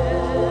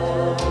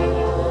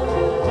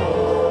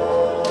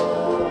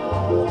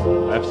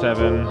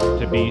 F7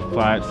 to B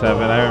flat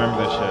 7. I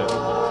remember this shit.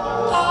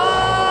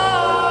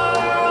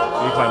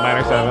 B flat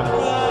minor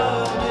 7.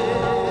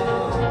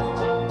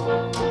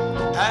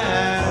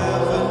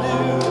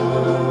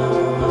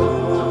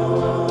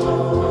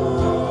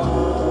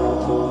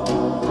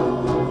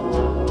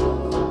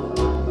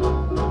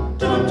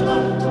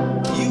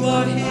 You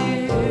are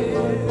here.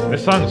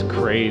 This song's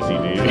crazy,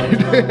 dude.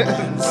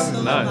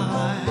 Nuts.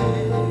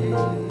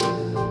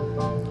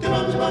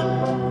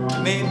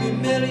 Maybe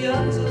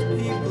millions of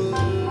people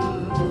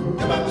go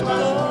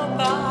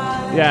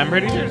by. Yeah, I'm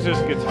pretty sure it's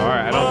just guitar.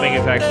 I don't think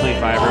it's actually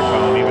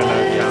vibraphone, even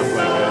though it sounds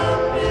like it.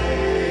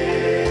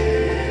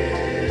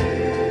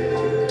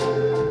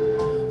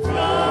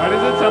 Why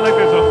does it sound like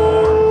there's a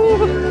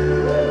horn?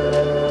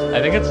 I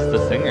think it's just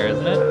the singer,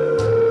 isn't it?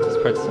 This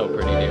part's so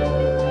pretty, dude.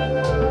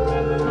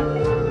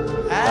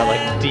 That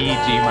like D,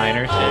 G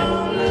minor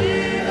shit.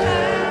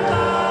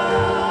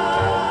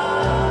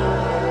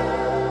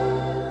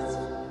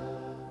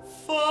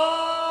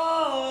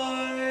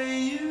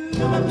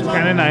 It's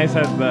kind of nice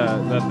that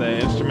the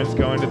instruments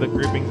go into the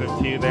groupings of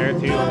 2 there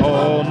too.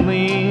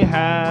 Only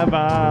have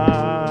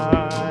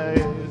eyes.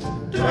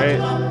 Right?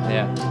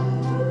 Yeah.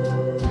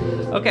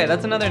 Okay,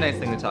 that's another nice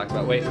thing to talk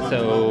about. Wait,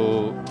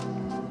 so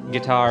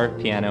guitar,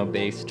 piano,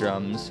 bass,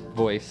 drums,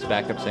 voice,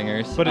 backup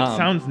singers. But it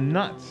sounds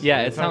nuts.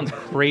 Yeah, it sounds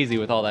crazy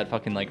with all that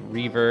fucking like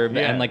reverb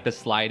Yeah. and like the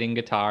sliding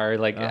guitar.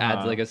 Like it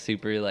adds like a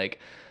super like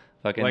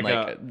fucking Like like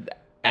a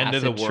acid end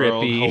of the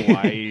world, trippy.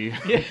 Hawaii.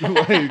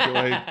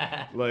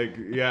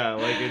 Yeah.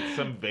 like it's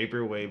some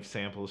vaporwave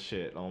sample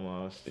shit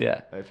almost.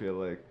 Yeah. I feel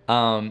like.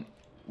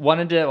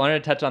 Wanted to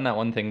touch on that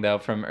one thing though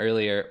from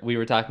earlier. We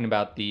were talking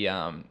about the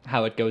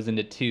how it goes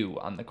into 2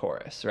 on the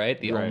chorus, right?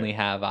 The Right. only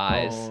have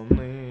eyes.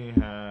 Only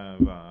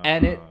have eyes.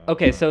 And it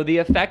okay, so the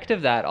effect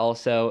of that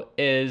also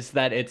is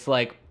that it's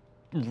like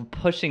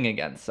pushing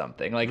against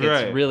something. Like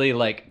Right. it's really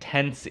like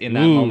tense in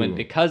that Ooh. moment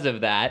because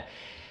of that,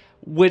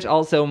 which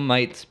also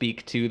might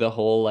speak to the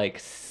whole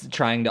like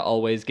trying to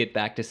always get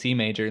back to C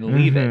major and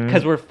leave it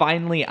because we're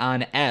finally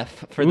on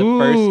F for the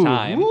first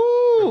time.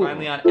 We're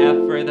finally on F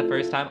for the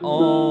first time.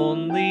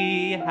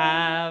 Only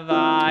have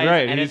eyes.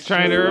 Right, and he's it's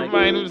trying to just like-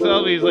 remind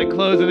himself. He's like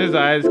closing his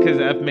eyes because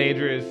F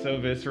major is so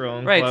visceral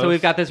and Right, close. so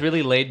we've got this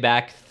really laid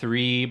back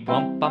 3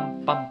 bum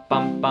bum bum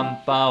bum bum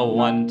bum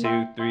 1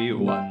 2 3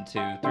 1 2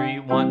 3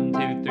 1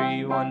 2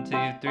 3 1 2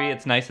 3.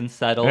 It's nice and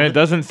settled. And it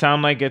doesn't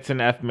sound like it's an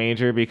F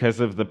major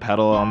because of the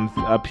pedal on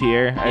up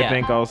here. I Yeah.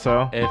 think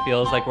also. It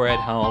feels like we're at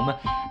home.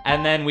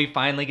 And then we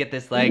finally get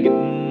this like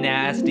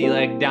nasty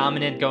like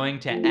dominant going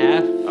to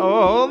F.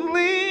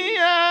 Only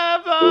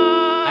have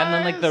eyes. And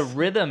then like the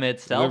rhythm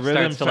itself The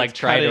rhythm starts to like starts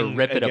try to cutting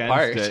rip it against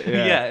apart. it,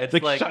 Yeah. It's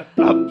like shut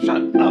up,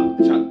 shut up,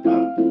 shut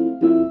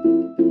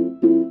up.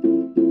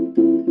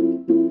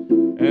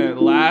 And it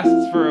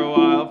lasts for a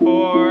while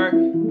for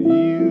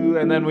you,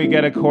 and then we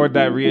get a chord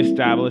that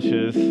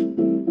reestablishes.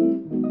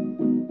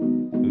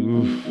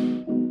 Oof.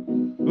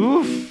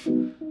 Oof.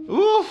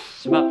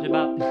 Oof. shabab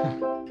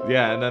shabab.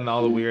 Yeah, and then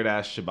all the weird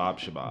ass shabab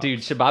shabab. Dude,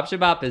 shabab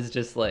shabab is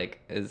just like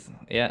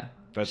yeah.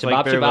 That's shabab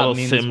like their little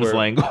means Sims we're-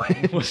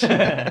 language.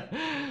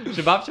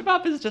 Shabab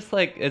shabab is just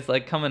like it's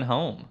like coming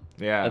home.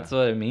 Yeah. That's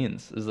what it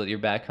means. Is that you're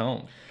back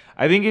home.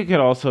 I think you could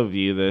also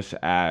view this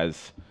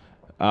as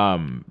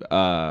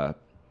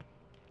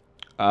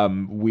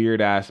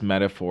weird ass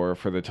metaphor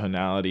for the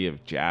tonality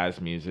of jazz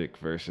music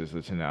versus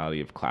the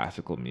tonality of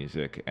classical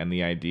music and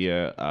the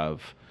idea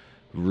of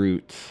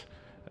roots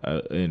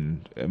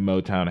in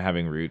Motown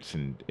having roots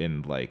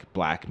in like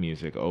black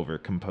music over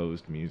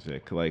composed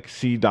music. Like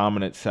C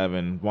dominant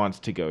 7 wants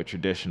to go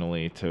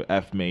traditionally to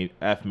F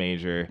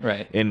major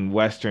Right. in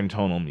Western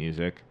tonal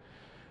music,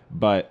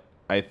 but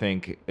I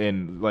think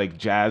in like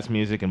jazz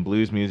music and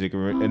blues music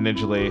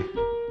initially,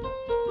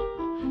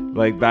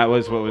 like that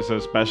was what was so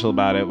special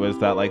about it, was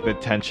that like the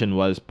tension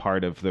was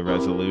part of the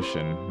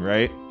resolution,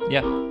 right?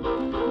 Yeah.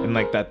 And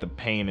like that the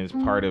pain is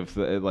part of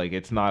the, like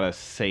it's not a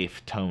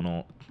safe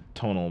tonal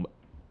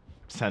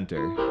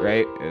center,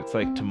 right? It's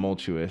like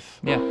tumultuous,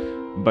 Yeah.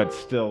 but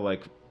still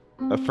like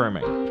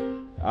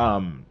affirming.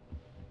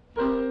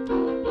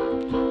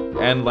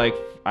 And like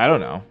I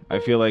don't know, I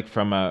feel like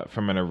from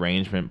an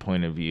arrangement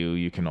point of view,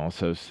 you can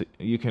also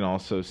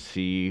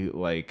see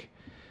like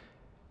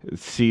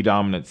C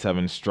dominant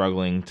 7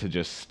 struggling to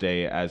just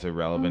stay as a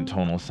relevant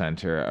tonal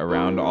center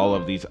around all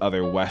of these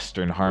other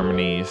Western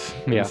harmonies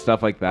Yeah. and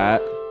stuff like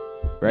that,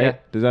 right? Yeah.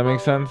 Does that make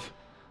sense?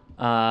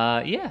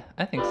 Yeah,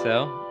 I think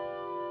so.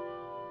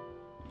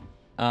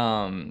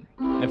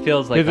 It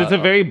feels like Because it's a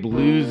very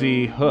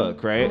bluesy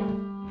hook, right?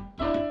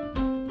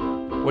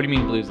 What do you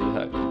mean bluesy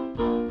hook?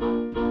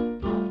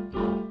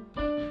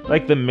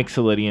 Like the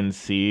Mixolydian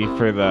C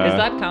for the... Is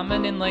that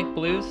common in like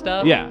blues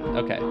stuff? Yeah.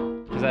 Okay,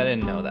 because I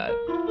didn't know that.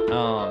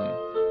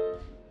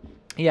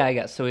 Yeah, I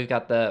guess so. We've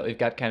got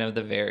kind of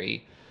the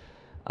very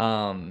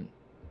kind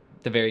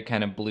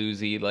of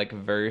bluesy like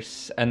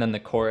verse, and then the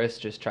chorus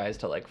just tries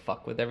to like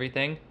fuck with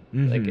everything.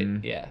 Like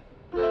it, yeah,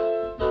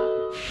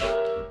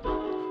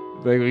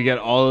 Like we get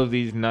all of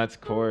these nuts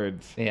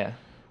chords. yeah.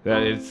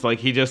 That it's like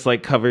he just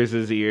like covers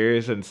his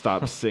ears and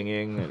stops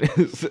singing and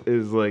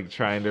is like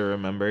trying to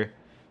remember.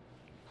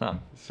 Huh.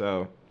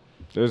 So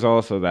there's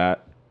also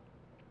that.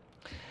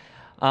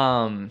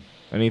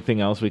 Anything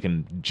else we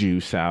can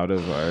juice out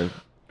of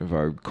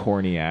our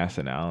corny ass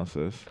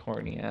analysis?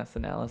 Corny ass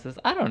analysis.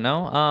 I don't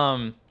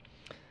know.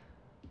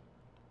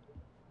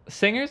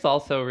 Singers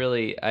also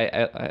really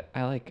I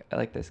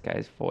like this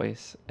guy's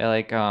voice. I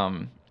like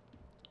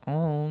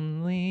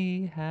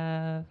only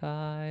have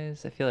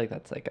eyes. I feel like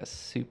that's like a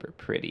super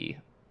pretty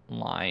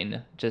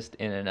line just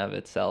in and of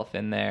itself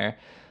in there.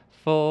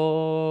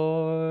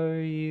 For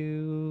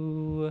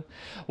you.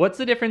 What's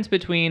the difference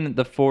between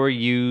the for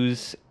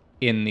yous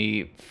in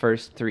the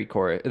first two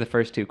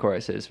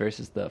choruses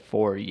versus the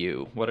for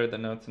you? What are the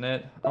notes in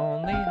it?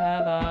 Only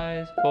have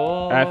eyes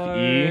for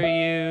F-E.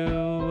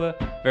 you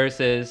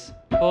versus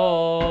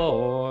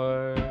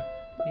for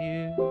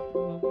you.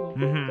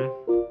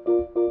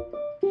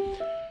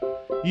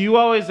 You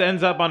always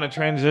ends up on a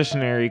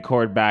transitionary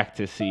chord back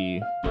to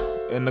C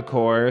in the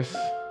chorus,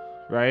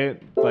 right?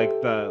 Like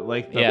the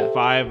Yeah.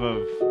 5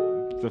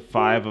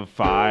 of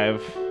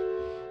 5,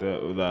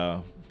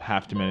 the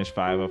half diminished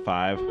 5 of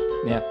 5,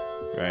 Yeah.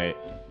 right?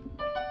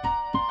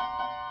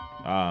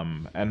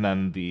 And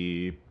then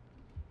the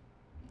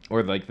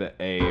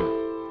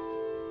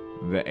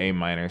A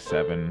minor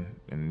 7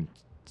 in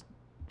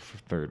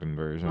third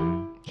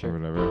inversion or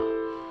whatever,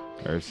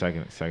 or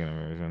second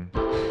inversion.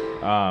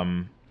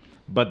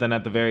 But then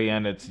at the very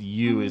end, it's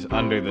U is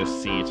under the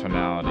C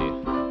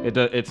tonality.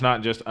 It's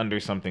not just under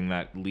something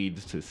that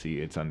leads to C.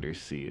 It's under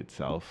C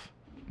itself,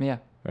 Yeah.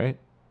 right?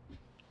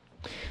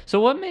 So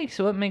what makes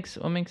it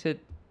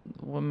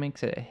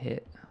a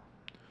hit?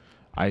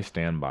 I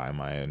stand by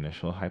my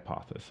initial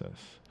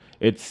hypothesis.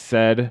 It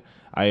said,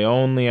 "I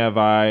only have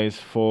eyes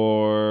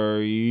for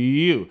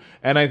you,"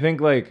 and I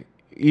think like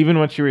even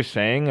what you were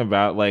saying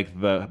about like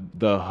the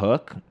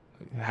hook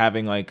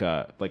having like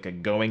a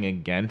going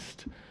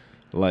against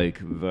like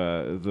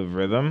the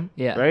rhythm,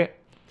 Yeah. right?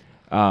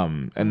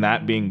 And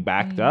that being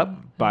backed up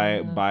by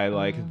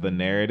like the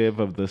narrative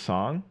of the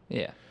song,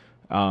 Yeah.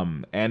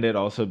 and it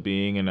also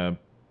being in a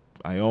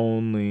I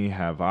only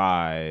have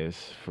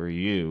eyes for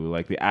you.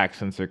 Like the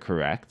accents are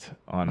correct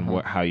on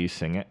how you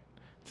sing it.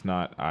 It's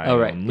not I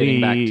only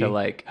Getting back to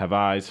like have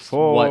eyes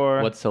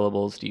for what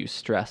syllables do you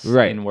stress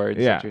Right, in words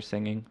yeah. that you're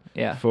singing?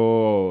 Yeah.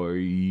 for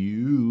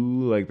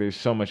you. Like there's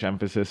so much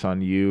emphasis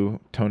on you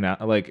tonal,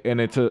 like,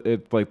 and it's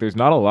like there's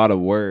not a lot of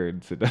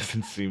words. It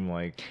doesn't seem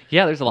like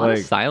Yeah, there's a lot of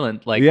like-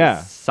 silent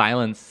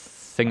silent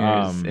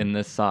singers in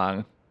this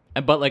song.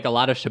 But like a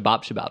lot of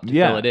shabab to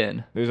fill it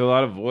in. There's a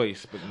lot of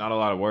voice, but not a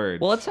lot of words.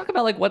 Well, let's talk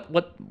about like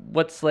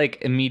what's like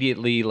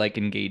immediately like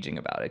engaging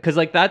about it, because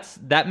like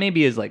that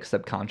maybe is like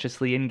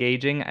subconsciously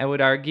engaging. I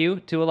would argue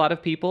to a lot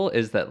of people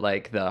is that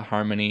like the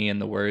harmony and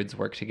the words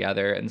work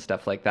together and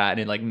stuff like that, and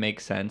it like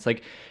makes sense.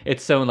 Like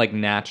it's so like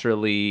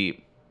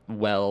naturally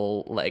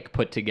well like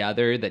put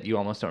together that you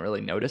almost don't really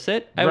notice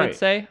it. I would Right.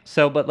 say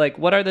so. But like,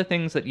 what are the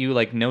things that you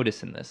like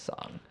notice in this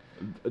song?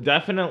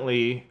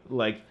 Definitely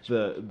like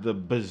the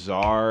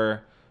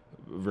bizarre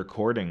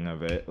recording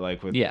of it,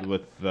 like with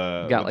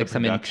the Got with like the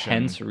some production.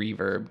 intense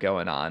reverb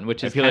going on,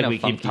 which I is feel kind like of we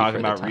funky keep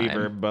talking for the about time.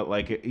 reverb, but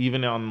like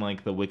even on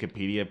like the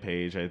Wikipedia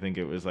page, I think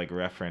it was like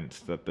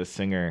referenced that the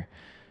singer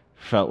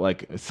felt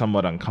like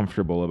somewhat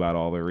uncomfortable about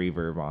all the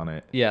reverb on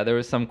it. Yeah, there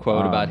was some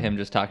quote about him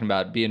just talking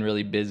about being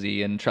really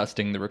busy and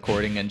trusting the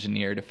recording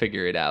engineer to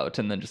figure it out,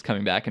 and then just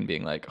coming back and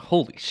being like,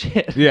 "Holy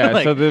shit!" Yeah.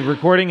 Like, So the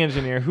recording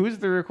engineer, who's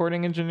the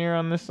recording engineer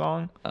on this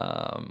song?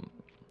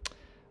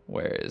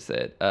 where is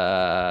it?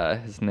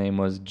 His name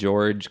was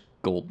George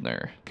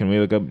Goldner. Can we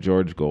look up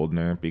George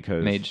Goldner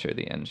because Made sure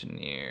the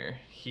engineer.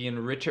 He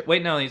and Richard.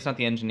 Wait, no, he's not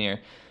the engineer.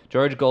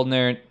 George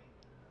Goldner.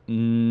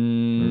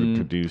 the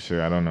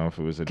producer. I don't know if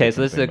it was a. Okay,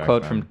 so different this is a thing back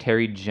quote then. from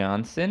Terry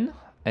Johnson.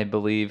 I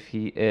believe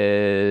he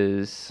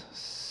is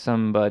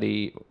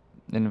somebody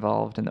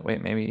involved in that.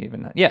 Wait, maybe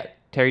even not. Yeah,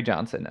 Terry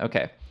Johnson.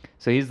 Okay,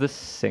 so he's the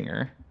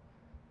singer.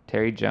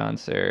 Terry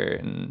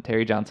Johnson.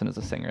 Terry Johnson is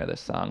the singer of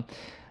this song.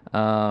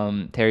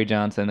 Terry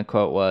Johnson, the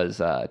quote was,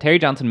 Terry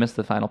Johnson missed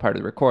the final part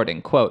of the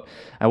recording. Quote,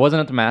 I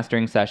wasn't at the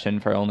mastering session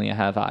for Only I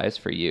Have Eyes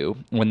for You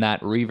when that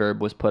reverb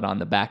was put on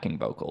the backing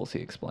vocals, he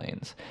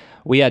explains.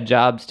 We had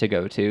jobs to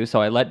go to,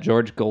 so I let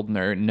George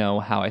Goldner know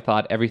how I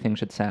thought everything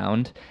should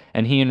sound,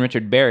 and he and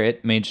Richard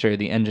Barrett made sure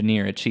the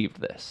engineer achieved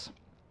this.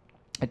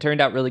 It turned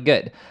out really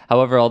good.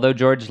 However, although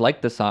George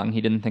liked the song,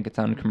 he didn't think it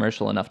sounded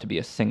commercial enough to be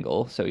a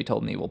single, so he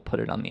told me we'll put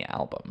it on the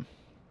album.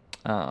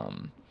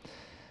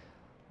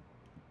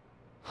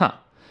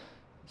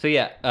 So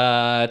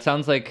yeah, it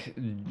sounds like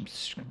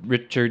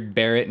Richard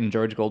Barrett and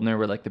George Goldner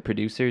were like the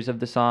producers of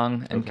the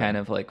song and kind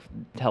of like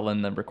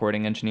telling the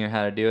recording engineer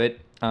how to do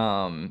it.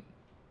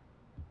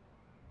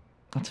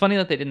 It's funny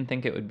that they didn't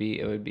think it would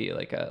be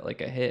like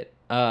a hit.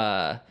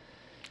 I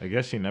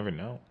guess you never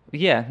know.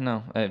 Yeah,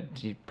 no,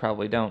 you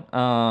probably don't.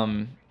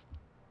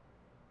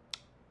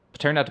 It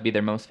turned out to be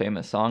their most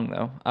famous song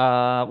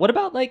though. What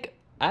about like,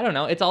 I don't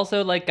know. It's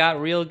also like got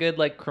real good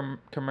like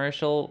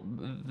commercial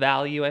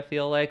value. I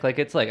feel like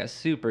it's like a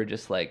super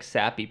just like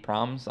sappy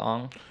prom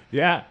song.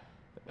 Yeah.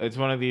 It's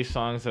one of these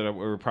songs that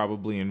were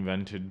probably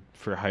invented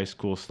for high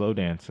school slow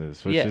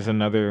dances, which Yeah. is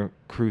another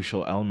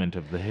crucial element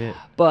of the hit.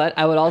 But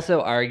I would also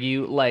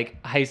argue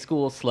like high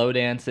school slow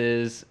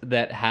dances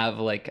that have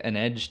like an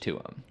edge to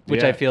them,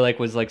 which Yeah. I feel like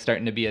was like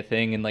starting to be a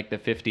thing in like the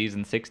 50s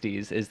and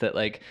 60s. Is that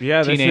like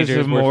Yeah,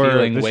 teenagers were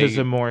feeling this way is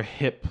a more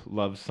hip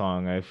love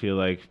song, I feel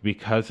like,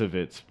 because of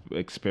its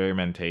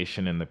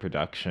experimentation in the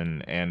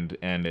production and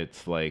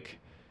its like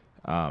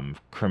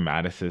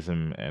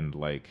chromaticism and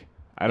like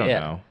I don't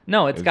know.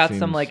 No, it's It got seems-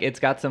 some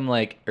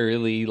like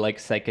early like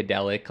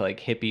psychedelic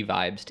like hippie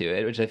vibes to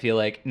it, which I feel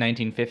like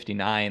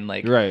 1959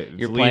 like Right, it's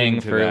you're leading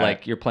playing to for that.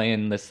 like you're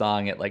playing the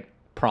song at like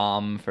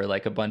prom for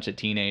like a bunch of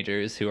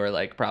teenagers who are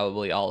like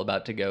probably all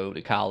about to go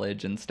to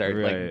college and start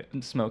Right.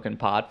 like smoking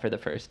pot for the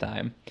first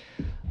time.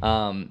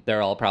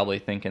 They're all probably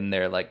thinking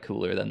they're like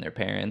cooler than their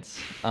parents.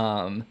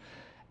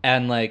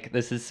 And like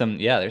this is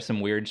there's some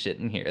weird shit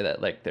in here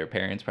that like their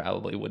parents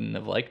probably wouldn't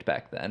have liked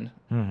back then.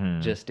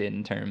 Just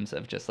in terms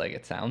of just like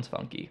it sounds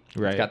funky.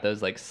 Right. It's got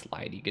those like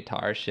slidey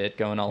guitar shit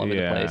going all over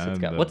the Yeah, place. It's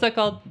got the- what's that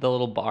called? The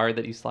little bar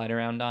that you slide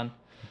around on?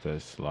 The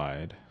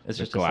slide. It's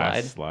The just a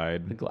glass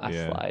slide? The glass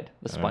Yeah. slide.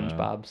 The I don't know.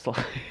 SpongeBob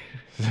slide.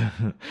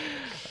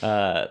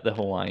 The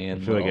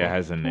Hawaiian. I feel like it little-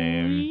 has a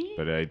name,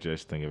 but I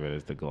just think of it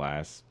as the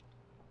glass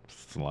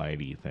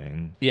slidey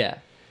thing. Yeah.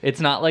 It's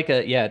not like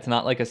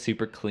a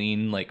super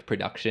clean like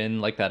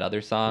production like that other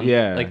song.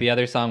 Yeah. Like the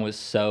other song was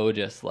so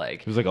just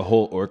like It was like a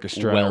whole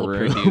orchestra in a well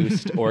room.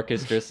 produced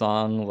orchestra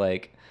song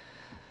like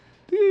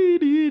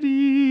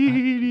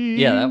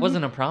yeah, that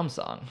wasn't a prom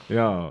song.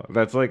 No,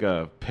 that's like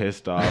a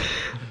pissed off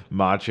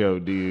macho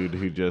dude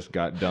who just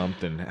got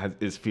dumped and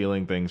is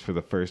feeling things for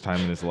the first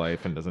time in his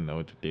life and doesn't know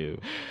what to do.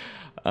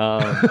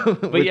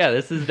 But yeah,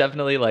 this is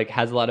definitely like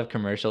has a lot of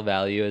commercial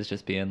value as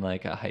just being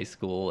like a high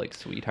school like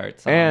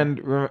sweetheart song.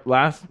 And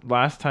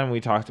last time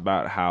we talked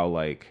about how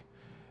like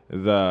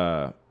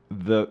the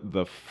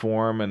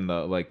form and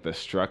the like the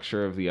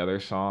structure of the other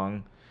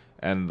song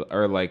and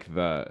or like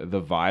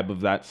the vibe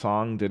of that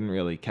song didn't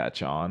really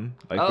catch on.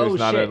 Like Oh, there's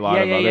not shit. a lot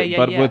Yeah, of yeah, other yeah,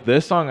 but yeah. with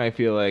this song I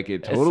feel like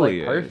it It's,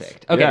 totally like, is.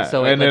 perfect. Okay, Yeah,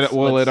 so and let's- it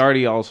let's-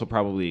 already also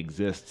probably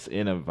exists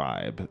in a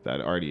vibe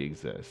that already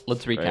exists.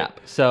 Let's recap. right?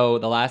 So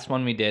the last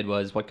one we did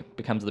was What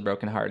Becomes of the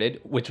Brokenhearted,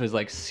 which was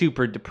like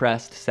super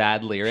depressed,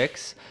 sad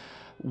lyrics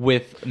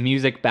with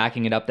music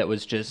backing it up that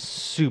was just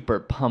super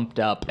pumped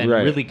up and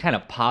Right. really kind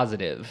of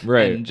positive.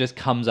 Right. And just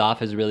comes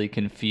off as really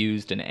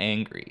confused and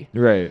angry.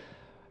 Right.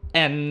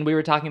 And we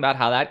were talking about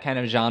how that kind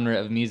of genre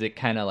of music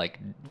kind of like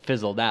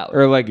fizzled out.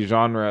 Or like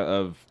genre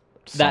of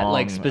That song,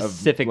 like of,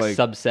 specific like,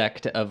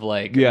 subsect of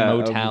like of,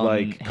 Motown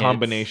like hits.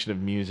 combination of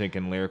music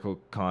and lyrical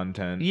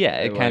content. Yeah,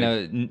 it Like- kind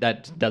of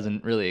that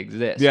doesn't really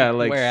exist. Yeah,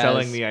 like Whereas-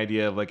 selling the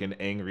idea of like an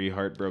angry,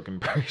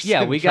 heartbroken person.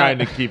 Yeah, we trying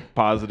got- to keep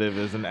positive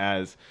isn't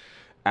as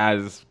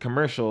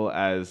commercial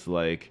as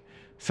like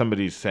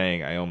somebody's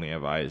saying, "I only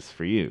have eyes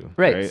for you."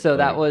 Right. So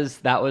that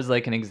Like, was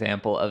like an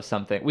example of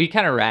something we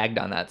kind of ragged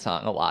on that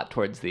song a lot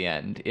towards the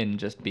end in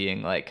just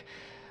being like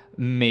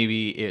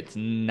maybe it's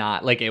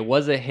not like it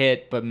was a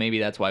hit, but maybe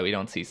that's why we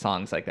don't see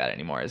songs like that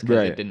anymore is because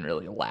Right. it didn't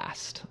really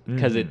last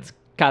because it's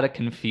got a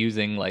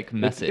confusing like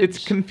message.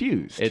 It's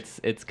confused.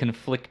 It's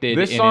conflicted.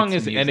 This in song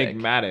its is music.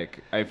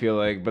 enigmatic, I feel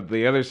like, but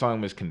the other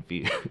song was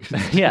confused.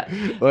 Yeah,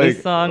 Like-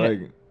 this song.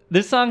 like-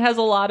 This song has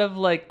a lot of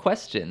like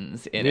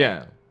questions in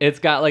Yeah. it. It's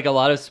got like a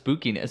lot of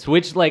spookiness,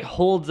 which like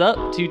holds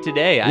up to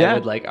today. I Yeah.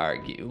 would like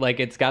argue. Like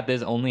it's got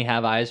this "Only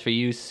Have Eyes for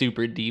You"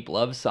 super deep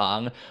love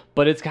song,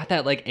 but it's got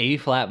that like A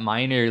flat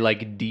minor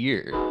like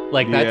deer.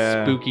 Like that's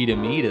Yeah. spooky to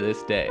me to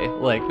this day.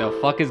 Like the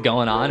fuck is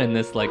going on in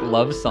this like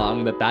love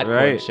song that chord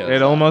Right. shows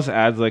It up. almost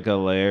adds like a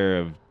layer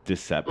of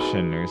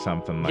deception or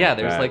something like that. Yeah,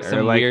 there's like Or,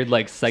 some weird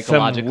like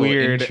psychological some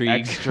weird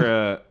intrigue.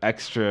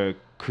 extra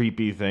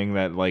creepy thing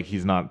that like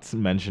he's not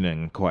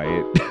mentioning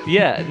quite.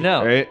 Yeah,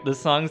 no. Right? The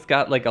song's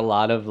got like a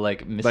lot of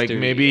like mystery. Like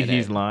maybe in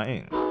he's it.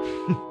 lying.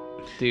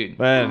 Dude.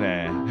 But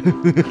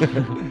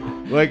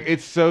like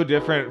it's so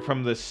different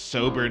from the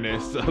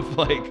soberness of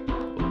like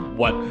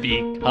What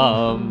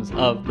becomes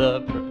of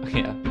the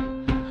yeah.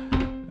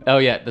 Oh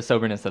yeah, the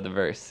soberness of the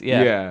verse.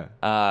 Yeah.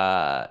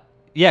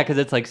 Yeah, because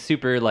it's like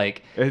super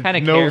like it's kind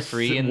of no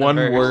carefree in the one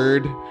verse.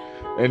 word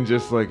and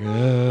just like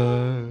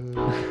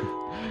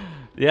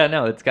Yeah,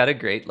 no, it's got a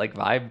great like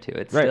vibe to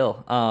it Right.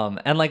 still.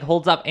 And like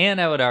holds up, and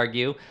I would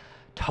argue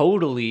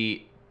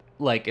totally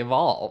like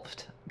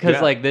evolved. Because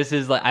Yeah. like this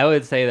is like I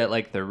would say that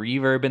like the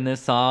reverb in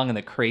this song and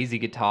the crazy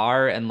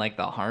guitar and like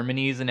the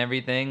harmonies and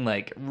everything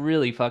like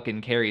really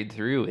fucking carried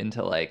through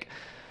into like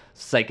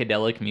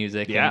psychedelic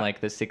music Yeah. in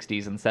like the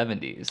 60s and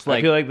 70s. Like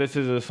I feel like this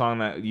is a song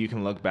that you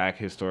can look back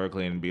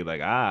historically and be like,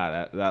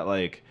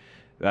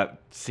 that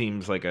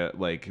seems like a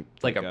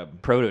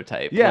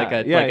prototype, yeah, like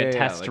a yeah, like yeah, a yeah,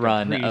 test like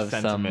run a of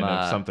some pre-sentiment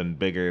of something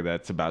bigger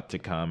that's about to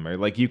come, or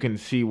like you can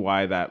see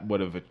why that would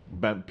have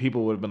been,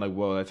 people would have been like,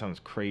 whoa, that sounds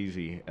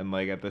crazy, and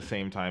like at the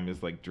same time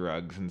is like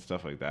drugs and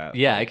stuff like that.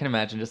 yeah, I can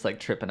imagine just like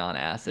tripping on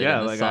acid. Yeah,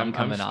 and the like song I'm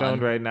coming stoned on.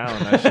 right now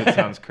and that shit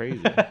sounds crazy.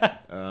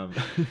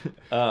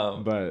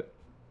 But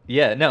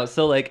Yeah, no,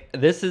 so like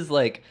this is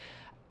like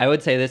I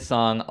would say this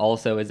song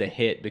also is a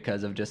hit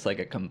because of just like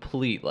a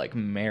complete like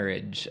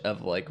marriage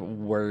of like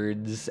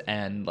words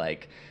and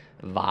like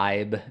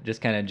vibe, just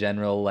kind of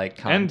general like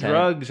content. and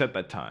drugs at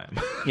the time.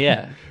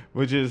 Yeah.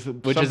 which is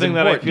Which is something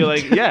that I feel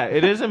important. like, yeah,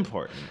 it is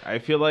important. I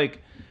feel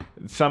like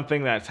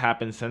something that's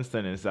happened since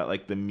then is that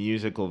like the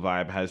musical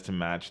vibe has to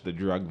match the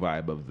drug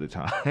vibe of the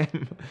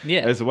time. Yeah.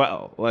 as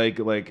well.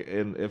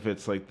 If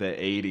it's like the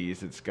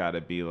 80s, it's got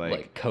to be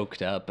Like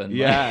coked up and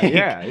yeah, like,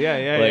 yeah, like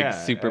yeah.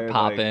 super Like-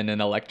 poppin'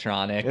 and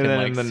electronic and then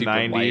like in the super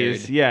 90s,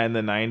 wired. yeah, in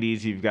the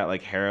 90s you've got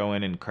like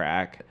heroin and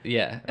crack.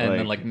 Yeah, and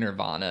then like- like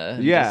Nirvana,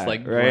 Yeah, just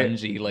like right?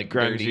 grungy, like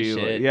dirty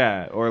like- shit.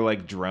 yeah, or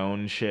like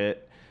drone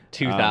shit.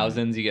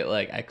 2000s, you get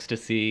like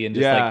ecstasy and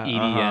just yeah, like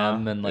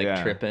EDM and like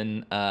yeah.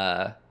 tripping.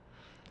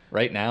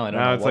 Right now, I don't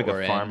Now know it's what like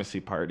we're a in. pharmacy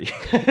party.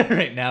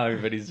 Right now,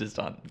 everybody's just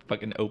on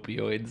fucking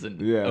opioids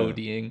and Yeah.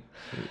 ODing.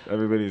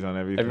 Everybody's on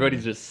everything.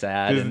 Everybody's just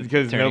sad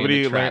because turning nobody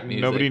into trap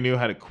music. nobody knew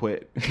how to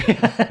quit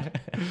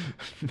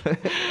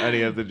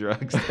any of the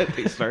drugs that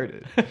they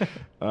started.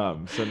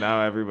 So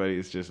now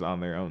everybody's just on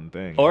their own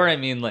thing. Or I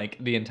mean, like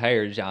the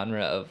entire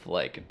genre of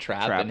like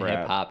trap Trap and rap.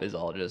 hip hop is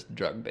all just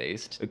drug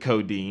based.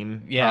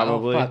 codeine. Yeah,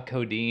 probably. oh fuck,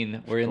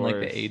 codeine. We're in like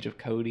course. the age of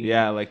codeine.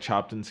 Yeah, like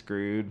chopped and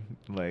screwed.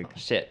 Like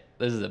Shit,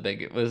 this is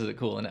a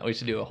cool one. We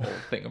should do a whole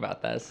thing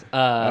about this.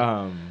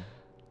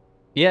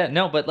 Yeah,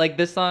 no, but like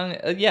this song,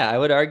 yeah, I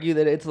would argue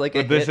that it's like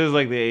but a this hit. is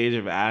like the age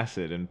of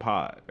acid and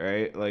pot,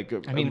 right? Like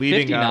I mean, leading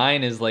up-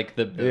 59 is like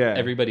the Yeah.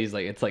 everybody's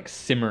like it's like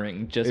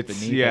simmering just It's-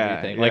 beneath yeah,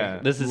 everything. yeah.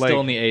 Like this is Like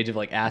still in the age of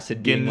like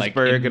acid being like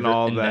Ginsberg and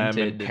all them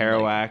invented and like-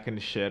 Kerouac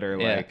and shit are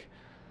Yeah. like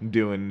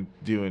doing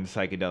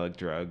psychedelic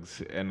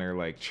drugs and are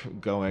like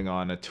going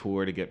on a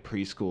tour to get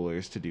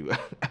preschoolers to do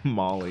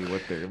Molly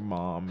with their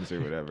moms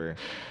or whatever.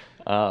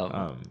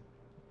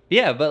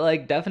 Yeah, but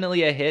like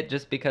definitely a hit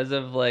just because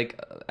of like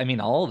I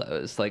mean all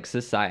those like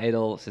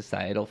societal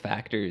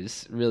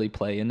factors really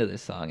play into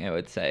this song. I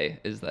would say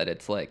is that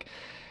it's like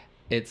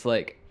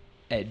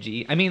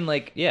edgy. I mean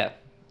like yeah,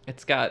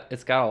 it's got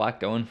a lot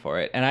going for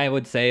it, and I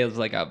would say it was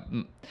like a.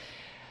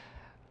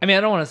 I mean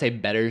I don't want to say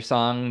better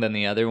song than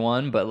the other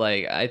one, but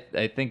like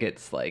I think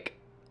it's like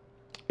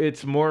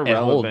It's more It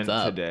relevant holds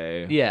up.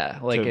 today. yeah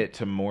like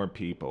to more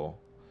people.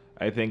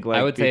 I think like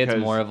I would say it's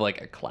because- more of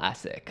like a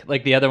classic.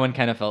 Like the other one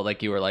kind of felt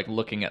like you were like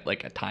looking at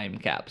like a time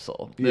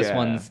capsule. This Yeah.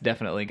 one's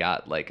definitely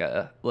got like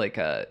a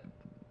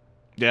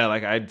yeah,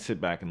 like I'd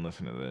sit back and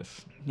listen to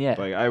this. yeah.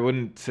 Like I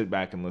wouldn't sit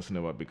back and listen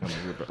to what becomes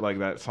like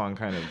that song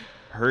kind of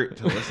hurt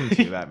to listen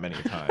to that many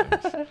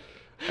times.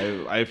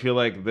 I feel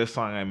like this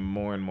song I'm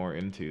more and more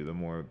into the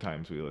more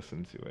times we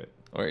listen to it.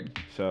 Or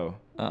So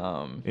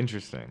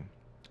interesting.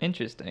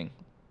 interesting.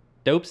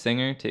 Dope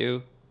singer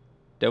too.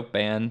 Dope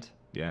band.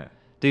 Yeah.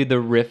 Dude, the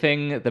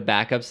riffing, the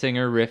backup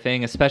singer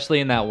riffing, especially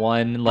in that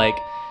one like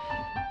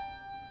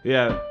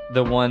Yeah.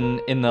 the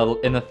one in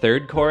the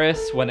third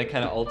chorus when it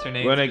kind of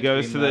alternates. When it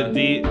goes to the between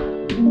D,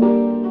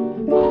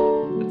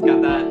 It's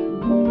got that.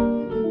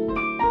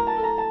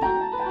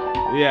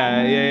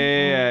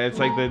 yeah. It's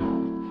like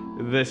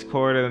this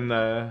chord and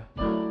the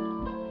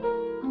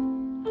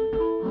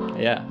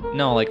Yeah.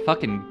 No, like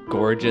fucking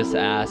gorgeous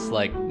ass,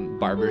 like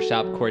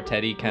barbershop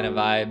quartet-y kind of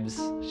vibes.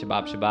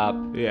 Shabab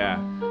shabab. Yeah.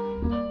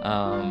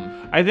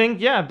 Um, I think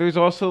there's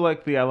also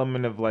like the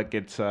element of like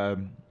it's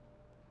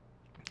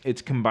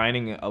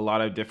combining a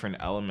lot of different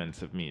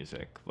elements of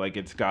music. Like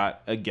it's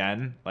got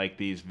again like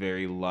these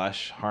very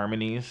lush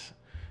harmonies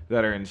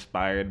that are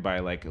inspired by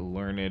like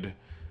learned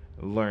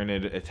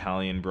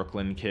Italian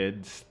Brooklyn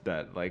kids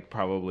that like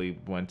probably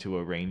went to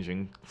a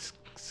ranging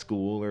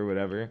school or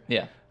whatever.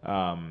 yeah.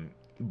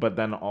 But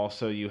then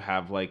also you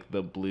have like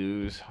the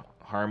blues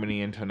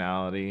harmony and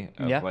tonality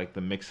of Yeah. like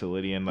the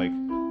Mixolydian like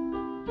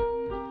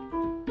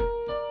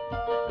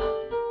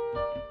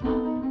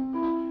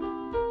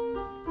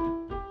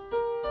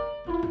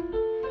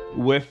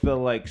with the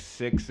like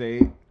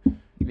 6/8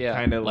 Yeah.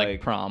 kind of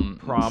like prom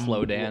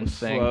slow dance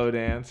thing. slow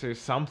dance or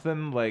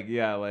something like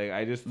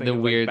I just think The of,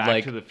 weird Back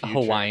like to the Future.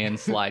 Hawaiian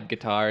slide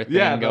guitar thing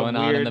the going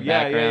on in the weird-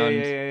 background.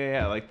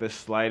 yeah, like the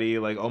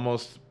slidey like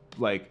almost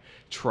like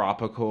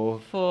tropical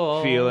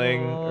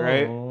feeling,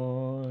 right?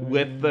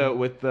 With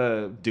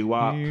the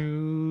doo-wop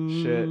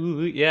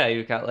shit. Yeah,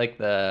 you got like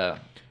the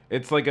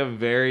It's like a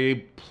very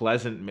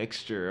pleasant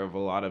mixture of a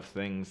lot of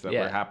things that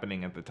Yeah. were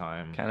happening at the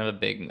time. kind of a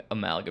big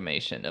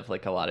amalgamation of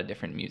like a lot of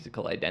different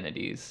musical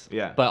identities.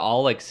 Yeah. But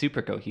all like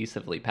super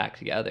cohesively packed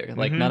together.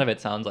 Like none of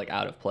it sounds like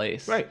out of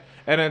place. Right.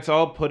 And it's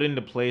all put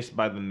into place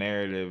by the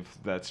narrative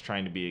that's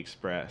trying to be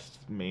expressed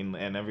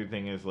mainly, and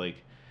everything is like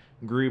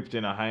grouped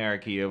in a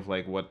hierarchy of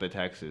like what the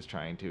text is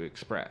trying to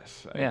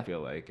express. I Yeah.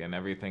 feel like, and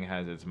everything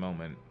has its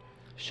moment.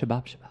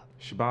 Shabab shabab.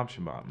 Shabab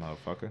shabab,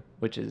 motherfucker.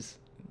 Which is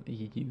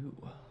you.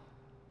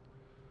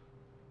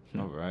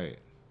 All right.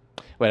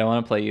 Wait, I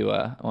want to play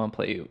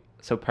you.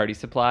 So Party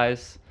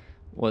Supplies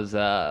was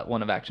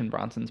one of Action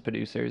Bronson's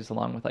producers,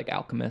 along with like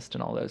Alchemist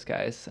and all those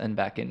guys. And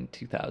back in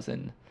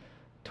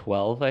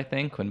 2012, I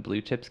think, when Blue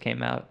Chips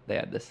came out, they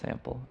had this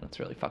sample. It's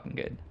really fucking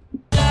good.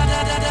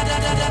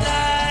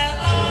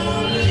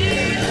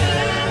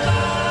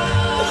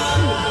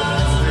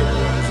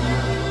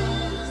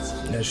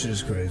 That shit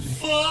is crazy.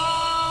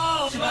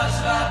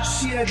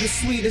 She had the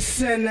sweetest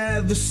scent I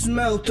ever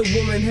smelt a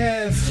woman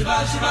have.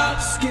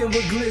 Skin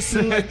would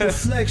glisten like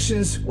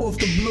reflections off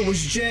the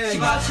bluest jag.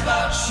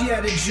 She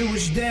had a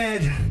Jewish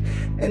dad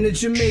and a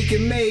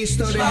Jamaican maid.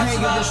 Started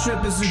hanging the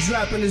strippers and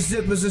dropping the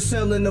zippers and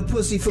selling the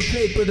pussy for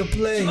paper to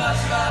play.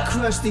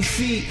 Crusty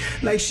feet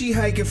like she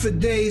hiking for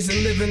days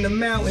and live in the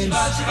mountains.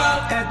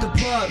 At the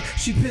park,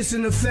 she piss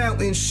in the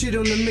fountain, shit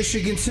on the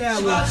Michigan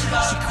Tower.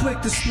 She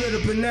quick to split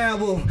up an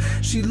hour.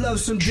 She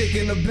loves some dick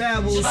in the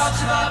bowels.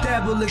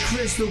 Dabble in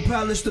crystal,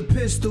 polish the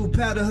pistol,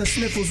 powder her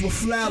sniffles with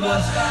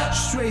flour.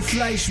 Straight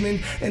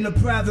Fleischman in the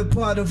private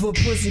part of her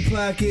pussy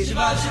pocket.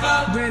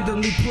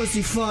 Randomly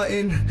pussy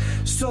farting.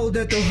 Sold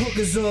at the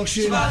hookers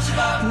auction.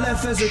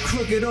 Left as a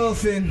crooked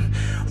orphan.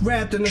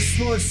 Wrapped in the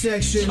sports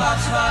section.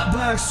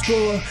 Box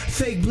score.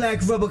 Fake black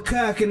rubber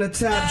cock in the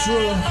top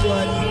drawer.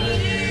 But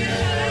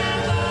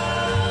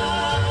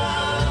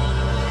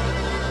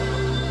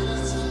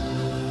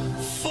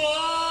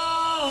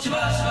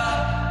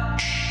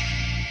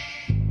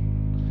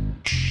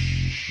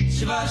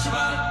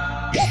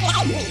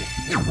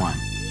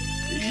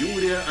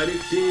Юрия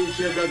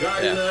Алексеевича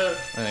Гагарина. Yeah,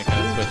 and it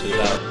kind of switches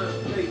out.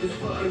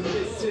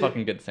 It's a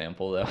fucking good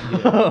sample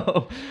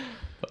though.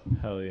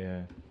 Hell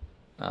yeah.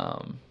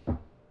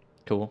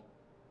 Cool.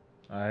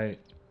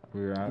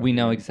 We're out. We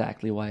know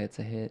exactly why it's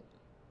a hit,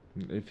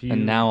 If you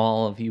and now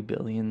all of you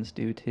billions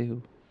do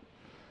too.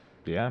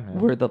 yeah, man.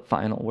 We're the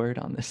final word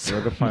on this.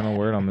 We're the final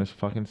word on this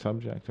fucking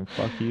subject, and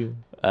fuck you.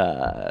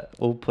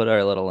 We'll put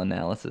our little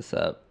analysis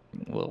up.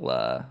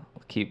 We'll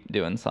keep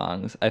doing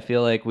songs. I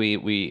feel like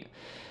we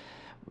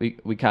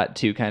caught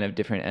two kind of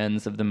different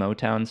ends of the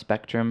Motown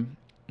spectrum.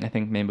 I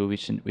think maybe we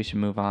should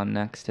move on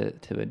next to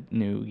a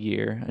new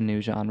year, a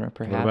new genre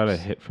perhaps. What about a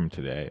hit from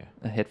today?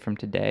 A hit from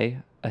today,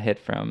 a hit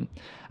from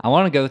I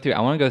want to go through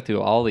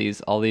all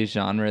these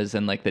genres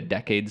and like the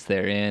decades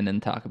they're in and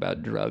talk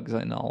about drugs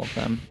in all of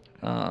them.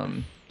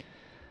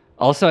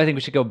 Also, I think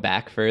we should go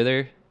back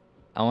further.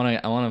 I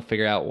want to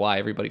figure out why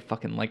everybody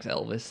fucking likes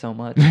Elvis so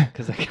much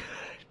because I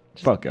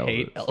just Fuck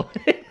hate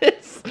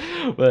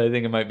Elvis. But I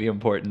think it might be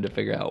important to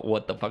figure out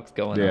what the fuck's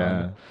going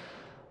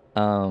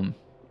on.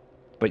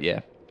 But yeah,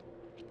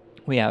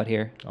 we out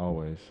here.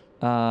 Always.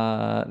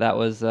 That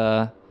was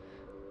the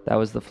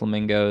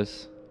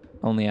Flamingos.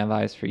 Only Have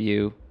Eyes for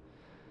You.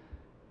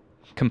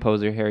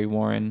 Composer Harry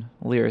Warren,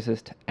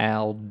 lyricist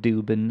Al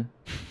Dubin.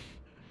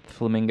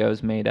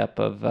 Flamingos made up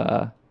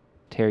of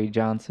Terry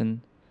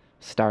Johnson,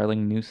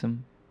 Starling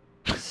Newsom,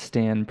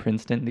 Stan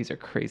Princeton. These are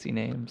crazy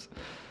names.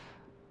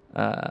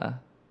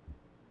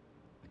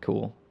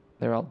 Cool.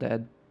 They're all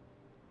dead.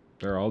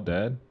 They're all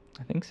dead?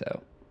 I think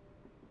so.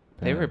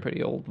 They were Damn.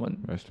 pretty old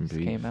when Rest in this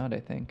peace. came out, I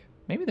think.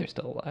 Maybe they're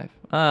still alive.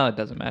 Oh, it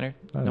doesn't matter.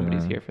 Doesn't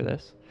Nobody's matter. here for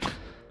this.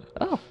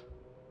 Oh,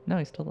 no,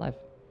 he's still alive.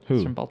 Who?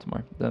 He's from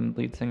Baltimore, the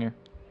lead singer.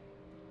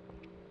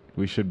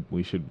 We should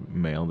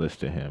mail this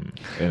to him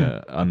in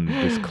an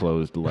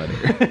undisclosed letter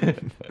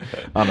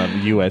on a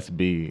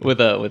USB. With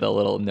a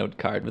little note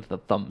card with a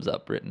thumbs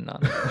up written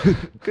on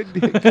it. Good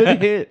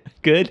hit.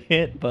 Good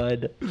hit,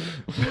 bud.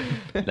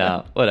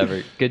 No,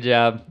 whatever. Good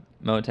job,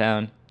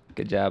 Motown.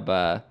 Good job.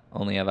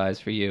 Only Have Eyes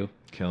for You.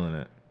 Killing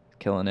it.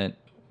 Killing it.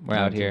 We're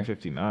out here.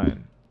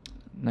 1959.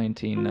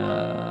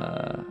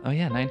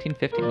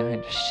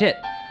 1959. Shit.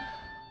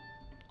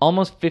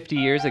 Almost 50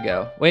 years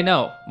ago. Wait,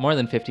 no, more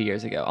than 50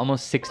 years ago.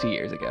 Almost 60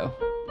 years ago.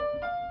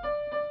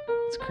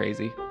 It's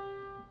crazy.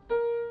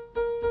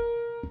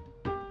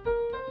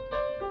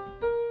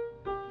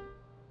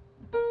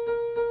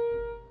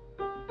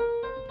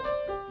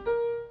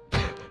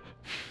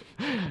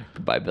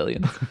 Goodbye,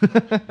 billions.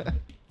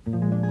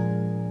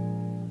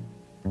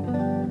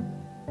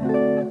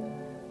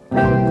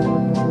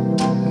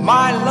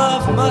 My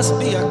love must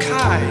be a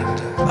kind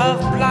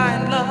of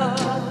blind love.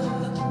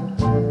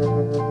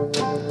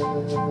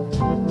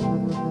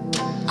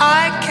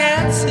 I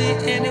can't see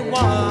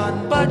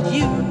anyone but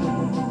you.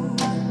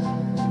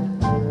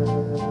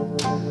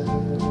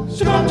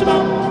 Shabam,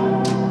 shabam.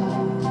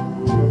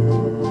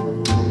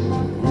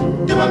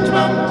 Shabam,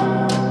 shabam.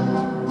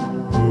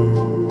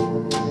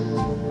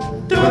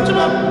 Shabam,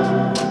 shabam.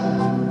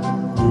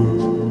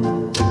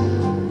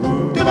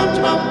 Shabam,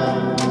 shabam.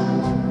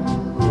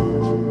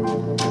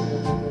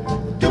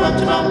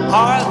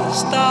 Are the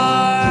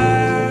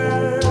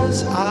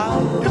stars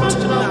out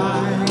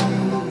tonight?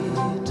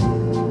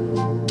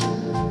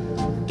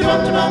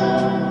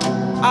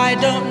 I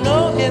don't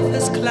know if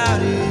it's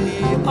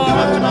cloudy or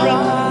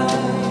bright.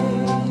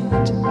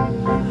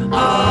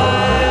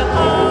 I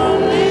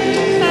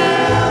only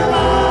have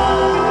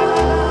eyes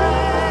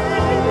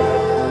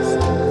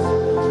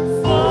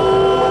for you.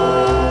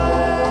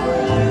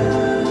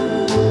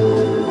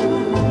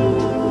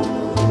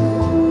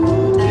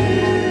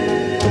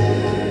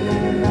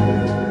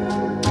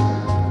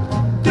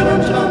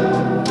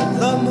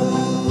 The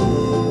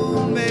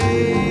moon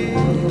may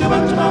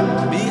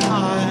be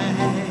high,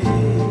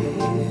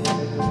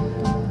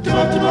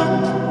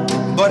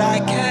 but I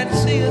can't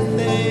see a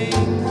thing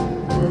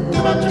in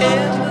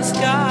the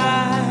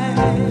sky.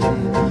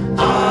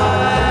 I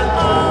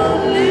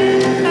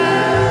only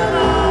have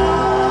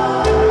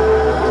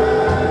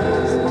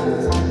eyes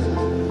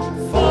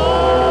for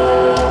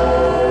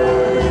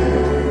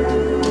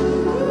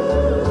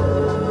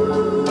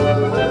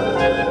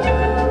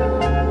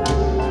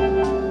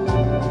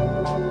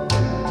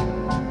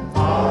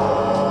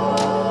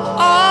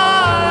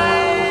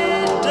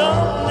I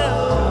don't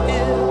know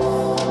if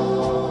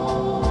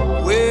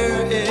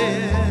we're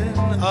in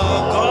a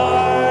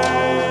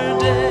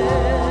garden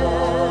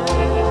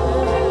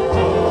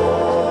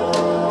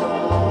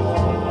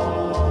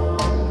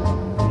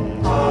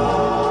or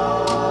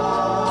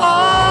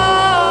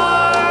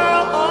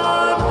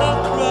on a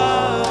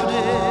crowded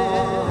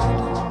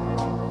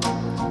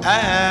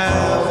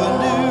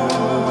avenue.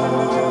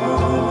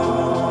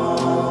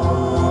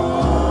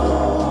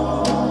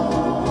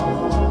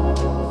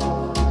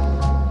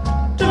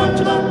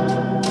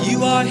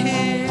 You are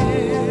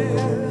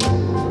here,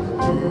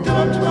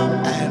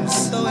 and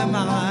so am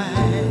I.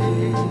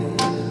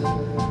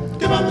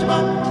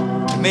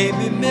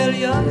 Maybe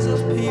millions of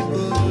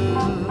people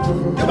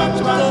go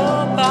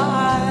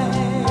by,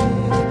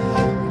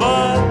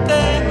 but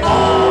they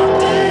all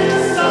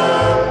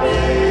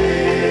disappear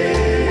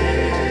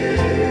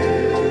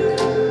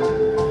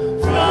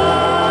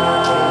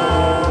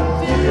from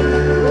view.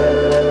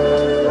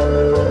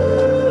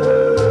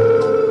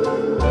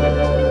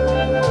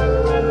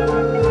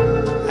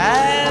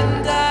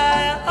 And I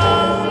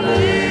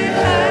only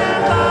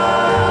have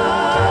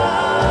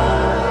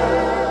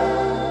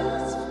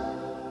eyes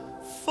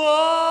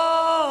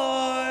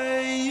for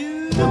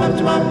you. Do